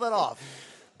 How'd you pull that off?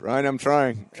 Brian, I'm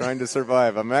trying to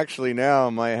survive. I'm actually now,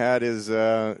 my hat is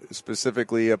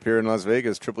specifically up here in Las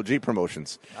Vegas, Triple G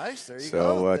Promotions. Nice, there you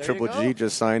So go. Triple G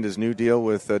just signed his new deal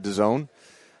with DAZN.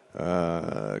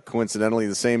 Coincidentally,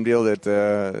 the same deal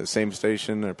that same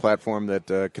station or platform that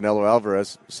Canelo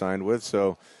Alvarez signed with.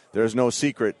 So there's no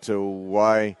secret to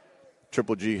why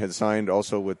Triple G had signed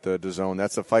also with DAZN.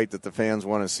 That's a fight that the fans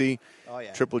want to see. Oh,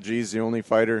 yeah. Triple G is the only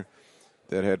fighter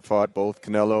that had fought both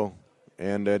Canelo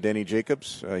and Danny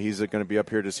Jacobs. He's going to be up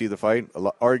here to see the fight.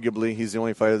 Arguably, he's the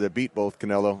only fighter that beat both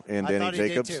Canelo and Danny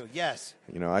Jacobs. I thought he did too, yes.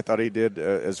 I thought he did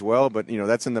as well, but,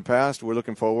 that's in the past. We're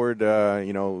looking forward.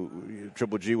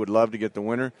 Triple G would love to get the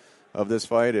winner of this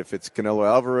fight if it's Canelo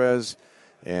Alvarez.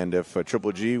 And if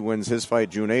Triple G wins his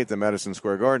fight June 8th at Madison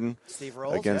Square Garden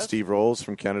against Steve Rolls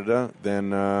from Canada,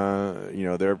 then,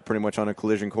 they're pretty much on a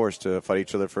collision course to fight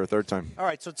each other for a third time. All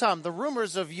right, so, Tom, the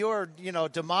rumors of your,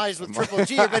 demise with Triple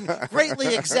G have been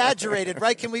greatly exaggerated,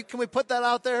 right? Can we put that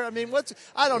out there? I mean,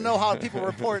 I don't know how people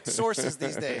report sources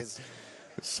these days.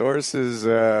 Sources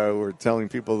were telling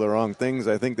people the wrong things.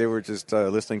 I think they were just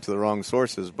listening to the wrong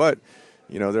sources. But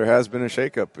there has been a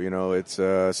shakeup.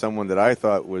 It's someone that I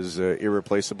thought was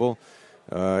irreplaceable.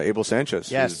 Abel Sanchez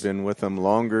has been with them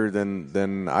longer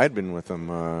than I'd been with them.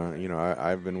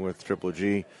 I've been with Triple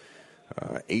G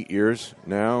 8 years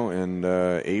now, and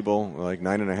Abel like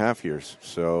 9.5 years.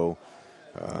 So,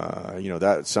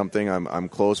 That's something. I'm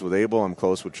close with Abel. I'm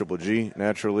close with Triple G.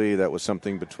 Naturally, that was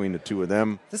something between the two of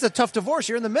them. This is a tough divorce.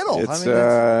 You're in the middle. It's,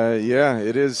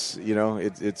 it is.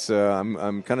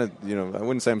 I'm kind of, I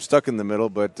wouldn't say I'm stuck in the middle,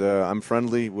 but I'm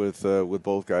friendly with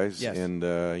both guys. Yes. And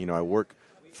I work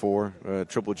for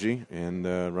Triple G and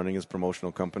running his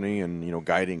promotional company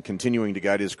and continuing to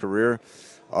guide his career.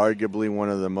 Arguably one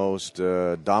of the most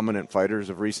dominant fighters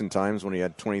of recent times when he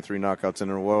had 23 knockouts in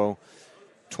a row.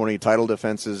 20 title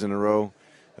defenses in a row,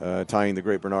 tying the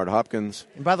great Bernard Hopkins.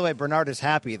 And by the way, Bernard is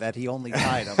happy that he only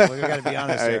tied him. We've got to be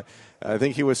honest here. I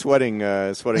think he was sweating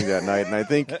that night, and I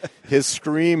think his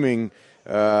screaming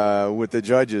with the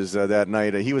judges that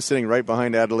night. He was sitting right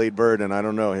behind Adelaide Bird, and I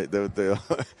don't know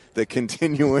the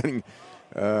continuing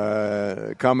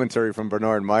commentary from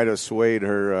Bernard might have swayed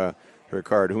her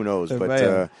card. Who knows?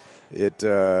 But.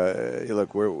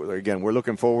 Look, we're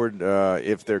looking forward.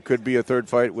 If there could be a third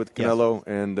fight with Canelo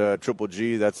and Triple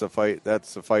G, that's a fight.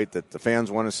 That's a fight that the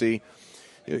fans want to see.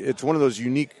 It's one of those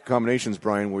unique combinations,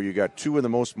 Brian, where you got two of the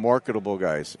most marketable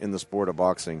guys in the sport of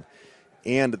boxing,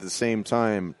 and at the same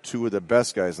time, two of the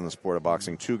best guys in the sport of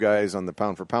boxing. Two guys on the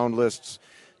pound-for-pound lists,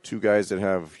 two guys that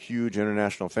have huge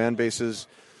international fan bases.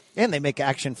 And they make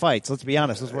action fights. Let's be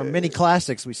honest; those were mini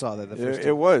classics we saw there. The first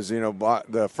it was,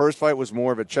 the first fight was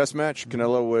more of a chess match.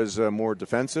 Canelo was more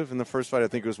defensive in the first fight. I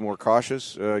think it was more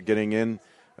cautious getting in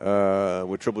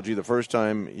with Triple G the first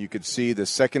time. You could see the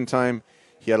second time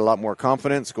he had a lot more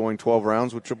confidence going 12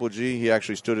 rounds with Triple G. He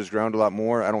actually stood his ground a lot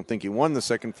more. I don't think he won the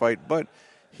second fight, but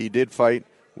he did fight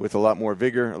with a lot more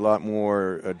vigor, a lot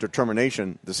more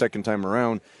determination the second time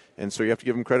around. And so you have to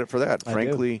give him credit for that.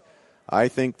 Frankly, I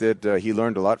think that he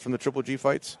learned a lot from the Triple G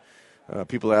fights.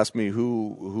 People ask me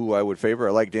who I would favor.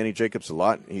 I like Danny Jacobs a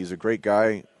lot. He's a great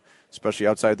guy, especially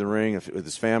outside the ring with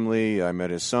his family. I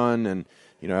met his son, and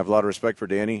I have a lot of respect for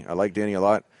Danny. I like Danny a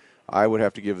lot. I would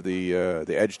have to give the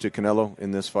edge to Canelo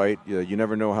in this fight. You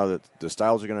never know how the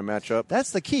styles are going to match up.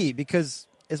 That's the key, because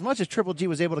as much as Triple G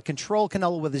was able to control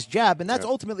Canelo with his jab, and that's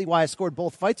ultimately why I scored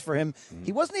both fights for him,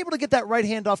 he wasn't able to get that right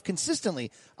hand off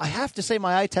consistently. I have to say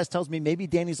my eye test tells me maybe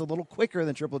Danny's a little quicker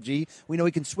than Triple G. We know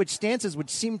he can switch stances, which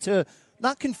seem to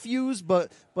not confuse but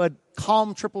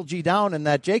calm Triple G down in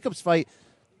that Jacobs fight.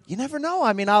 You never know.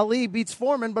 I mean, Ali beats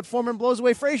Foreman, but Foreman blows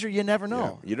away Frazier. You never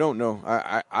know. Yeah, you don't know.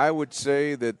 I would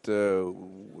say that the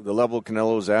level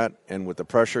Canelo's at and with the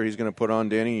pressure he's going to put on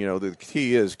Danny, the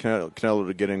key is Canelo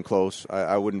to get in close.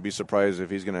 I wouldn't be surprised if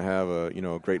he's going to have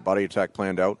a great body attack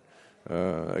planned out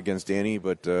against Danny.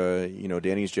 But,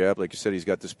 Danny's jab, like you said, he's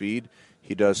got the speed.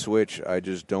 He does switch. I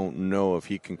just don't know if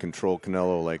he can control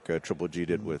Canelo like Triple G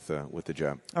did with the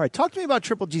jab. All right, talk to me about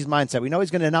Triple G's mindset. We know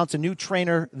he's going to announce a new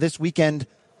trainer this weekend.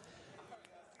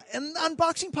 And on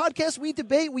Boxing Podcast, we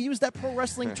debate. We use that pro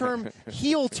wrestling term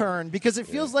heel turn because it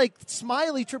feels like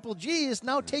Smiley Triple G is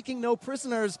now taking no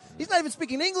prisoners. He's not even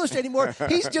speaking English anymore.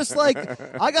 He's just like,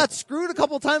 I got screwed a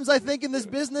couple times, I think, in this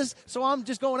business, so I'm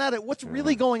just going at it. What's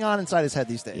really going on inside his head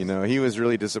these days? He was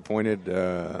really disappointed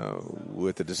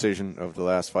with the decision of the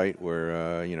last fight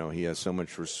where, he has so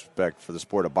much respect for the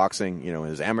sport of boxing.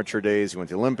 His amateur days, he went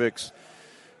to the Olympics.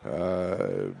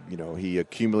 He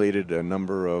accumulated a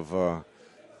number of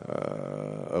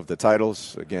the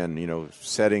titles, again,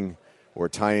 setting or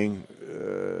tying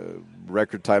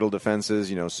record title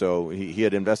defenses, so he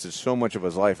had invested so much of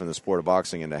his life in the sport of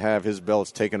boxing, and to have his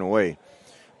belts taken away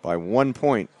by 1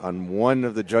 point on one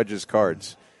of the judges'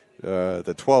 cards,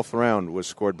 the 12th round was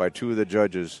scored by two of the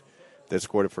judges that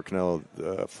scored it for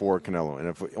Canelo, and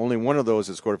if only one of those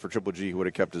had scored it for Triple G, he would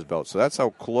have kept his belt. So that's how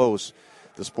close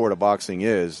the sport of boxing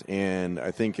is, and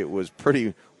I think it was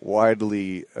pretty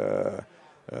widely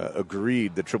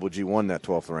agreed that Triple G won that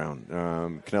 12th round.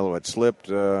 Canelo had slipped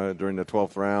during the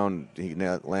 12th round. He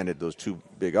landed those two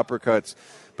big uppercuts.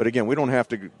 But again, we don't have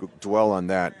to dwell on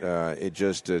that. It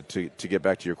just to get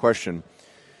back to your question.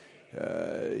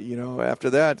 After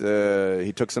that,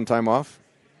 he took some time off.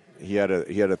 He had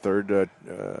a third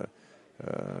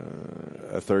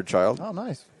child. Oh,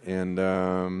 nice. And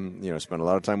spent a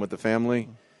lot of time with the family.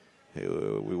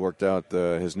 We worked out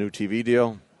his new TV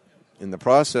deal. In the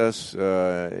process,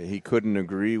 he couldn't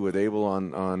agree with Abel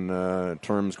on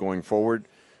terms going forward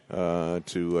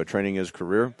to training his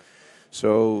career.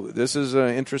 So this is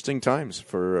interesting times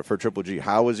for Triple G.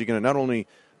 How is he going to not only,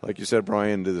 like you said,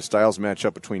 Brian, do the styles match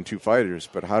up between two fighters,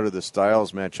 but how do the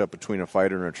styles match up between a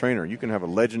fighter and a trainer? You can have a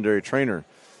legendary trainer,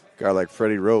 a guy like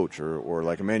Freddie Roach or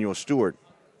like Emmanuel Stewart,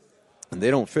 and they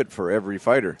don't fit for every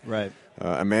fighter. Right.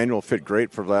 Emmanuel fit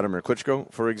great for Vladimir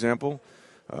Klitschko, for example.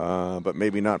 But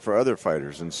maybe not for other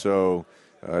fighters. And so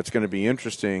it's going to be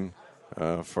interesting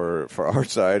for our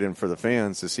side and for the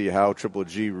fans to see how Triple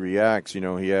G reacts. You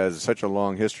know, he has such a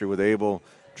long history with Abel,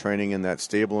 training in that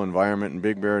stable environment in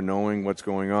Big Bear, knowing what's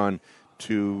going on,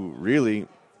 to really,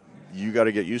 you got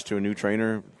to get used to a new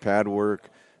trainer, pad work,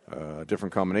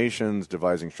 different combinations,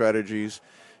 devising strategies.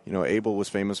 You know, Abel was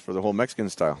famous for the whole Mexican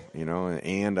style, you know,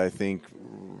 and I think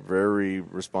very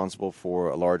responsible for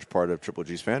a large part of Triple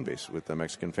G's fan base with the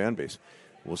Mexican fan base.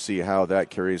 We'll see how that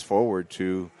carries forward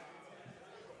to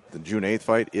the June 8th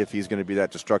fight, if he's going to be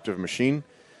that destructive machine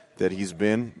that he's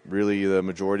been really the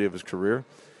majority of his career,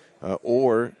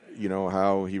 or, you know,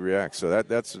 how he reacts. So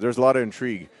there's a lot of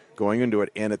intrigue going into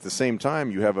it. And at the same time,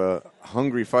 you have a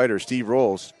hungry fighter, Steve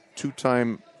Rolls,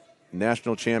 2-time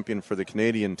national champion for the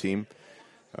Canadian team.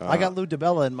 I got Lou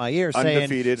DiBella in my ear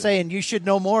saying you should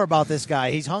know more about this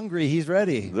guy. He's hungry. He's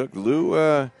ready. Look,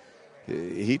 Lou,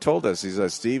 he told us, he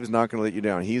said, Steve's not going to let you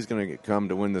down. He's going to come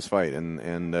to win this fight.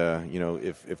 And you know,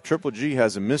 if Triple G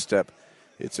has a misstep,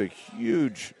 it's a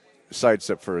huge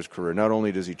sidestep for his career. Not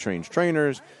only does he change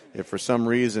trainers, if for some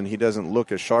reason he doesn't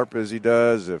look as sharp as he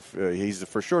does, if he's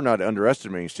for sure not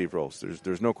underestimating Steve Rolls.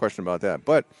 There's no question about that.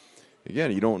 But,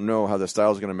 again, you don't know how the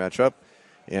style is going to match up.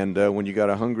 And when you got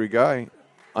a hungry guy,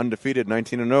 undefeated,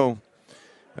 19-0,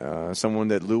 someone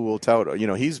that Lou will tout. You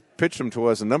know, he's pitched him to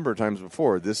us a number of times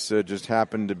before. This just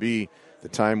happened to be the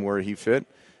time where he fit.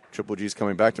 Triple G's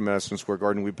coming back to Madison Square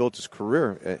Garden. We built his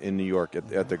career in New York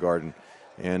at the Garden.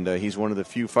 And he's one of the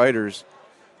few fighters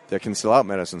that can sell out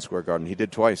Madison Square Garden. He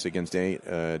did twice against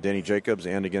Danny Jacobs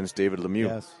and against David Lemieux.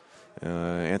 Yes.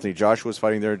 Anthony Joshua's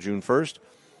fighting there June 1st.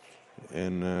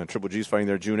 And Triple G's fighting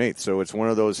there June 8th. So it's one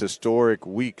of those historic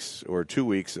weeks or 2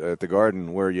 weeks at the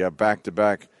Garden where you have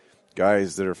back-to-back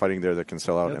guys that are fighting there that can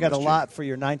sell out. You'll get a lot for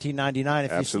your $19.99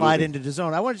 if you slide into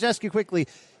DAZN. I wanted to ask you quickly,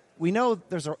 we know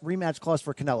there's a rematch clause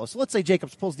for Canelo. So let's say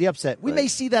Jacobs pulls the upset. We may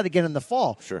see that again in the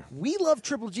fall. Sure. We love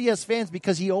Triple G as fans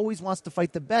because he always wants to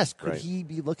fight the best. Could he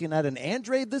be looking at an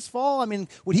Andrade this fall? I mean,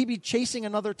 would he be chasing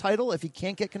another title if he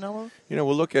can't get Canelo? You know,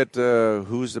 we'll look at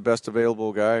who's the best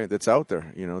available guy that's out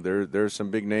there. You know, there's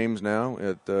some big names now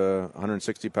at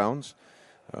 160 pounds.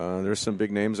 There's some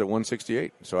big names at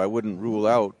 168. So I wouldn't rule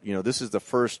out, you know, this is the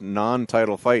first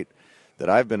non-title fight that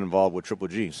I've been involved with Triple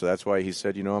G. So that's why he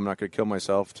said, you know, I'm not going to kill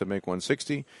myself to make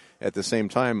 160. At the same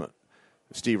time,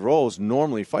 Steve Rolls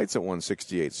normally fights at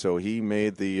 168. So he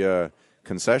made the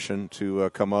concession to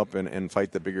come up and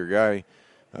fight the bigger guy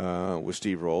with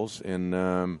Steve Rolls.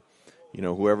 And, you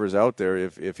know, whoever's out there,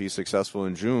 if he's successful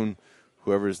in June,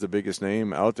 whoever's the biggest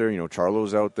name out there, you know,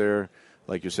 Charlo's out there.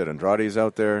 Like you said, Andrade's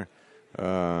out there.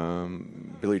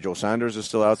 Billy Joe Saunders is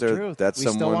still out there. True. That's we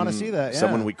someone, still want to see that. Yeah.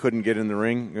 Someone we couldn't get in the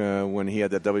ring when he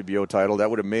had that WBO title. That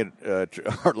would have made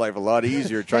our life a lot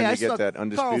easier trying to get that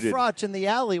undisputed. Carl Froch in the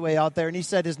alleyway out there, and he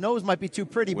said his nose might be too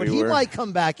pretty, but he might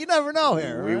come back. You never know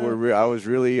here. I was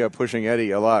really pushing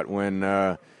Eddie a lot when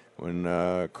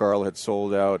Carl had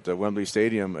sold out Wembley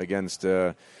Stadium against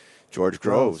George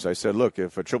Groves. I said, look,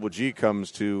 if a Triple G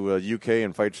comes to UK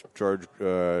and fights Carl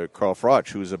Froch,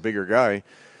 who's a bigger guy,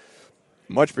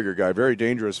 much bigger guy, very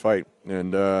dangerous fight,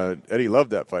 and Eddie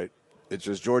loved that fight. It's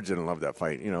just George didn't love that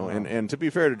fight, you know. And to be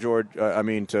fair to George,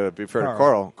 to be fair to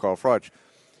Carl Froch,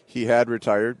 he had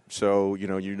retired, so you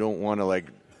know you don't want to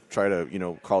try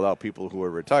to call out people who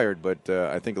are retired. But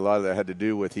I think a lot of that had to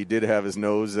do with he did have his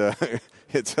nose.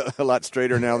 It's a lot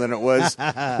straighter now than it was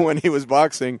when he was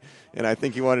boxing, and I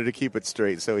think he wanted to keep it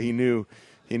straight. So he knew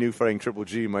fighting Triple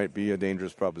G might be a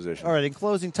dangerous proposition. All right, in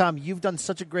closing, Tom, you've done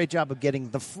such a great job of getting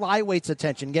the flyweights'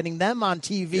 attention, getting them on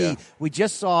TV. Yeah. We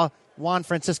just saw Juan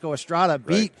Francisco Estrada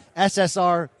beat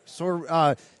SSR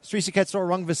Srisaket Sor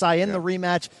Rungvisai in the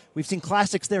rematch. We've seen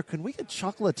classics there. Can we get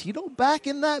Chocolatito back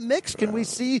in that mix? Can we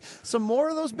see some more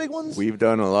of those big ones? We've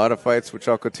done a lot of fights with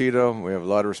Chocolatito. We have a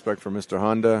lot of respect for Mr.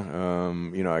 Honda.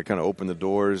 I kind of opened the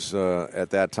doors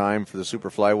at that time for the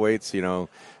super flyweights.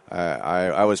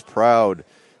 I was proud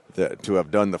to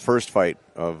have done the first fight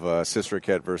of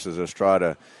Srisaket versus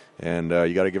Estrada, and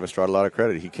you got to give Estrada a lot of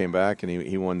credit. He came back and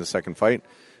he won the second fight.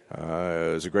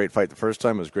 It was a great fight the first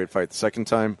time. It was a great fight the second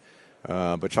time.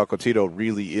 But Chocolatito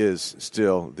really is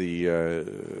still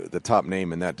the top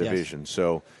name in that division. Yes.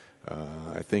 So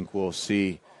I think we'll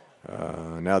see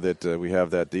now that we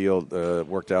have that deal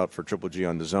worked out for Triple G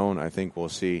on DAZN. I think we'll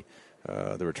see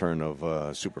the return of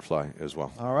Superfly as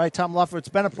well. All right, Tom Loeffler, it's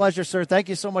been a pleasure, sir. Thank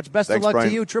you so much. Best of luck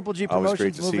to you. Triple G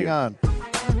Promotions moving on.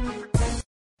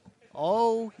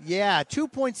 Oh, yeah.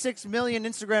 2.6 million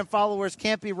Instagram followers.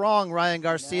 Can't be wrong, Ryan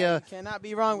Garcia. No, cannot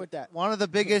be wrong with that. One of the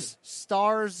biggest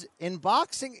stars in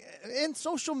boxing, in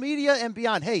social media, and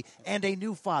beyond. Hey, and a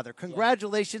new father.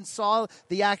 Congratulations. Saw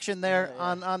the action there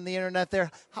on the internet there.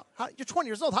 You're 20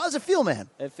 years old. How does it feel, man?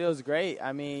 It feels great.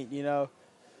 I mean,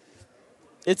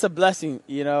 it's a blessing.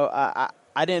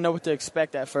 I didn't know what to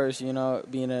expect at first,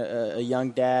 being a young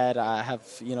dad. I have,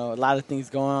 a lot of things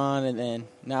going on, and then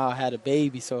now I had a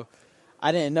baby. So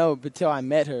I didn't know until I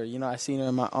met her. I seen her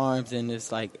in my arms, and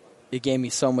it's like it gave me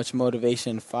so much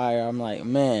motivation and fire. I'm like,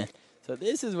 man, so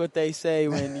this is what they say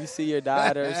when you see your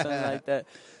daughter or something like that.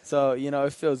 So,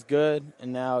 it feels good,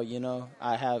 and now,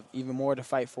 I have even more to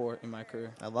fight for in my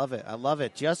career. I love it. I love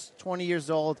it. Just 20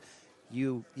 years old.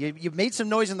 You've made some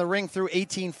noise in the ring through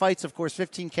 18 fights, of course,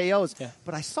 15 KOs. Yeah.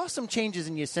 But I saw some changes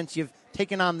in you since you've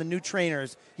taken on the new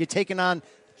trainers. You've taken on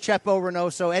Chepo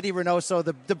Reynoso, Eddie Reynoso,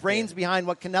 the brains behind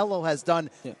what Canelo has done.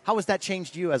 Yeah. How has that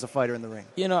changed you as a fighter in the ring?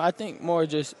 I think more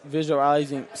just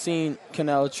visualizing, seeing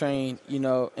Canelo train,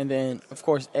 and then, of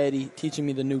course, Eddie teaching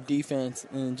me the new defense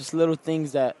and just little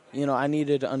things that, I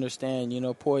needed to understand,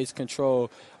 poise,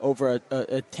 control over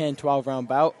a 10, 12-round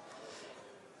bout.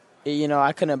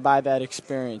 I couldn't buy that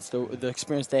experience, the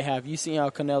experience they have. You see how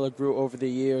Canelo grew over the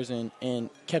years and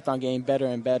kept on getting better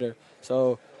and better.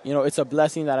 So, it's a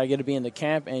blessing that I get to be in the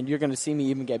camp, and you're going to see me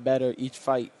even get better each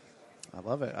fight. I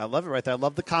love it. I love it right there. I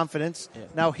love the confidence. Yeah.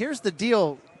 Now, here's the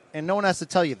deal, and no one has to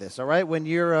tell you this, all right? When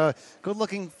you're a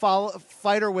good-looking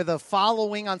fighter with a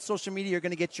following on social media, you're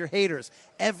going to get your haters.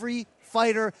 Every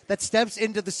fighter that steps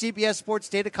into the CBS Sports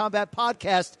State of Combat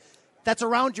podcast that's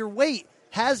around your weight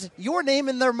has your name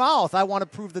in their mouth. I want to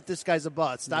prove that this guy's a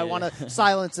bust. Yeah. I want to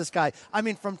silence this guy. I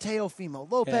mean, from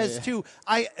Teofimo Lopez to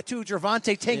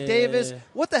Gervonta Tank Davis.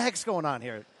 What the heck's going on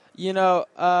here?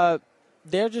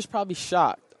 They're just probably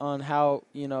shocked on how,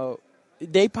 a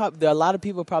lot of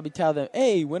people probably tell them,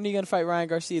 hey, when are you going to fight Ryan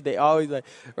Garcia? They always like,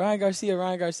 Ryan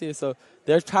Garcia. So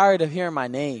they're tired of hearing my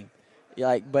name.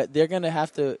 But they're going to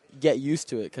have to get used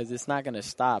to it because it's not going to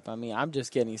stop. I mean, I'm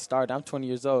just getting started. I'm 20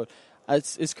 years old.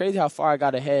 It's crazy how far I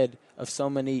got ahead of so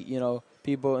many,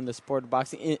 people in the sport of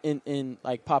boxing in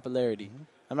popularity. Mm-hmm.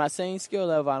 I'm not saying skill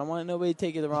level. I don't want nobody to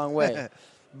take it the wrong way.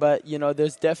 But,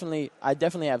 I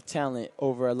definitely have talent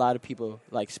over a lot of people,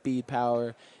 like speed,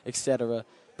 power, etc.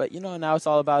 But, now it's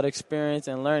all about experience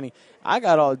and learning. I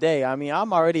got all day. I mean,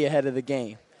 I'm already ahead of the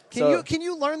game. Can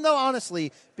you learn, though,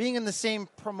 honestly, being in the same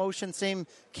promotion, same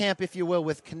camp, if you will,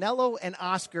 with Canelo and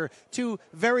Oscar, two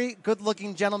very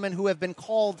good-looking gentlemen who have been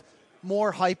called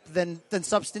more hype than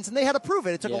substance, and they had to prove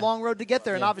it. It took a long road to get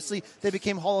there, and obviously they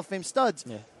became Hall of Fame studs.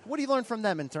 Yeah. What do you learn from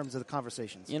them in terms of the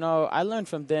conversations? I learned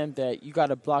from them that you got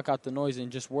to block out the noise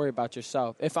and just worry about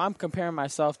yourself. If I'm comparing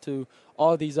myself to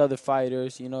all these other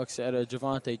fighters, et cetera,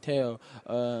 Gervonta, Teo,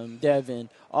 Devin,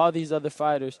 all these other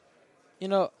fighters,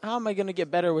 how am I going to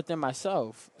get better within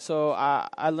myself? So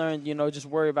I learned, just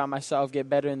worry about myself, get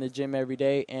better in the gym every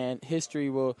day, and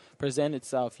history will present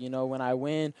itself. When I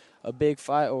win a big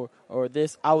fight or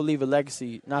this, I will leave a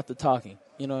legacy, not the talking.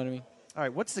 You know what I mean? All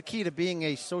right, what's the key to being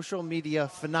a social media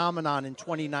phenomenon in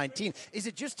 2019? Is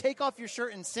it just take off your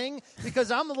shirt and sing? Because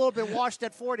I'm a little bit washed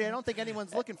at 40. I don't think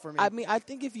anyone's looking for me. I mean, I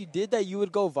think if you did that, you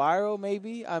would go viral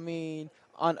maybe. I mean,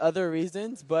 on other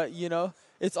reasons. But,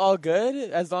 it's all good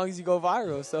as long as you go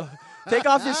viral. So take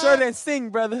off your shirt and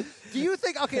sing, brother. Do you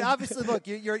think, okay, obviously, look,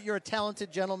 you're a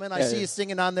talented gentleman. I see you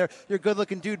singing on there. You're a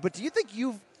good-looking dude. But do you think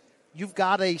you've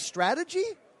got a strategy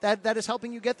that is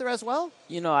helping you get there as well?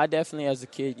 I definitely, as a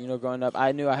kid, growing up,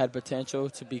 I knew I had potential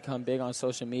to become big on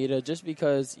social media just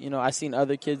because, I seen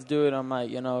other kids do it. I'm like,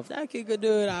 if that kid could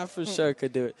do it, I for sure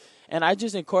could do it. And I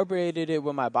just incorporated it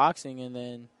with my boxing, and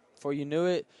then before you knew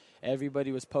it,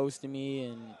 everybody was posting me,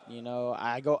 and,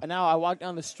 I walk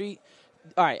down the street.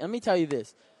 All right, let me tell you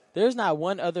this. There's not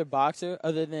one other boxer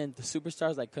other than the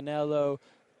superstars like Canelo,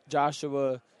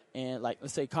 Joshua, and,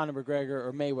 let's say Conor McGregor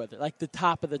or Mayweather, like the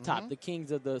top of the top, the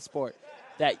kings of the sport,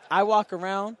 that I walk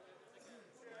around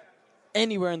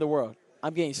anywhere in the world,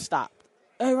 I'm getting stopped.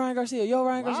 Hey, Ryan Garcia. Yo,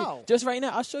 Ryan Garcia. Just right now.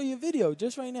 I'll show you a video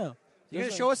just right now. You're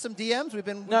going to show us some DMs? We've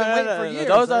been waiting for years.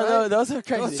 Those are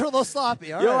crazy. Those are a little sloppy.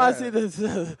 You don't want to see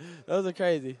this. Those are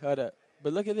crazy. Hold up.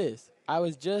 But look at this. Look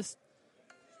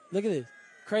at this.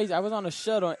 Crazy. I was on a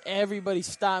shuttle, and everybody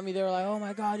stopped me. They were like, oh,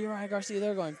 my God, you're Ryan Garcia.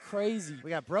 They're going crazy. We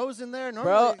got bros in there?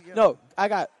 No, I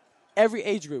got every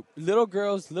age group. Little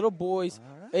girls, little boys,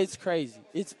 It's crazy.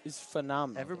 It's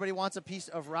phenomenal. Everybody wants a piece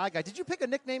of Rye Guy. Did you pick a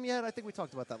nickname yet? I think we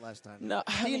talked about that last time. No.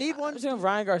 Do you need one? I'm saying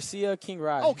Ryan Garcia, King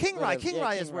Rye. Oh, King Rye. Whatever. King Yeah,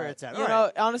 Rye King is where Rye. it's at. You All know,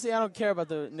 right. honestly, I don't care about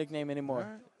the nickname anymore.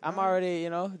 I'm already,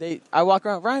 I walk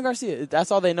around Ryan Garcia.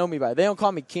 That's all they know me by. They don't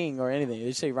call me King or anything. They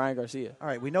just say Ryan Garcia. All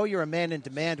right. We know you're a man in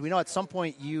demand. We know at some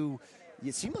point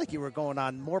it seemed like you were going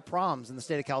on more proms in the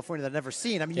state of California than I've ever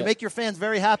seen. I mean, you make your fans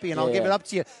very happy, and I'll give it up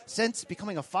to you. Since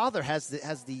becoming a father, has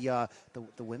the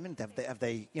women have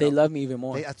they they love me even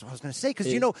more. That's what I was going to say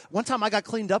because one time I got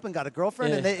cleaned up and got a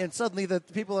girlfriend, and suddenly the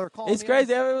people are calling. It's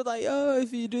crazy. Everyone's like, "Oh,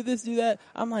 if you do this, do that."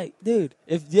 I'm like, dude,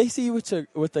 if they see you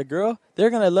with a girl, they're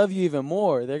gonna love you even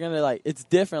more. They're gonna it's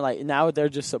different. Like now they're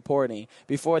just supporting.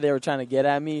 Before they were trying to get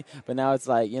at me, but now it's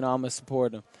like I'm gonna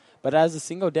support them. But as a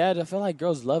single dad, I feel like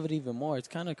girls love it even more. It's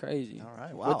kind of crazy. All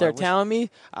right, wow. What they're telling me,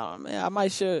 I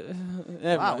might should.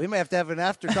 Wow, we may have to have an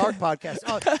After Dark podcast.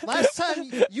 Last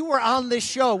time you were on this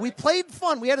show, we played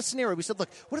fun. We had a scenario. We said, look,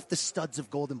 what if the studs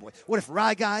of Golden Boy? What if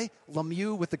Rye Guy,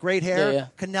 Lemieux with the great hair,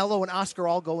 Canelo, and Oscar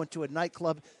all go into a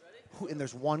nightclub, and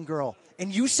there's one girl?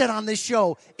 And you said on this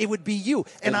show it would be you.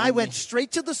 And I went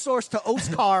straight to the source, to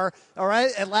Oscar, all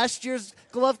right, at last year's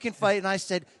Golovkin fight, and I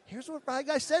said, here's what Rye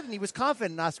Guy said, and he was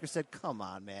confident. And Oscar said, come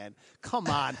on, man. Come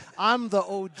on. I'm the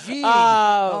OG.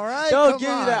 All right? Don't give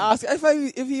me that, Oscar.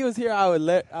 If he was here, I would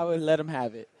let him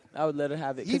have it. I would let him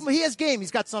have it. He has game.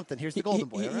 He's got something. Here's the Golden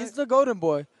Boy. He's the Golden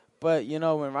Boy. But,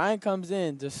 when Ryan comes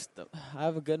in, just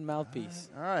have a good mouthpiece.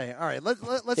 All right.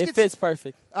 Let's it fits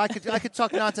perfect. I could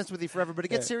talk nonsense with you forever, but to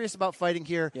get serious about fighting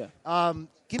here,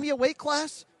 give me a weight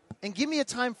class and give me a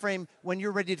time frame when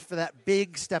you're ready for that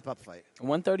big step-up fight.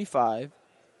 135.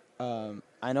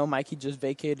 I know Mikey just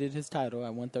vacated his title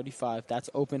at 135.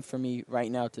 That's open for me right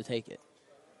now to take it.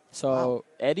 So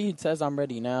Eddie says I'm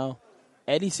ready now.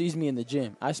 Eddie sees me in the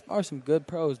gym. I spar some good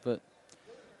pros, but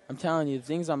I'm telling you, the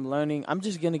things I'm learning, I'm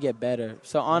just going to get better.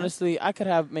 So, honestly, I could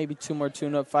have maybe 2 more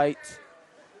tune-up fights.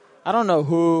 I don't know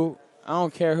who. I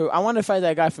don't care who. I want to fight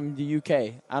that guy from the UK.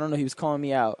 I don't know. He was calling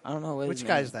me out. I don't know. Which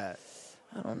guy is that?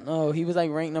 I don't know. He was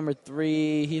ranked number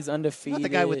 3. He's undefeated. Not the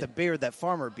guy with the beard that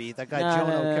Farmer beat. That guy,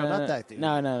 Jonah O'Carroll. Not that dude.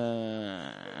 No. I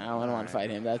don't want to fight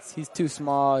him. He's too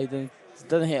small. He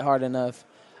doesn't hit hard enough.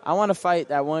 I want to fight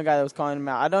that one guy that was calling him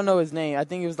out. I don't know his name. I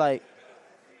think it was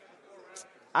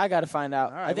I got to find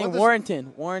out. Right, I think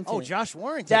Warrington. Oh, Josh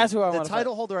Warrington. That's who I want to fight. The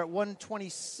title holder at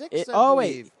 126,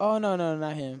 wait. Oh, no,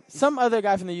 not him. Some other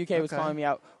guy from the UK was calling me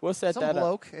out. We'll set that up. Some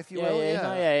bloke, if you will.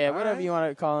 Yeah. Whatever you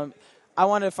want to call him. I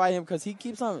want to fight him because he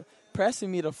keeps on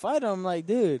pressing me to fight him. I'm like,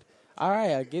 dude, all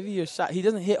right, I'll give you a shot. He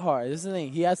doesn't hit hard. This is the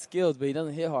thing. He has skills, but he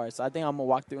doesn't hit hard. So I think I'm going to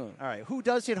walk through him. All right. Who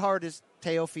does hit hard is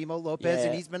Teofimo Lopez,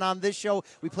 and he's been on this show.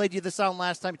 We played you the sound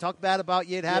last time. He talked bad about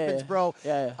you. It happens, bro.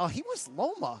 Yeah. Oh, he was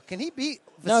Loma. Can he beat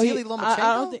Vasily Lomachenko?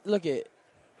 I don't think. Look,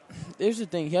 here's the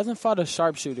thing. He hasn't fought a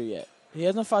sharpshooter yet. He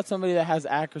hasn't fought somebody that has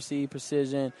accuracy,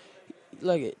 precision.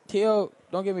 Look, Teo,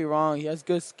 don't get me wrong. He has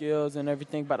good skills and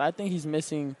everything, but I think he's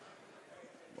missing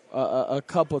a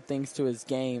couple things to his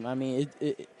game. I mean,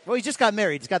 well, he just got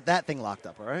married. He's got that thing locked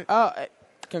up, all right? Oh,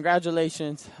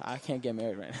 congratulations. I can't get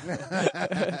married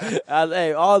right now.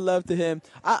 Hey, all love to him.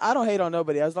 I don't hate on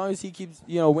nobody. As long as he keeps,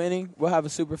 winning, we'll have a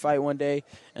super fight one day.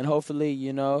 And hopefully,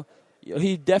 he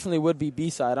definitely would be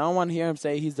B-side. I don't want to hear him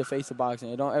say he's the face of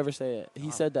boxing. Don't ever say it.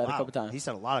 He said that a couple times. He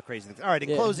said a lot of crazy things. All right,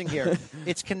 in closing here,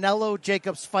 it's Canelo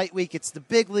Jacobs Fight Week. It's the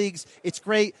big leagues. It's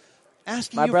great.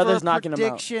 Asking my you brother's for a knocking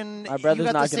prediction. Him out. My brother's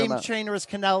you got the knocking him same out. trainer as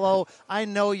Canelo. I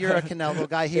know you're a Canelo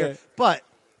guy here. But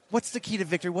what's the key to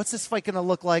victory? What's this fight going to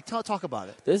look like? Talk about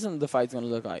it. This is what the fight's going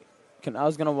to look like.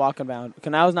 Canelo's going to walk him down.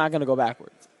 Canelo's not going to go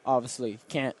backwards, obviously.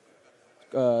 Can't.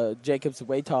 Jacobs is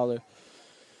way taller.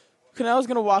 Canelo's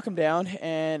going to walk him down,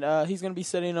 and he's going to be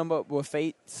setting him up with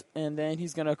feints, and then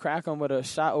he's going to crack him with a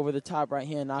shot over the top right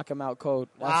hand, knock him out cold.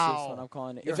 That's just what I'm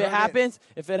calling it. If it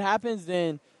happens,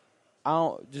 then I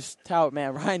don't just tout,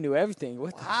 man. Ryan knew everything.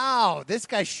 Wow, this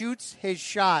guy shoots his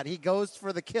shot. He goes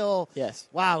for the kill. Yes.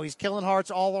 Wow, he's killing hearts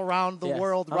all around the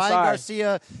world. I'm Ryan sorry.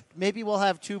 Garcia, maybe we'll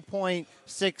have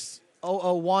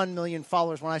 2.6001 million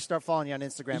followers when I start following you on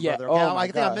Instagram, brother. Okay? Oh I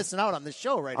think I'm missing out on this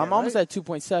show right now. I'm almost at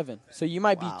 2.7, so you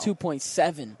might be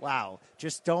 2.7. Wow.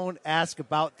 Just don't ask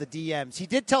about the DMs. He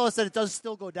did tell us that it does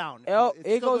still go down.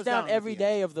 It goes down every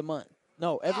day of the month.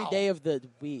 No, every day of the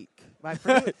week. My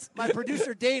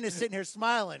producer Dane is sitting here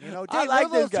smiling. Dane, I like we're a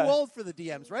little this guy. too old for the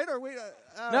DMs, right? Or we?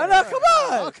 Come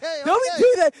on. Okay. Don't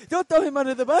do that. Don't throw him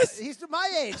under the bus. He's my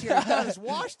age here. He's not as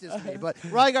washed as me. But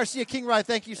Ryan Garcia, King Rye,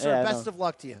 thank you, sir. Best of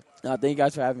luck to you. No, thank you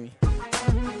guys for having me.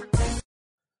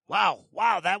 Wow,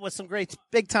 that was some great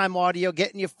big-time audio,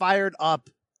 getting you fired up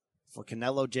for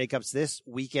Canelo Jacobs this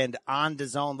weekend on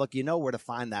DAZN. Look, you know where to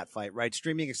find that fight, right?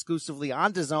 Streaming exclusively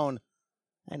on DAZN.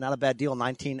 Hey, not a bad deal,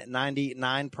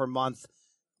 $19.99 per month.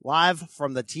 Live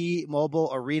from the T-Mobile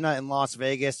Arena in Las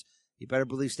Vegas. You better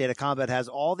believe State of Combat has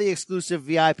all the exclusive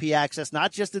VIP access,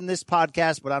 not just in this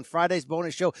podcast, but on Friday's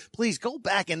bonus show. Please go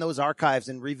back in those archives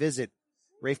and revisit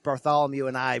Rafe Bartholomew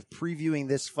and I previewing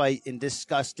this fight in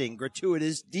disgusting,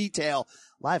 gratuitous detail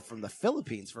live from the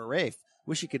Philippines for Rafe.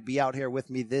 Wish he could be out here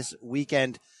with me this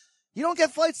weekend. You don't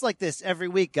get fights like this every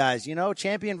week, guys. You know,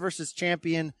 champion versus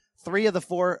champion, 3 of the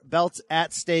 4 belts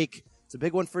at stake. It's a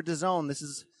big one for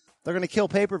DAZN. They're going to kill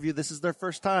pay-per-view. This is their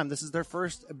first time. This is their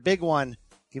first big one.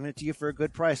 Giving it to you for a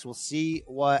good price. We'll see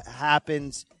what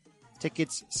happens.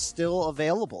 Tickets still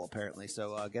available, apparently.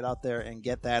 So get out there and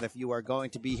get that if you are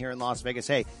going to be here in Las Vegas.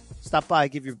 Hey, stop by,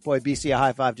 give your boy BC a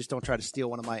high five. Just don't try to steal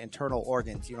one of my internal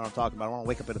organs. You know what I'm talking about. I don't want to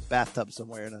wake up in a bathtub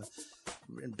somewhere in an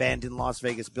abandoned Las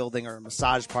Vegas building or a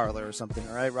massage parlor or something.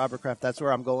 All right, Robert Kraft, that's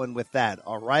where I'm going with that.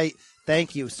 All right,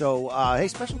 thank you. So, hey,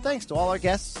 special thanks to all our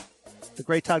guests. The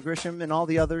great Todd Grisham and all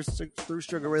the others, through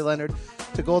Sugar Ray Leonard,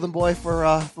 to Golden Boy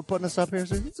for putting us up here.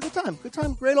 So it's a good time. Good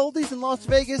time. Great oldies in Las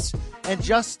Vegas. And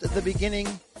just the beginning,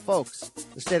 folks.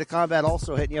 The State of Combat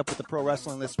also hitting you up with the pro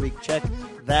wrestling this week. Check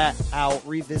that out.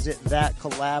 Revisit that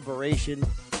collaboration.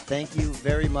 Thank you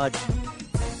very much.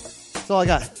 That's all I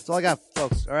got. That's all I got,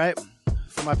 folks. All right.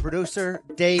 For my producer,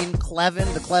 Dane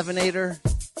Clevin, the Clevinator,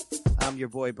 I'm your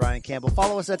boy, Brian Campbell.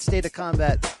 Follow us at State of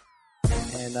Combat.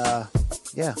 And,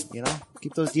 yeah, you know,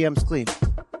 keep those DMs clean.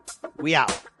 We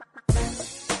out.